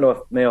this. I don't know if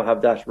Mayo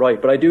have that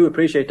right, but I do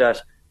appreciate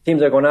that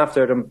teams are going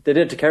after them. They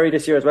did it to Kerry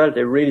this year as well.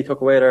 They really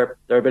took away their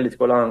ability to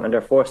go long, and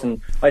they're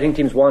forcing, I think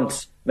teams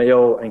want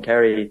Mayo and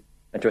Kerry,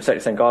 and to a certain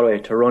extent Galway,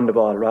 to run the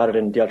ball rather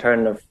than the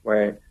alternative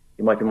where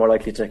you might be more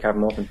likely to carve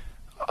them open.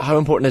 How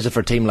important is it for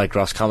a team like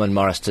Roscommon,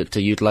 Morris,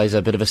 to utilise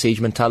a bit of a siege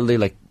mentality?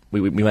 Like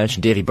we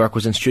mentioned, Davy Burke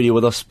was in studio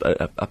with us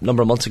a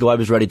number of months ago. I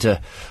was ready to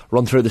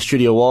run through the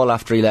studio wall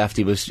after he left.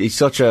 He's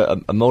such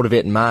a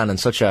motivating man and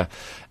such a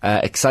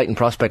exciting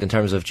prospect in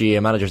terms of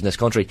GAA managers in this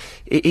country.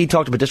 He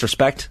talked about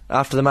disrespect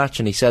after the match,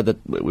 and he said that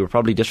we were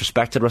probably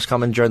disrespected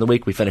Roscommon during the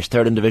week. We finished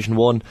third in Division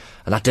 1,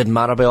 and that didn't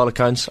matter by all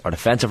accounts. Our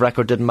defensive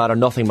record didn't matter.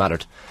 Nothing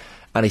mattered.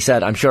 And he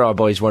said, I'm sure our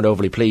boys weren't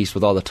overly pleased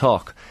with all the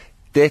talk.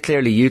 They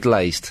clearly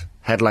utilised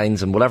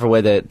headlines in whatever way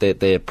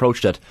they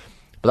approached it,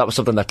 but that was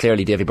something that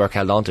clearly Davy Burke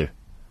held on to.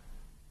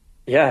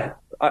 Yeah,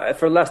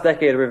 for the last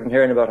decade we've been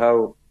hearing about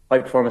how high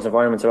performance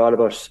environments are all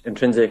about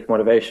intrinsic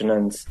motivation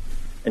and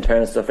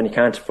internal stuff, and you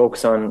can't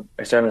focus on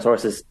external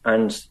sources.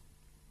 And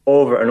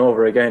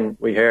over again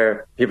we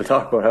hear people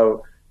talk about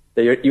how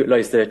they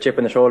utilise the chip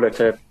in the shoulder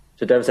to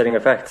devastating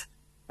effect.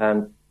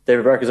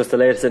 David Burke is just the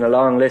latest in a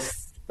long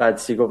list,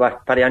 lads. You go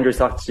back, Paddy Andrews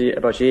talked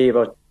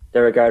about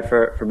their regard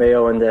for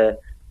Mayo and the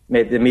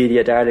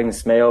media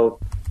darlings Mayo.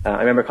 I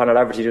remember Conor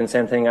Laverty doing the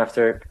same thing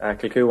after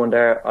Kilcoo won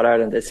there All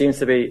Ireland. It seems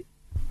to be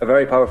a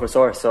very powerful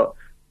source. So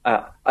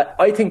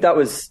I think that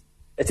was,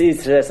 it's easy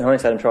to say this in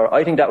hindsight, I'm sure.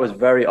 I think that was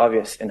very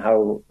obvious in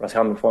how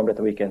Roscommon performed at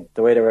the weekend.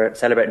 The way they were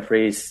celebrating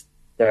frees,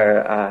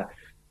 how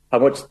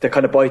much the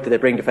kind of bite that they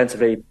bring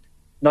defensively.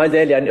 Niall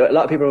Daly, and a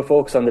lot of people will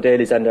focus on the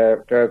Dailies and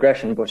their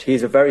aggression, but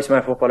he's a very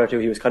smart footballer too.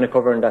 He was kind of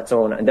covering that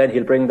zone, and then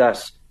he'll bring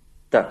that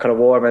kind of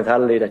war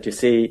mentality that you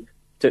see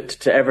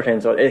to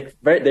everything. So they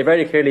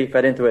very clearly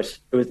fed into it.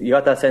 You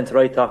got that sense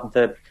right talking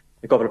to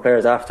a couple of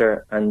players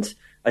after, and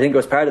I think it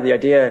was part of the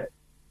idea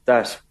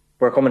that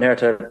we're coming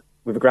here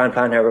we have a grand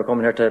plan here, we're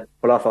coming here to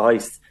pull off a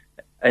heist.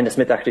 And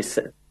Smith actually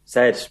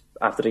said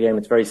after the game,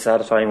 it's very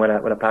satisfying when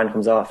a plan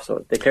comes off.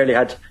 So they clearly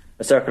had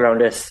a circle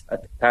around this.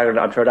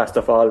 I'm sure that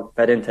stuff all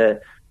fed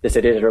into this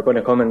idea that we're going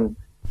to come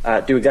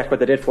and do exactly what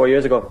they did 4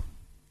 years ago.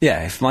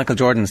 Yeah, if Michael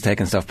Jordan's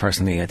taking stuff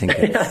personally, I think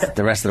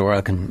the rest of the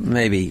world can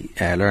maybe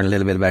learn a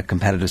little bit about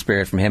competitive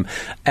spirit from him.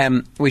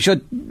 We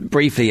should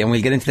briefly, and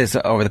we'll get into this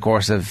over the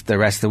course of the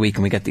rest of the week,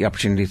 and we get the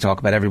opportunity to talk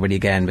about everybody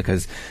again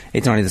because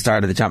it's only the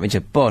start of the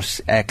championship. But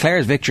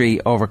Clare's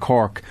victory over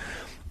Cork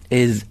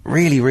is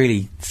really,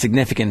 really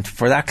significant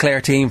for that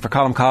Clare team, for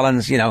Colm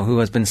Collins, who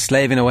has been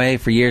slaving away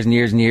for years and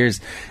years and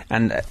years.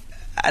 And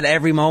at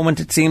every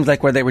moment, it seems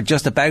like where they were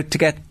just about to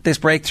get this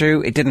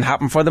breakthrough, it didn't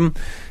happen for them.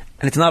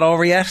 And it's not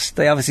over yet.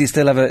 They obviously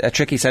still have a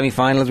tricky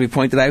semi-final, as we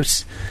pointed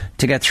out,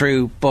 to get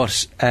through.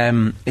 But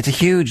it's a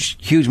huge,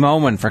 huge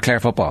moment for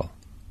Clare football.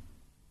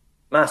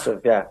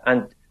 Massive, yeah.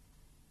 And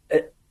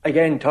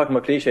again, talking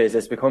about cliches,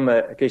 it's become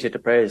a cliche to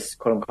praise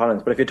Colm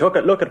Collins. But if you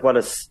look at what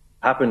has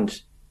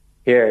happened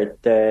here,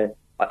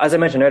 as I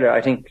mentioned earlier,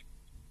 I think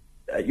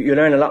you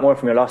learn a lot more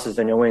from your losses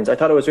than your wins. I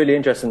thought it was really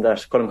interesting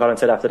that Colm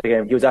Collins said after the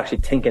game, he was actually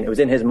thinking, it was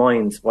in his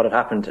mind what had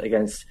happened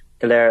against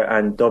Kildare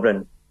and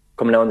Dublin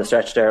coming down the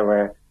stretch there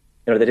where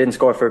they didn't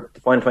score for the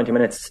final 20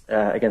 minutes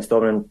against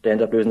Dublin. They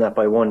ended up losing that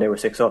by 1. They were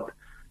 6 up.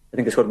 I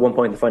think they scored 1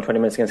 point in the final 20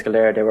 minutes against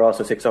Kildare. They were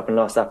also 6 up and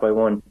lost that by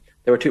 1.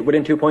 They were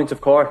within 2 points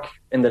of Cork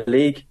in the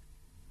league.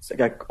 So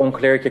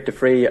O'Cleary kicked a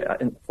free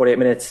in 48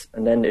 minutes,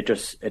 and then it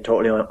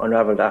totally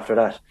unravelled after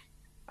that.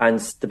 And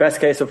the best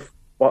case of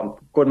what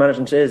good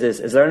management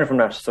is learning from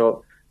that.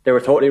 So they were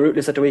totally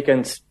rootless at the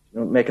weekend,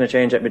 making a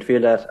change at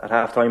midfield at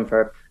half time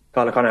for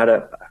Colin O'Connor had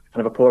a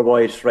kind of a poor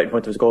wide right in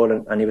front of his goal,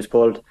 and he was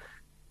pulled.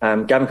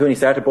 Gavin Cooney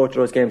started both of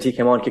those games. He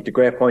came on, kicked a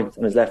great point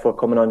on his left foot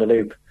coming on the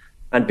loop.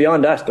 And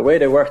beyond that, the way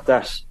they worked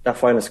that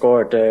final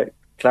score, the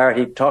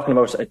clarity, talking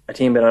about a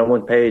team being on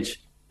one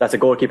page, that's a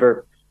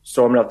goalkeeper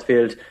storming up the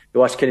field. You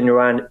watch Killian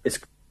Uran,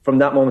 from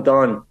that moment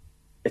on,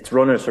 it's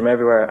runners from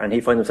everywhere, and he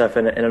finds himself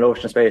in an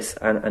ocean of space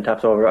and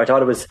taps over. I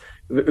thought it was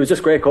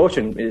just great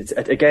coaching. It's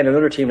again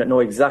another team that know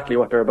exactly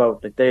what they're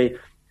about. Like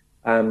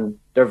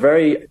they're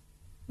very,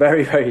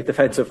 very, very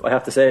defensive. I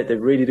have to say, they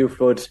really do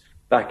flood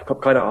back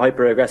kind of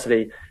hyper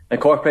aggressively,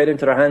 and Cork played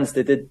into their hands.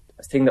 They did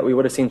a thing that we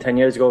would have seen 10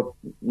 years ago,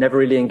 never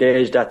really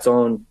engaged that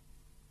zone.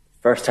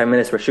 First 10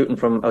 minutes we're shooting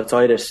from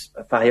outside it.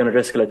 Fahy and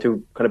O'Driscoll had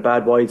two kind of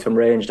bad wides from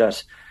range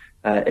that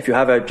if you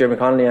have a Jeremy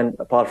Connolly and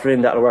a Paul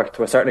Flynn, that'll work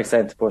to a certain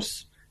extent, but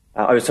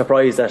I was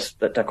surprised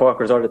that Cork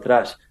resorted to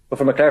that. But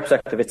from a Clare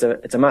perspective,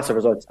 it's a massive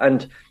result,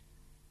 and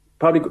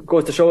probably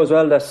goes to show as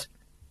well that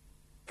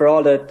for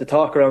all the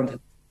talk around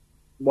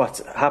what's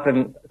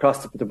happening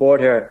across the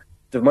board here,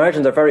 the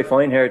margins are very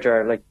fine here,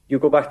 Ger. Like, you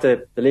go back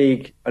to the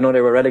league, I know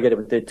they were relegated,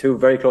 but they had two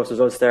very close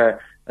results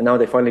there, and now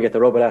they finally get the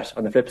rub of that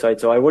on the flip side.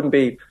 So I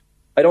think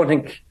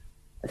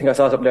I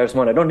saw something there this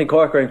morning. I don't think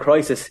Cork are in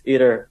crisis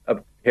either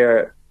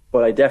here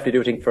But I definitely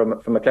do think from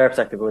a player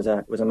perspective it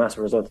was a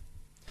massive result.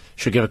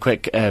 Should give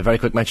a very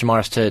quick mention,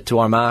 Morris, to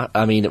Armagh.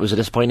 I mean, it was a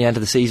disappointing end to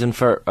the season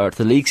for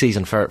the league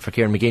season for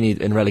Kieran McGeeney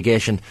in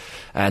relegation,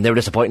 and they were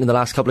disappointing in the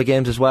last couple of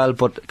games as well.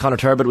 But Conor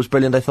Turbot was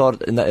brilliant, I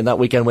thought, in that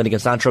weekend win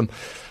against Antrim,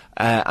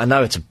 and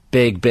now it's a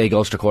big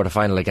Ulster quarter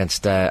final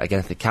against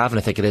the Cavan,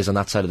 I think it is, on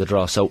that side of the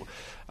draw. So,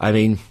 I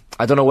mean,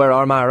 I don't know where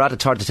Armagh are at.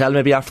 It's hard to tell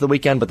maybe after the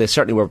weekend, but they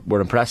certainly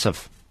were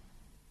impressive.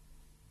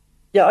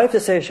 Yeah, I have to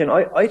say, Shane,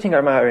 I think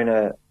Armagh are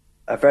in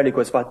a fairly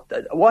good spot.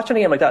 Watching a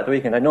game like that at the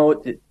weekend, I know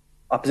the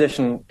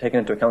opposition taken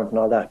into account and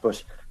all that,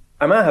 but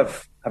Armagh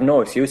have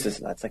no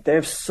excuses, lads. Like, they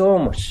have so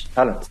much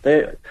talent.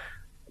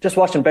 Just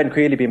watching Ben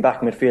Creeley being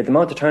back in midfield, the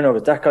amount of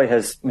turnovers, that guy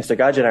has Mr.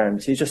 Gadget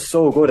arms. He's just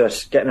so good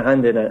at getting a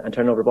hand in and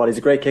turning over the ball. He's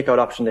a great kick-out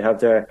option they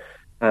have there.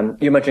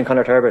 You mentioned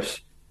Conor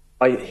Turbot.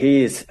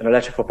 He's an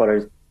electric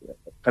footballer,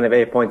 kind of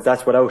 8 points.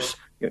 That's without,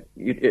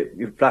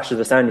 you flash to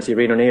the stand, you see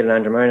Reno Neal and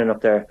Andrew Mernon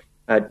up there.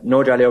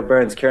 No Jaleo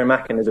Burns, Kieran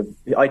Mackin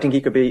I think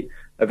he could be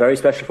a very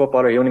special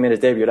footballer. He only made his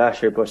debut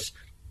last year, but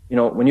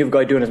when you've a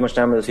guy doing as much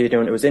damage as he's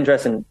doing, it was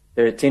interesting.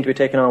 They seem to be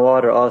taking on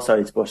water all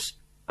sides, but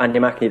Andy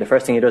McNee, the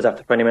first thing he does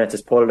after 20 minutes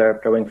is pull their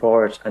wing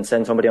forward and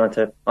send somebody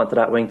onto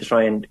that wing to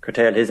try and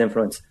curtail his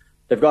influence.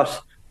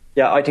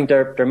 I think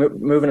they're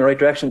moving in the right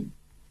direction.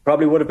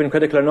 Probably would have been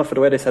critical enough for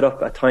the way they set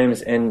up at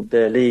times in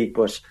the league,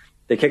 but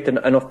they kicked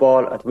enough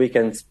ball at the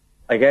weekends.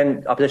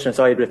 Again, opposition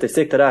aside, but if they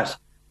stick to that,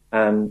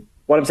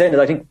 what I'm saying is,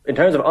 I think in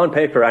terms of on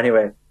paper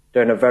anyway,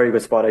 they're in a very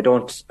good spot. I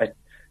don't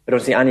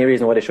see any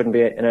reason why they shouldn't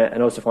be in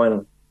an Ulster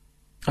final.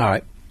 All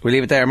right, we'll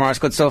leave it there. Morris,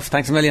 good stuff.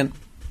 Thanks a million.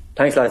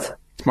 Thanks, lads.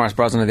 It's Morris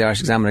Brosnan of the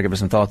Irish Examiner. Give us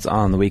some thoughts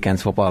on the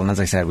weekend's football, and as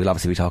I said, we'll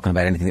obviously be talking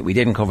about anything that we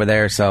didn't cover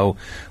there, so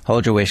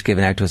hold your wish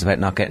given out to us about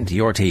not getting to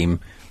your team.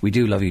 We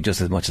do love you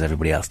just as much as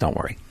everybody else, don't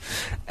worry.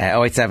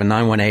 087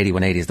 918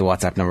 180 is the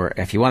WhatsApp number.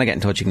 If you want to get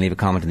in touch, you can leave a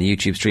comment on the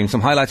YouTube stream.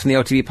 Some highlights from the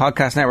OTB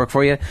podcast network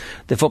for you.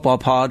 The football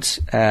pod,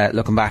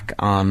 looking back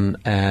on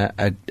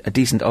a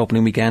decent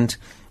opening weekend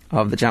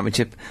of the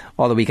championship.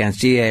 All the weekend's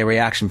GA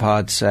reaction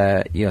pods,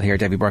 you'll hear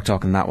Debbie Burke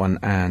talking that one,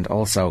 and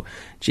also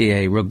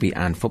GA rugby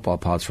and football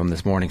pods from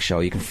this morning's show.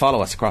 You can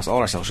follow us across all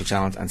our social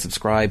channels and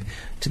subscribe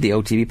to the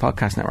OTB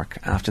podcast network.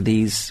 After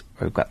these,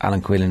 we've got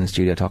Alan Quillen in the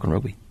studio talking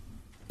rugby.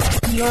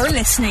 You're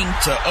listening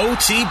to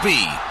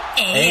OTB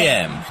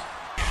AM.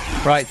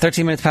 Right,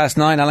 13 minutes past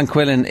 9. Alan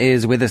Quillen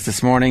is with us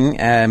this morning.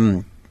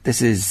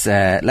 This is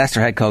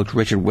Leicester head coach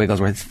Richard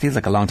Wigglesworth. It feels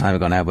like a long time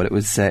ago now, but it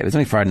was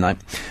only Friday night.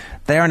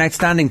 They are an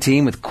outstanding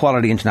team with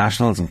quality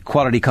internationals and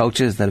quality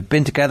coaches that have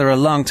been together a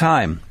long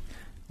time.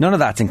 None of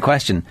that's in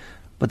question,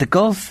 but the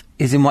gulf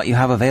is in what you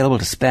have available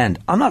to spend.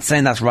 I'm not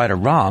saying that's right or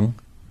wrong.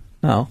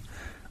 No,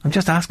 I'm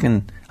not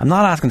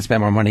asking to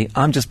spend more money.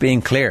 I'm just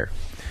being clear.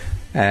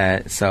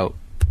 So,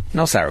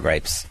 no sour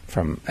grapes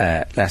from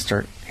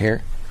Leicester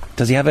here.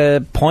 Does he have a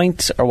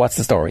point, or what's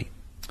the story?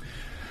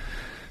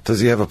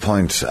 Does he have a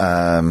point?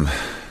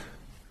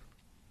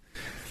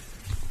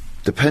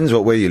 Depends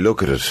what way you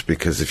look at it,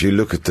 because if you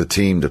look at the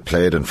team that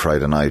played on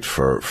Friday night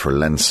for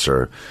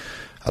Leinster,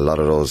 a lot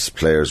of those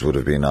players would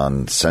have been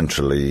on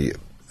central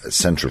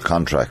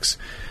contracts,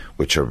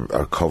 which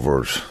are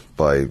covered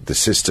by the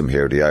system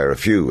here. The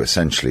IRFU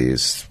essentially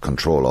is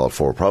control all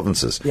four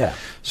provinces. Yeah.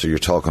 So you're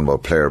talking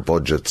about player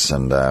budgets,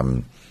 and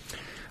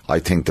I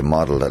think the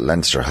model that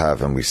Leinster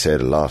have, and we say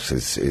it a lot,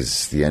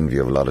 is the envy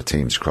of a lot of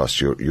teams across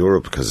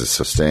Europe, because it's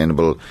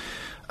sustainable.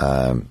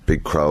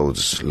 Big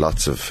crowds,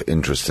 lots of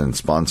interest in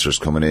sponsors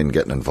coming in,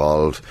 getting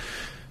involved,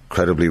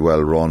 incredibly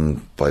well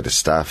run by the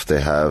staff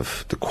they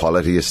have, the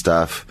quality of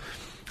staff.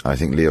 I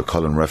think Leo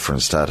Cullen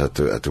referenced that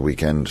at the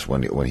weekend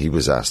when he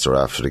was asked or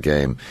after the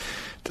game,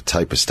 the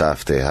type of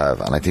staff they have,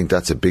 and I think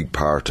that's a big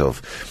part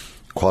of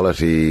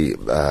quality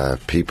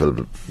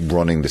people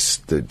running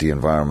the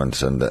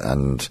environment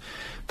and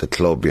the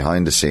club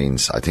behind the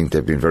scenes. I think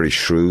they've been very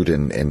shrewd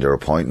in their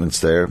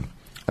appointments there.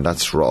 And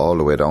that's all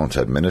the way down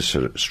to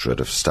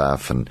administrative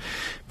staff and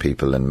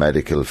people in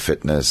medical,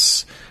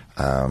 fitness,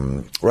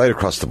 right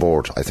across the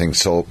board, I think.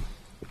 So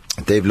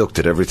they've looked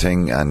at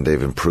everything and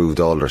they've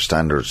improved all their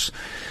standards,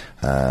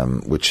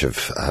 which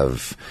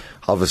have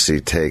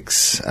obviously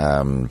takes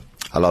a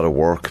lot of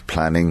work,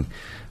 planning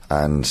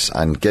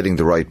and getting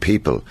the right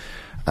people.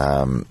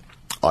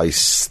 I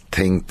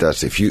think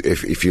that if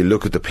you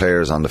look at the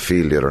players on the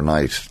field the other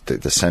night,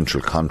 the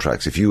central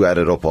contracts, if you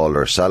added up all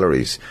their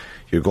salaries,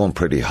 you're going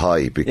pretty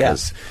high,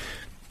 because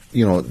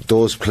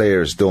those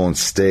players don't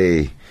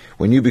stay.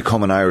 When you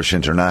become an Irish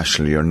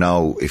international, you're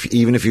now,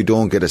 even if you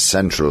don't get a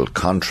central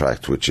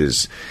contract, which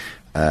is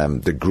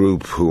the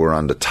group who are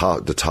on the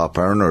top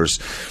earners,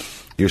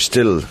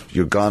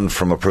 you're gone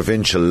from a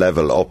provincial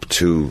level up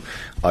to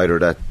either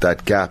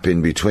that gap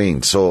in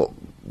between. So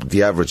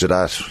the average of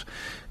that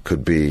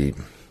could be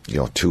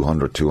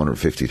 200,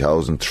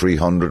 250,000,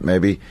 300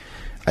 maybe.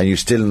 And you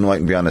still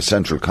mightn't be on a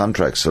central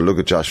contract. So look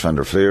at Josh van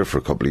der Fleer for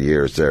a couple of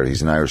years there.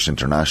 He's an Irish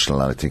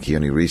international, and I think he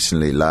only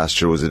recently,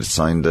 last year,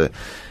 signed a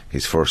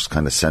his first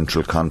kind of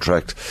central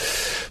contract.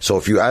 So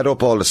if you add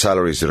up all the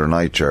salaries that are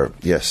Niger,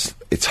 yes,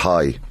 it's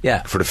high.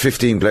 Yeah. For the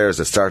 15 players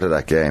that started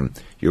that game,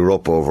 you're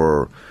up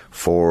over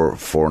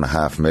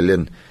 4.5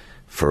 million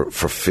for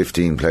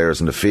 15 players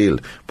in the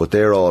field. But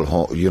they're all,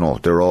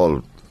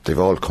 they've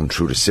all come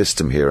through the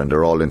system here, and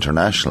they're all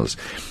internationals.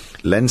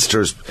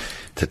 Leinster's,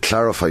 to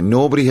clarify,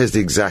 nobody has the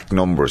exact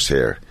numbers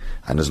here,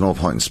 and there's no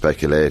point in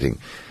speculating.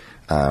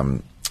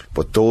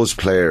 But those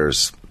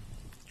players,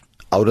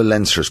 out of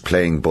Leinster's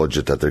playing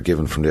budget that they're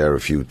given from the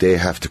RFU, they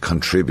have to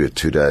contribute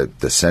to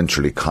the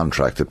centrally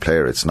contracted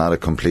player. It's not a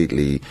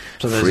completely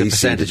free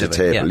seat at the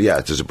table.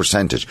 Yeah, there's a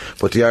percentage.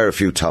 But the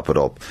RFU top it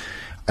up.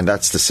 And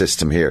that's the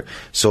system here.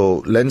 So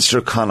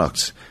Leinster,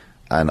 Connacht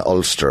and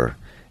Ulster,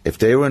 if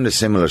they were in a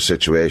similar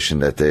situation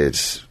that they'd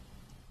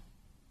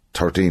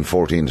 13,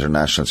 14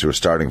 internationals who were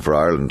starting for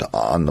Ireland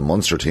on the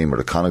Munster team or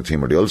the Connacht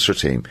team or the Ulster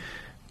team,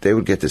 they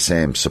would get the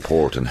same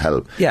support and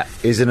help. Yeah.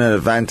 Is it an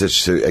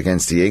advantage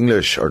against the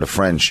English or the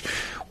French?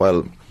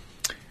 Well,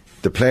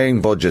 the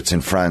playing budgets in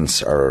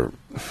France are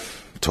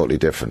totally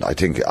different.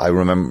 I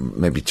remember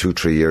maybe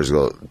 2-3 years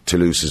ago,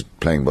 Toulouse's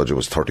playing budget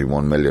was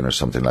 31 million or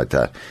something like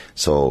that.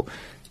 So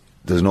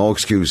there's no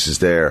excuses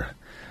there.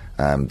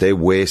 They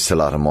waste a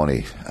lot of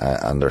money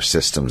on their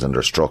systems and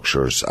their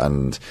structures,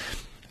 and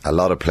a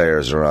lot of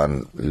players are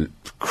on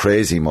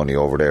crazy money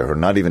over there who are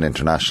not even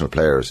international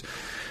players.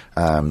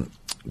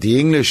 The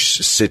English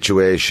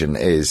situation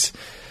is,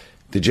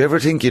 did you ever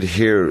think you'd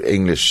hear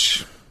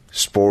English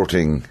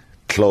sporting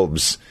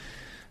clubs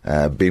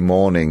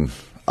bemoaning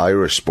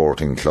Irish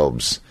sporting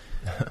clubs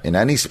in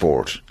any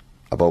sport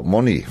about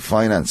money,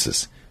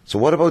 finances? So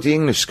what about the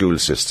English school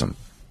system?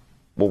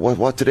 Well,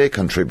 what do they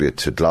contribute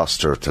to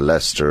Gloucester, to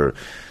Leicester,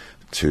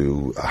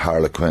 to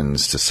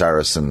Harlequins, to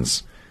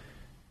Saracens?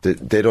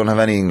 They don't have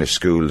any English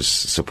schools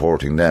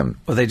supporting them.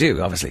 Well, they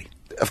do, obviously.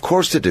 Of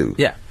course they do.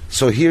 Yeah.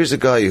 So here's a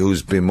guy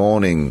who's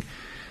bemoaning,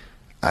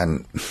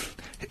 and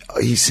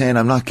he's saying,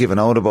 I'm not giving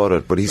out about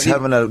it, but he's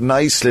having a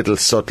nice little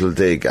subtle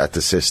dig at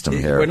the system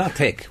here. We're not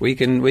thick. We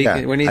can.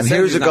 And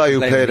here's a guy who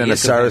played in a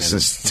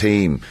Saracens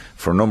team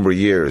for a number of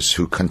years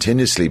who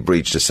continuously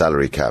breached the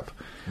salary cap.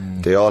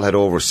 They all had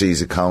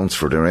overseas accounts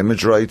for their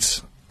image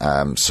rights.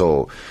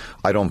 So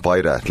I don't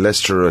buy that.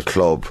 Leicester are a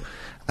club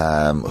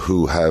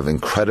who have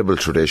incredible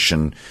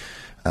tradition,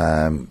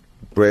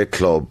 great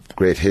club,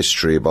 great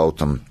history about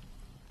them.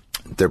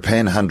 They're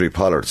paying Henry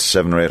Pollard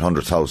 700,000 or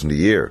 800,000 a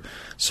year.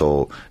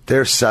 So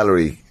their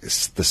salary,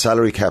 the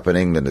salary cap in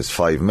England is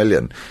 5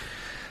 million,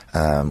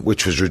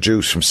 which was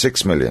reduced from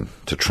 6 million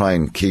to try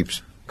and keep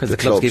the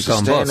club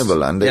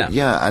sustainable. And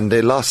and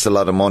they lost a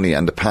lot of money,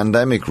 and the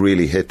pandemic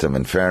really hit them,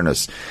 in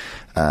fairness,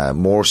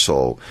 more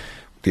so.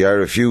 The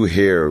RFU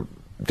here,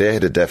 they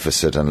had a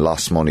deficit and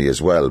lost money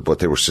as well, but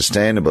they were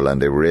sustainable, and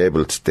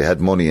they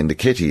had money in the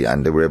kitty,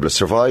 and they were able to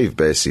survive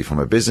basically from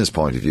a business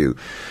point of view.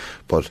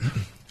 But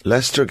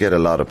Leicester get a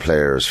lot of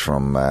players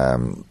from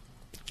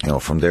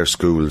their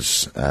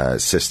schools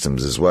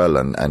systems as well,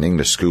 and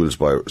English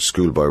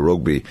school by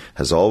rugby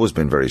has always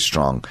been very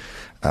strong.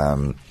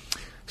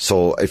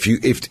 So I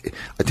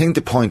think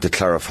the point to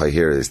clarify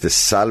here is the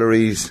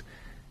salaries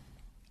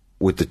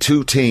with the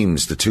two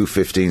teams, the two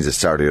 15s that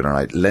started the other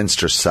night.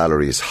 Leinster's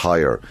salary is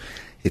higher.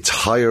 It's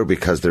higher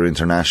because they're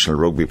international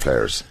rugby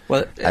players.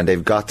 Well, and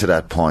they've got to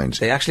that point.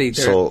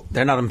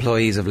 They're not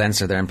employees of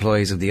Leinster, they're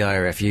employees of the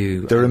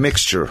IRFU. They're a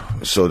mixture.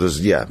 So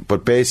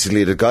but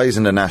basically the guys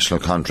in the national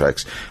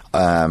contracts,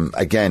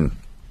 again,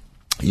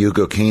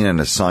 Hugo Keenan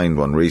has signed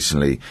one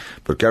recently,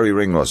 but Gary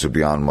Ringrose would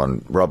be on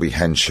one, Robbie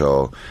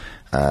Henshaw,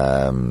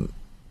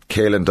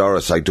 Caelan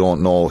Doris, I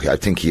don't know. I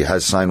think he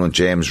has signed one,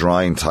 James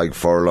Ryan, Tyke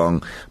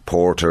Furlong,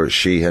 Porter,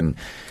 Sheehan.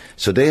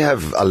 So they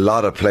have a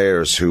lot of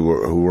players who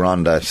were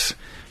on that.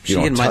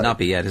 Sheehan might not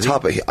be yet, is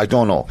he? I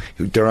don't know.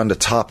 They're on the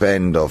top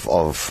end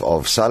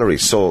of salary.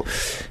 So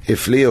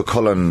if Leo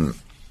Cullen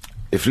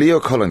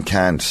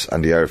can't,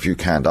 and the RFU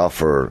can't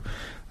offer,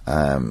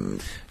 for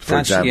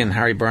Dan Sheehan,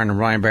 Harry Byrne and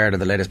Ryan Baird are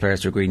the latest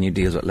players to agree new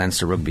deals with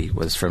Leinster Rugby.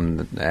 Was from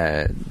the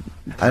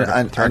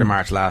 3rd of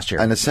March last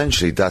year. And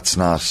essentially that's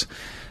not...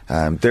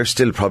 they're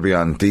still probably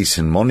on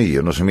decent money,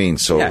 you know what I mean?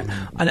 So,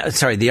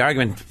 the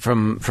argument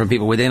from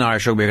people within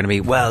Irish Rugby are going to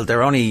be, well,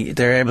 they're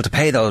able to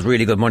pay those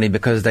really good money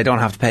because they don't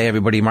have to pay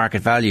everybody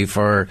market value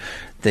for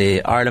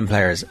the Ireland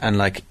players. And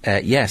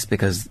yes,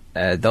 because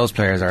those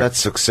players are... That's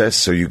success,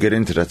 so you get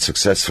into that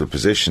successful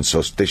position,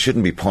 so they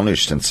shouldn't be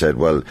punished and said,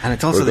 well... And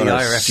it's also the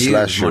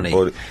IRFU's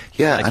money.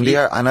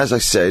 And as I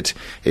said,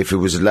 if it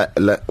was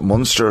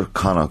Munster,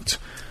 Connacht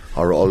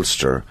or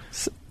Ulster...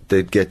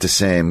 they'd get the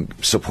same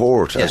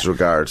support as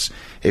regards.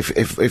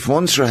 If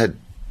Munster had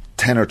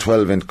 10 or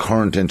 12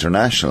 current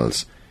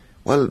internationals,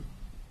 well,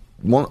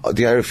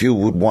 the RFU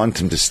would want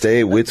them to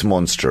stay with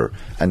Munster,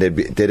 and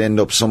they'd end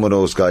up some of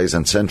those guys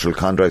on central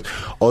contracts,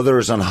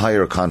 others on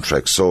higher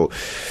contracts. So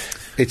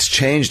it's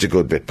changed a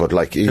good bit, but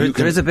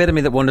there is a bit of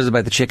me that wonders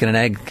about the chicken and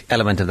egg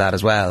element of that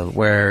as well,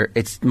 where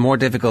it's more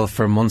difficult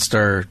for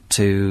Munster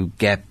to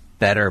get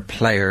better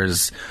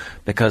players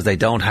because they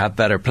don't have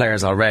better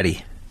players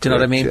already. Do you know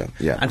what I mean?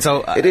 Yeah. And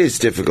so it is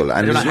difficult. And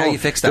I don't know how you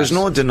fix that. There's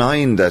no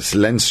denying that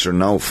Leinster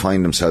now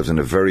find themselves in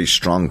a very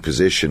strong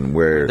position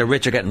where the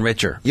rich are getting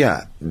richer.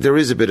 Yeah, there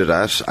is a bit of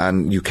that,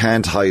 and you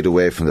can't hide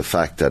away from the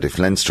fact that if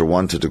Leinster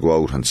wanted to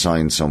go out and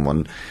sign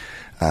someone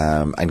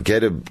and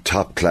get a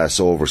top-class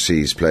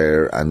overseas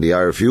player, and the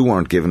RFU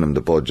weren't giving them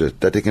the budget,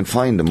 that they can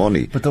find the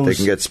money. They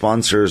can get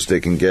sponsors, they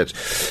can get,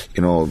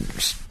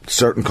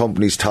 certain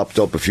companies topped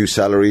up a few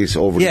salaries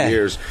over the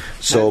years.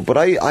 So, but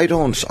I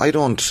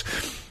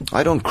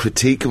don't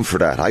critique them for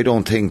that. I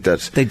don't think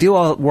that they do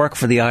all work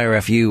for the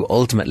IRFU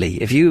ultimately.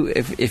 If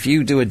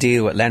you do a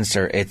deal with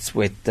Leinster, it's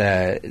with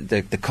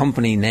the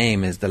company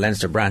name is the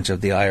Leinster branch of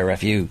the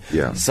IRFU.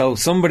 Yeah. So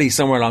somebody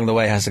somewhere along the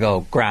way has to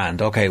go,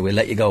 grand, okay, we'll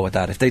let you go with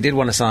that. If they did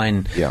want to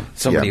sign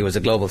somebody who was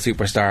a global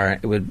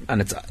superstar,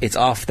 and it's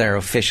off their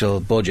official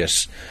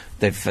budget,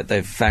 they've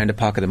found a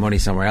pocket of money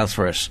somewhere else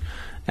for it.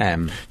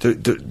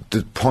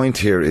 The point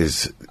here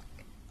is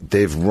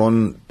they've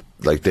run.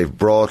 Like they've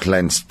brought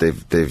Leinster,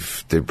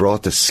 they've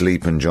brought the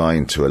sleeping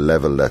giant to a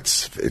level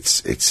that's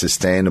it's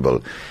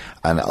sustainable,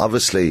 and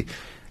obviously,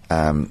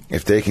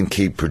 if they can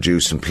keep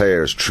producing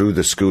players through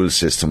the school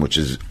system, which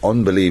is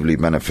unbelievably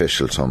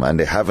beneficial to them, and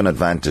they have an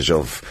advantage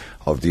of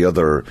the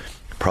other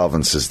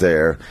provinces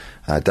there.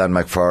 Dan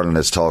McFarlane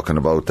is talking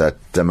about that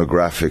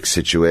demographic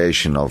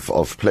situation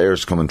of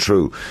players coming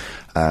through.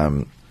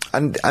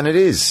 And it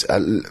is,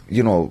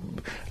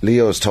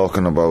 Leo's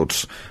talking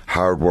about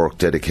hard work,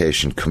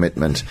 dedication,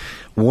 commitment.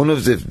 One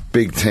of the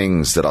big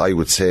things that I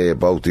would say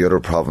about the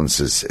other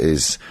provinces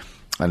is,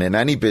 and in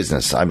any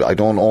business, I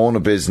don't own a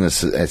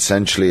business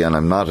essentially, and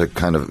I'm not a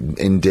kind of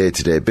in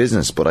day-to-day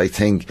business, but I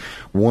think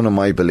one of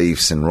my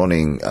beliefs in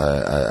running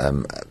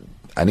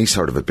any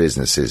sort of a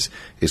business is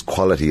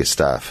quality of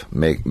staff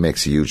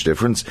makes a huge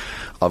difference.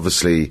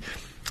 Obviously,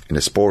 in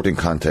a sporting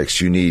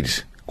context, you need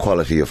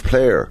quality of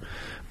player.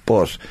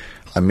 But,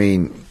 I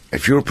mean,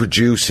 if you're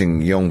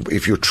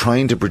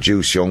trying to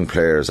produce young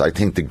players, I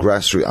think the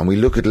grassroots, and we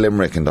look at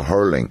Limerick and the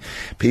hurling,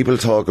 people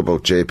talk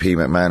about JP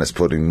McManus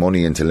putting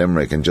money into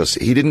Limerick and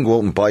he didn't go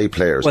out and buy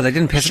players. Well, they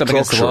didn't piss it up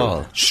against the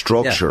wall.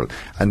 Structural. Yeah.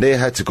 And they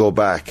had to go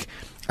back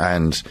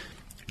and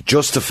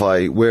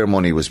justify where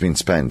money was being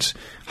spent,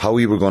 how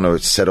we were going to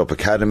set up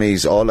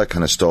academies, all that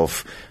kind of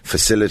stuff,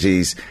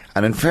 facilities.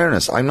 And in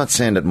fairness, I'm not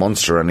saying that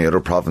Munster or any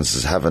other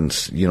provinces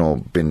haven't,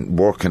 been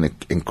working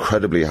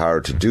incredibly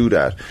hard to do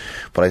that.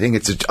 But I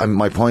think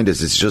my point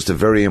is it's just a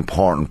very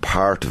important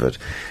part of it.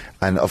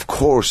 And of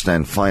course,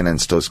 then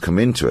finance does come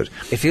into it.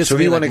 It feels so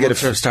to me like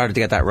Munster have started to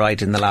get that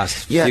right in the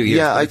last few years.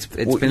 Yeah, it's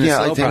been a slow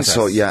I think process.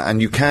 so. Yeah,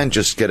 and you can't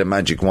just get a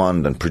magic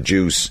wand and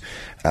produce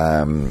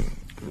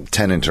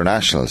 10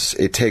 internationals.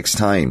 It takes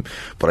time,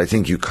 but I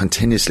think you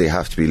continuously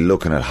have to be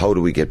looking at how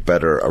do we get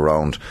better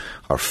around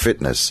our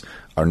fitness,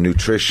 our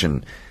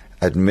nutrition,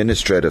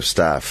 administrative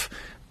staff,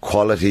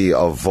 quality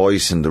of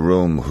voice in the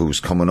room, who's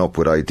coming up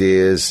with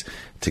ideas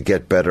to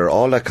get better.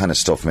 All that kind of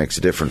stuff makes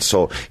a difference.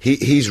 So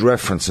he's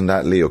referencing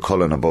that, Leo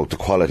Cullen, about the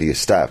quality of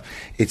staff.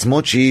 It's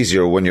much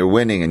easier when you're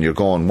winning and you're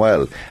going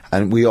well,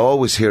 and we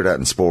always hear that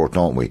in sport,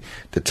 don't we?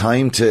 The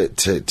time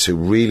to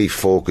really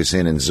focus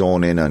in and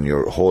zone in on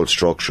your whole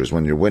structure is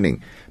when you're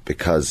winning,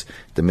 because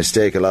the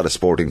mistake a lot of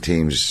sporting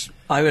teams...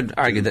 I would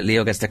argue that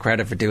Leo gets the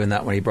credit for doing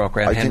that when he brought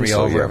Graham Henry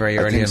over very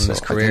early in his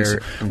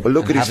career. Well,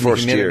 look at his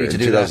first year in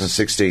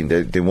 2016.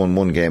 They won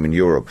one game in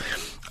Europe.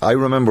 I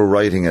remember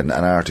writing an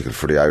article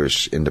for the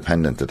Irish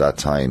Independent at that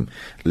time,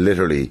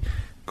 literally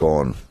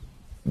going,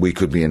 we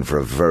could be in for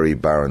a very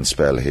barren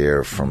spell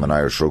here from an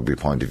Irish rugby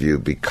point of view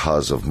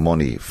because of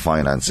money,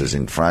 finances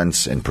in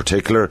France in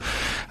particular.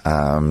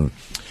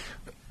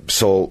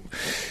 So,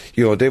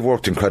 they've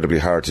worked incredibly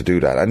hard to do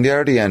that. And they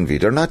are the envy.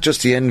 They're not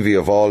just the envy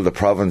of all the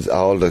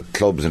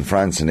clubs in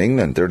France and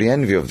England. They're the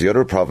envy of the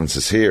other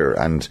provinces here.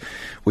 And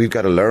we've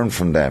got to learn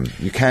from them.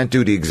 You can't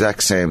do the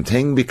exact same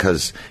thing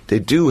because they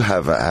do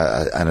have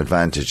an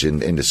advantage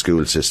in the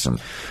school system.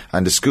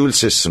 And the school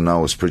system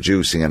now is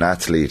producing an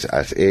athlete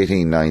at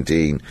 18,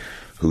 19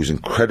 who's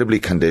incredibly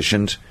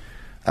conditioned.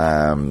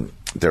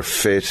 They're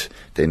fit.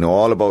 They know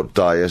all about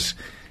diet.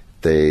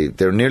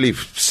 They're nearly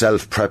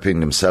self-prepping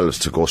themselves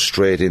to go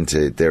straight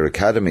into their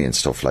academy and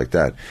stuff like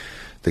that.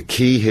 The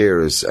key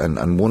here is,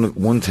 and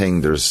one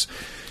thing, there's,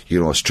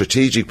 a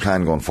strategic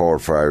plan going forward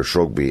for Irish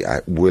rugby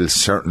will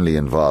certainly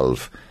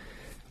involve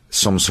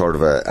some sort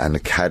of an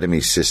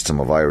academy system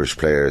of Irish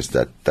players,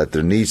 that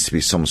there needs to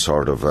be some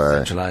sort of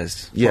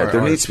centralised. Yeah,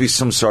 there needs to be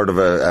some sort of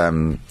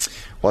a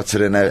what's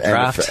it in a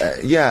draft?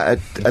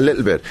 A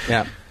little bit.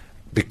 Yeah,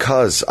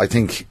 because I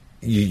think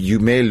you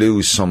may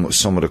lose some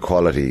of the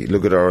quality.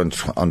 Look at our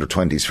under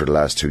 20s for the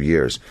last 2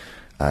 years,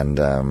 and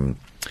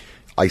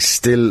I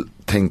still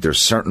think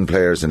there's certain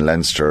players in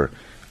Leinster,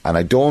 and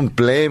I don't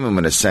blame them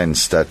in a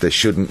sense that they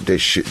should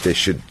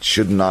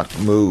not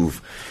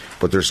move.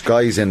 But there's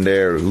guys in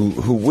there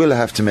who will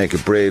have to make a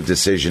brave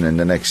decision in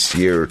the next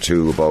year or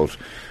two about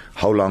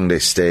how long they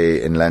stay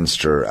in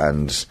Leinster.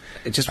 And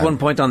just one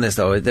point on this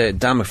though, the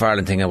Dan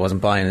McFarlane thing I wasn't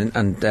buying,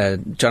 and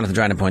Jonathan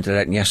Drennan pointed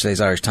out in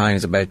yesterday's Irish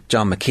Times about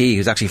John McKee,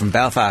 who's actually from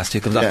Belfast, who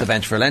comes off the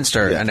bench for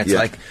Leinster, and it's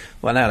like,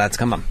 well, now lads,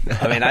 come on.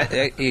 I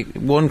mean,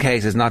 one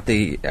case is not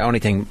the only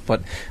thing,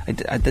 but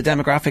the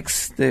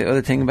demographics, the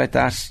other thing about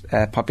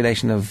that,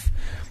 population of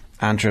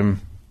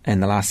Antrim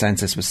in the last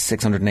census was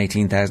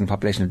 618,000,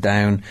 population of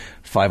Down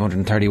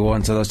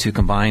 531, so those two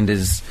combined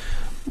is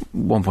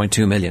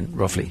 1.2 million,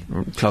 roughly,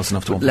 close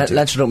enough to 1.2.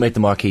 Leinster don't make the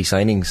marquee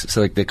signings,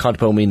 so like they can't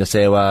put me in to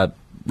say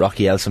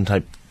Rocky Elsom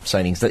type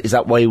signings. Is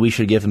that why we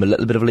should give them a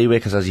little bit of leeway?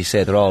 Because as you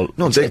say, they're all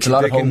they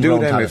can do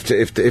them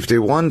if they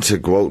want to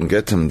go out and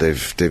get them.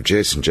 They've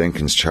Jason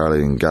Jenkins, Charlie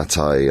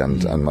Ngatai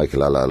and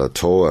Michael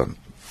Alatoa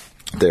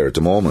there at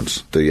the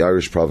moment. The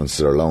Irish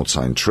provinces are allowed to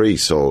sign 3,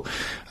 so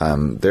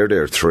they're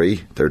there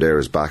 3. They're there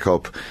as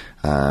backup.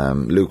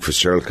 Luke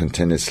Fitzgerald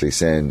continuously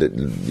saying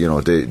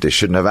that they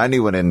shouldn't have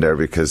anyone in there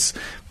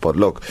but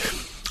look,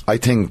 I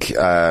think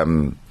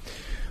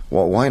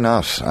why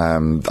not?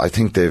 I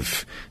think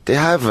they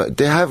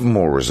have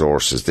more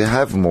resources. They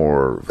have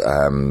more.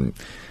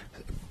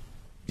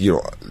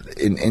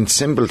 In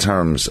simple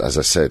terms, as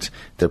I said,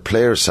 their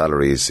player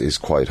salaries is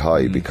quite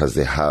high because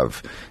they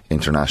have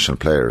international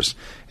players.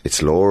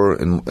 It's lower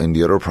in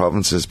the other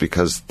provinces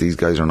because these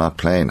guys are not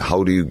playing.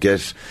 How do you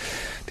get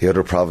the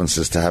other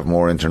provinces to have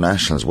more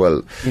internationals?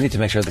 Well, you need to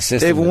make sure the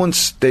system.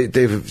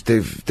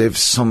 They've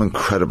some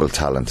incredible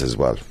talent as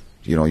well.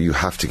 You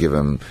have to give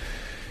them.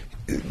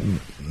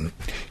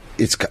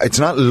 It's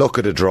not luck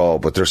of the draw,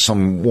 but there's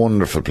some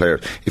wonderful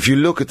players. If you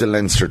look at the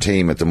Leinster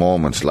team at the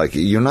moment, like,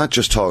 you're not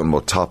just talking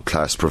about top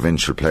class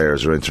provincial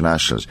players or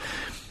internationals.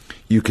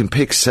 You can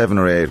pick 7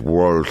 or 8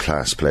 world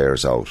class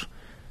players out.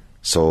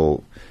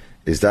 So,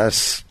 is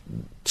that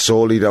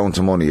solely down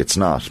to money? It's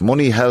not.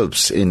 Money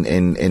helps in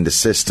the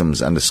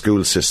systems, and the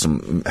school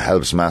system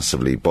helps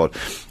massively, but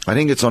I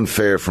think it's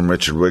unfair from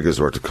Richard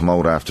Wigglesworth to come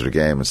out after the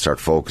game and start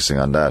focusing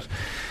on that.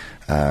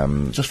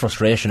 Just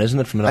frustration, isn't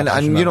it? From and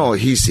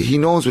he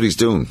knows what he's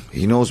doing.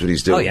 He knows what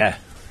he's doing. Oh yeah,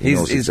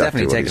 he's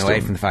definitely taken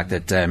away from the fact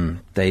that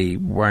they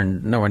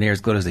weren't nowhere near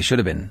as good as they should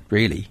have been.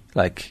 Really,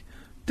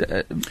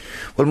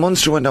 well,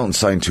 Munster went out and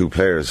signed 2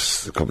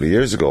 players a couple of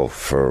years ago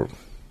for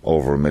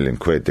over £1 million.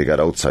 They got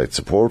outside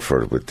support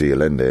for it with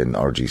Dialinde and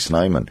RG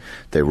Snyman.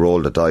 They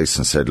rolled the dice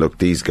and said, look,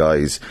 these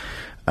guys,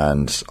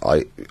 and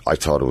I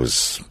thought it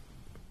was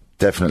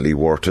definitely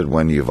worth it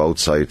when you've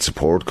outside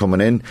support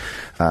coming in.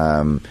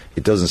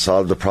 It doesn't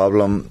solve the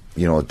problem.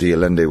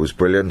 Dialinde was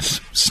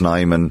brilliant.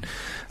 Snyman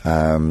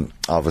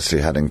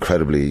obviously had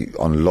incredibly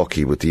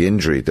unlucky with the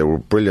injury. They were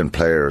brilliant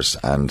players,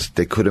 and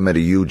they could have made a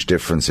huge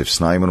difference if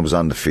Snyman was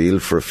on the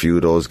field for a few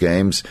of those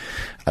games,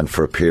 and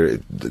for a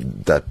period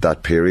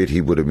that period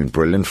he would have been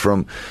brilliant for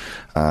him.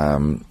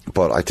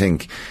 But I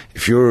think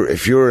if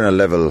you're in a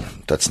level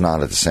that's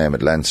not at the same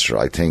at Leinster,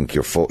 I think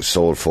your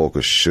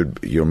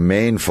your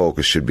main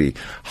focus should be,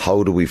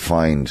 how do we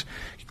find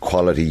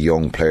quality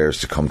young players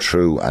to come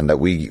through, and that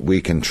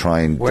we can try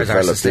and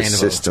develop this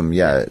system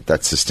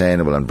that's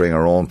sustainable and bring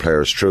our own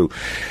players through.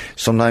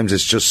 Sometimes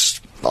it's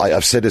just,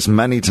 I've said this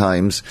many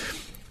times,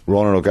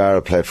 Ronan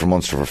O'Gara played for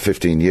Munster for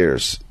 15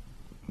 years.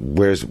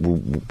 Whereas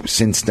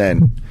since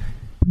then,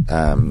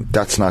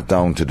 that's not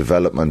down to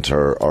development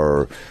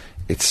or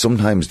it's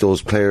sometimes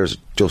those players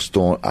just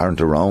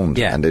aren't around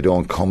and they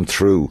don't come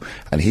through.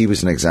 And he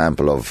was an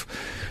example of,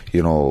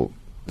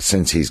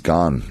 since he's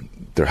gone,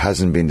 there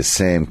hasn't been the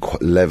same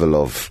level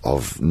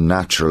of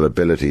natural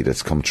ability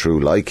that's come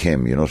through like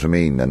him, you know what I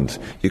mean? And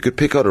you could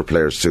pick other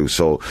players too.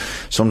 So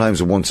sometimes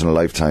the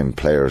once-in-a-lifetime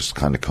players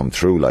kind of come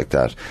through like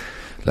that.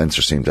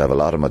 Leinster seem to have a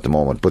lot of them at the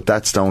moment. But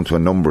that's down to a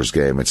numbers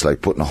game. It's like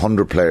putting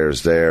 100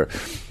 players there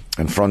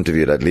in front of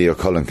you that Leo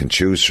Cullen can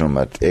choose from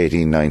at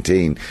 18,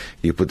 19.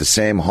 You put the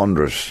same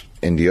 100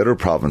 in the other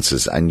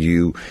provinces and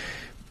you'll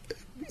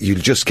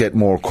just get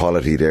more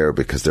quality there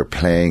because they're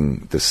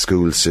playing. The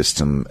school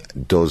system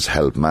does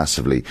help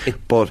massively,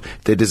 but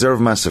they deserve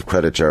massive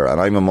credit, Ger.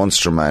 And I'm a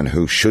Munster man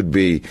who should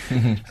be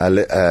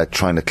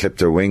trying to clip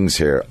their wings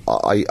here.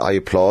 I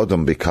applaud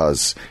them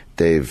because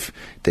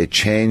they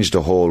changed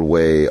the whole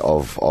way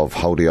of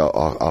how the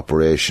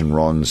operation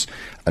runs,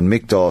 and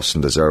Mick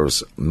Dawson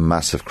deserves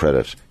massive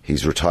credit.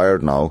 He's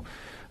retired now.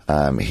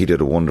 He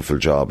did a wonderful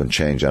job and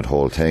changed that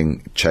whole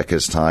thing. Check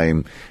his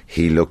time.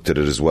 He looked at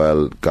it as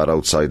well, got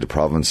outside the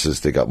provinces,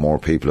 they got more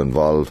people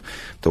involved.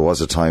 There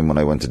was a time when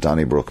I went to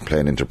Donnybrook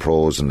playing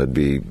Interpros and there'd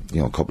be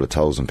a couple of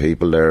thousand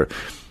people there.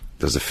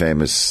 There's a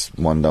famous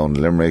one down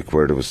in Limerick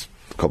where there was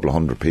a couple of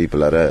hundred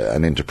people at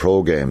an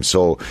Interpro game.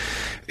 So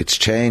it's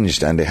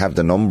changed, and they have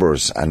the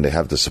numbers and they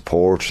have the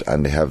support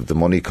and they have the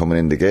money coming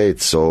in the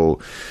gate. So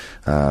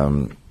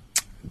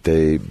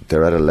they're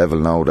at a level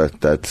now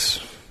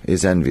that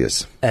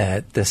envious.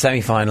 The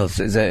semi-finals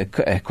is a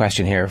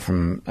question here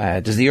from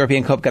does the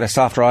European Cup get a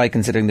softer eye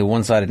considering the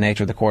one-sided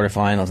nature of the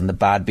quarter-finals and the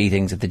bad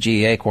beatings at the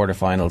GAA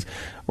quarter-finals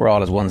were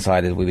all as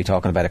one-sided? We'll be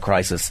talking about a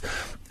crisis.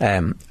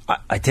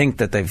 I think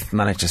that they've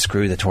managed to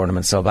screw the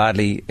tournament so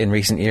badly in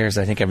recent years.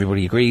 I think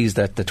everybody agrees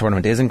that the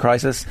tournament is in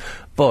crisis,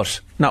 but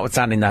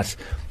notwithstanding that,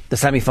 the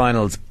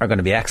semi-finals are going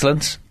to be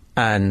excellent,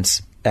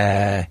 and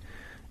we're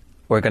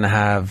going to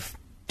have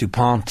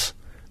DuPont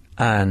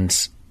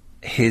and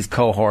his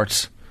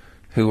cohort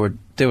who were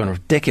doing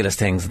ridiculous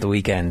things at the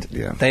weekend.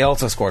 Yeah. They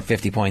also scored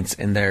 50 points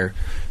in their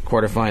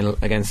quarter-final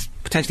against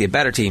potentially a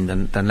better team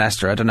than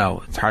Leicester. I don't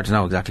know. It's hard to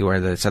know exactly where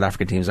the South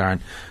African teams are,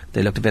 and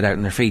they looked a bit out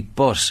on their feet.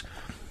 But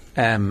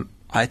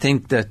I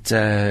think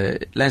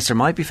that Leicester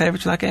might be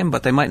favourites for that game,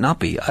 but they might not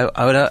be.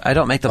 I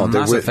don't make them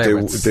massive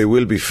favourites. They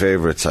will be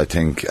favourites, I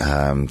think.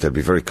 They'll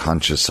be very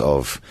conscious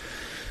of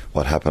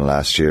what happened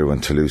last year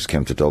when Toulouse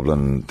came to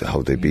Dublin,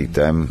 how they beat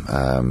them.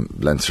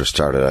 Leinster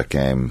started that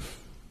game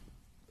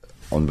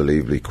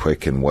unbelievably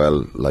quick and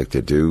well, like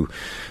they do.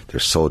 They're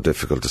so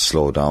difficult to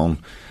slow down.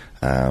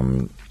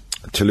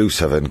 Toulouse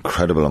have an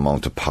incredible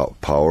amount of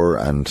power,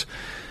 and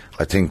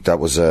I think that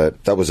was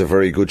a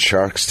very good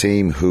Sharks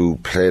team who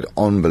played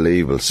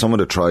unbelievable. Some of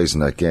the tries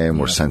in that game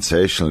were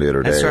sensational the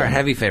other day. Leicester are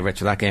heavy favourites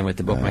for that game with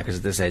the bookmakers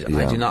at this stage.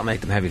 I do not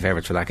make them heavy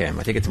favourites for that game.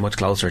 I think it's much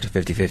closer to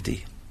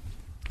 50-50.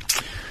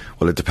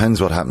 Well, it depends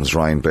what happens.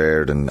 Ryan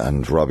Baird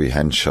and Robbie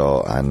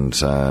Henshaw and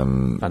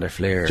Van der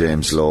Fleer,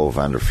 James Lowe,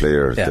 Van der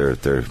Fleer.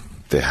 Yeah.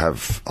 They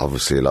have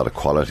obviously a lot of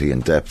quality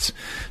and depth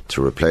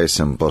to replace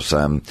him. But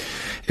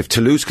if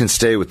Toulouse can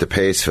stay with the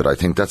pace of it, I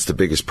think that's the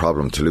biggest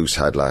problem Toulouse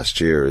had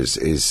last year is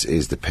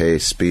the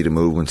pace, speed of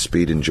movement,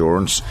 speed,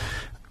 endurance.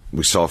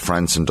 We saw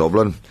France and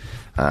Dublin.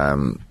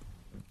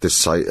 This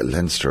side,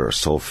 Leinster are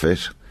so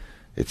fit.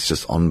 It's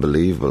just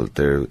unbelievable.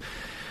 They're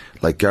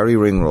like Gary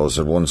Ringrose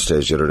at one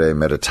stage the other day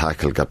made a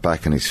tackle, got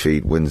back on his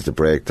feet, wins the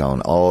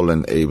breakdown.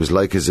 It was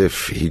like as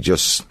if it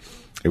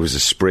was a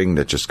spring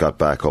that just got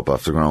back up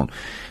off the ground.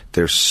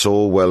 They're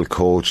so well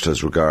coached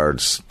as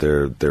regards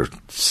their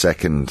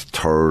second,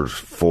 third,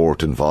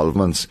 fourth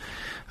involvements,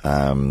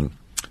 and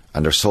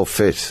they're so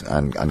fit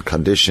and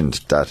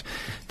conditioned that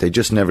they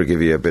just never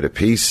give you a bit of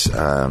peace.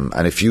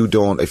 And if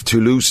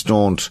Toulouse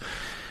don't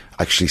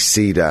actually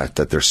see that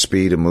their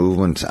speed of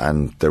movement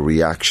and the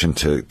reaction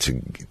to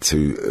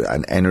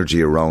an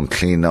energy around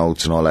clean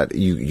outs and all that,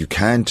 you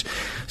can't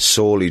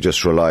solely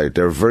just rely.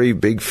 They're a very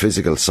big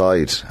physical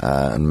side,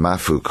 and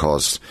Mafu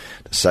caused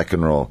the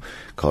second row,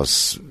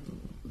 caused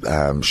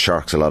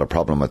Sharks a lot of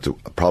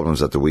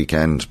problems at the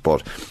weekend,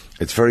 but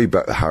it's very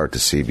hard to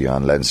see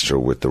beyond Leinster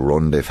with the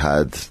run they've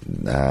had,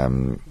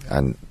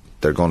 and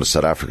they're going to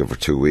South Africa for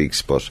 2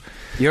 weeks. But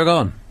you're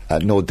going?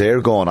 No,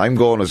 they're going. I'm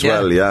going as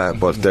well. Yeah,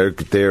 but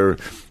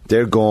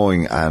they're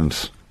going,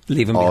 and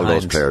leaving all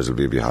behind. those players will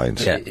be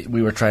behind. Yeah,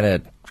 we were trying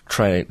to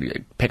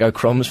pick out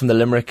crumbs from the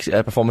Limerick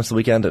performance of the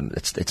weekend, and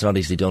it's not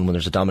easily done when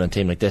there's a dominant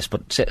team like this.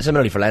 But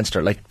similarly for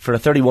Leinster, like for a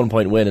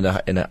 31-point win in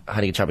a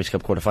Heineken Championship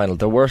Cup quarter-final,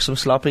 there were some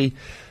sloppy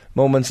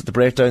moments at the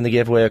breakdown. They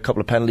gave away a couple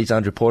of penalties.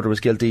 Andrew Porter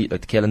was guilty,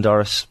 like the Caelan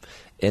Doris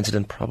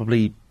incident.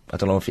 Probably, I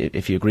don't know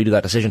if you agree to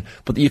that decision,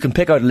 but you can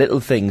pick out little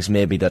things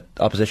maybe that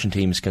opposition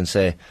teams can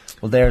say,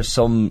 well, there's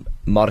some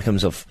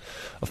modicums of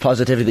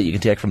positivity that you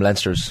can take from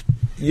Leinster's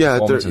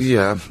performances.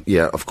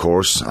 Yeah, of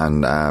course,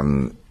 and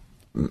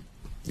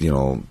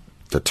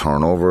the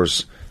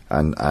turnovers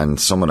and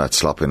some of that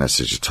sloppiness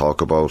that you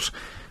talk about.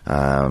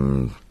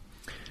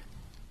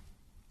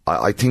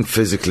 I think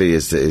physically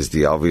is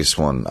the obvious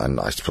one, and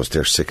I suppose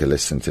they're sick of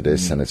listening to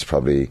this, and it's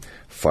probably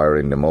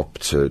firing them up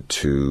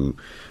to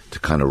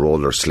kind of roll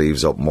their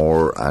sleeves up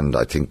more. And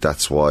I think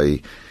that's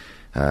why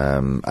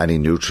any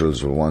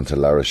neutrals will want a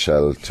La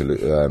Rochelle to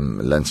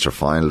Leinster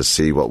final to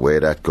see what way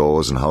that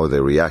goes and how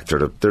they react.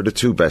 They're the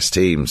two best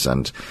teams,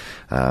 and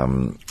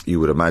you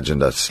would imagine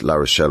that La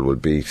Rochelle will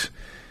beat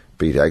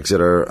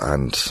Exeter,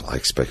 and I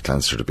expect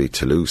Leinster to beat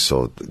Toulouse.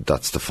 So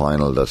that's the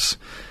final that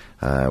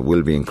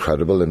will be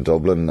incredible in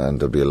Dublin, and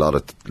there'll be a lot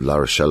of La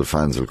Rochelle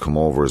fans will come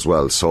over as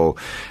well. So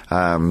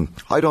I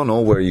don't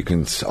know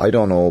I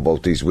don't know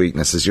about these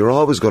weaknesses. You're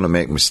always going to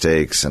make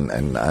mistakes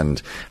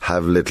and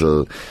have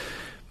little.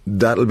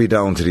 That'll be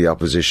down to the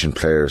opposition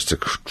players to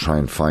try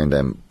and find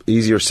them.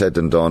 Easier said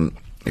than done.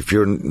 If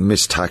your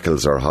missed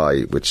tackles are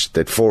high, which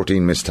they had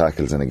 14 missed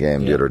tackles in a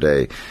game the other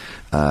day,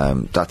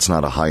 that's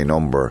not a high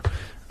number.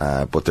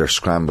 But their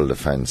scramble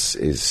defence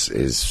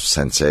is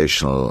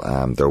sensational.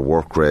 Their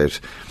work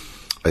rate.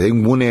 I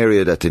think one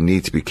area that they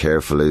need to be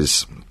careful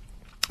is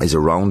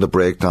around the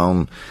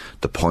breakdown,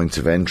 the points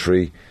of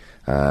entry.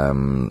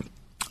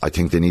 I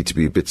think they need to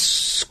be a bit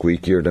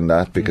squeakier than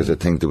that, because I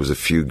think there was a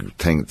few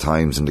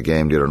times in the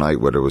game the other night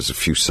where there was a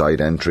few side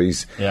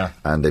entries,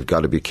 and they've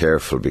got to be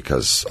careful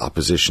because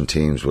opposition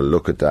teams will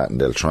look at that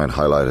and they'll try and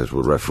highlight it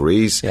with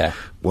referees.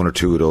 One or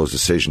two of those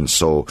decisions.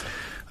 So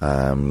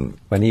when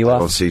are you off? I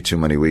don't see too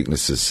many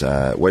weaknesses.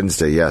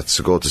 Wednesday,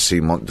 so go to see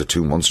the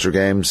two Munster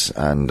games,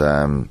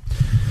 and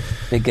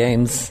big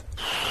games.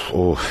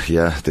 Oh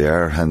yeah, they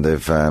are, and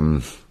they've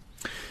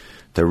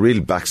they're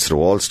real backs to the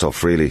wall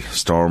stuff, really.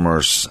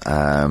 Stormers,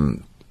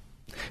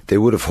 they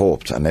would have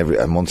hoped, and every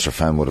Munster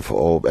fan would have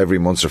hoped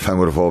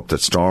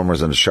that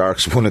Stormers and the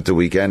Sharks won at the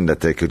weekend, that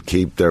they could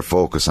keep their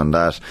focus on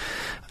that.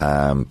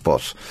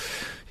 But,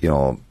 you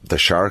know, the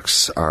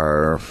Sharks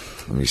are,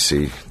 let me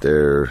see,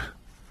 the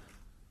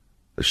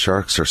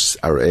Sharks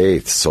are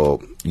 8th,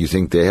 so you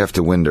think they have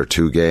to win their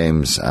 2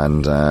 games,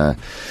 and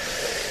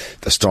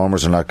the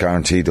Stormers are not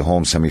guaranteed the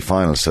home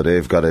semi-final, so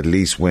they've got to at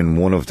least win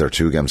one of their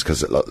 2 games,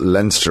 because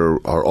Leinster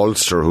or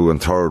Ulster, who in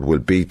 3rd, will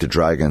beat the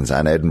Dragons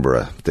and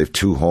Edinburgh. They've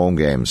 2 home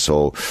games,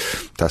 so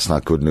that's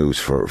not good news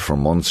for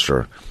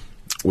Munster.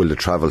 Will the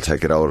travel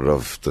take it out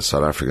of the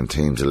South African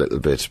teams a little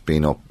bit,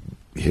 being up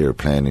here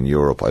playing in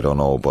Europe? I don't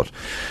know, but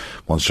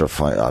Munster,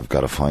 I've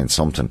got to find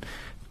something.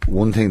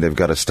 One thing they've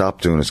got to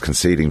stop doing is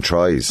conceding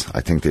tries.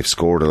 I think they've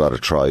scored a lot of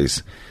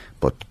tries,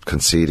 but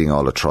conceding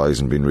all the tries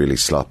and being really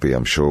sloppy,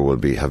 I'm sure,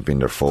 have been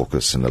their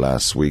focus in the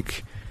last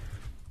week.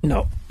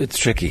 No, it's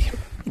tricky.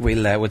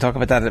 We'll talk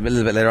about that a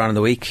little bit later on in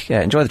the week.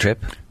 Enjoy the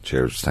trip.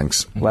 Cheers,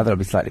 thanks. Weather will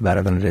be slightly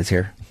better than it is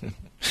here.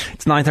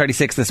 It's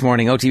 9:36 this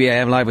morning. OTB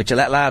AM live with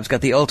Gillette Labs.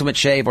 Got the ultimate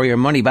shave or your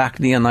money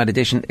back. Neon Night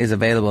Edition is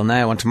available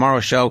now. On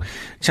tomorrow's show,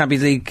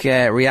 Champions League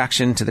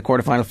reaction to the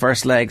quarter-final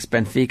first legs,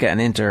 Benfica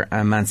and Inter,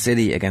 and Man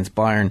City against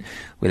Bayern.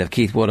 We'll have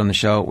Keith Wood on the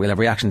show. We'll have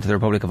reaction to the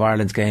Republic of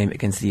Ireland's game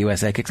against the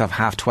USA. Kicks off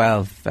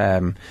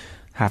 12:30,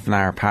 half an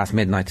hour past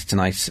midnight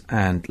tonight,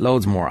 and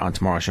loads more on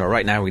tomorrow's show.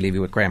 Right now we leave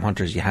you with Graham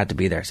Hunter's You Had to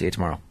Be There. See you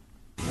tomorrow.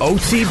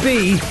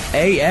 OTB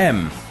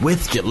AM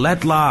with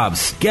Gillette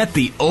Labs. Get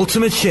the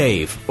ultimate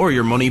shave or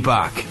your money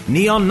back.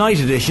 Neon Night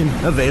Edition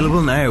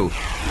available now.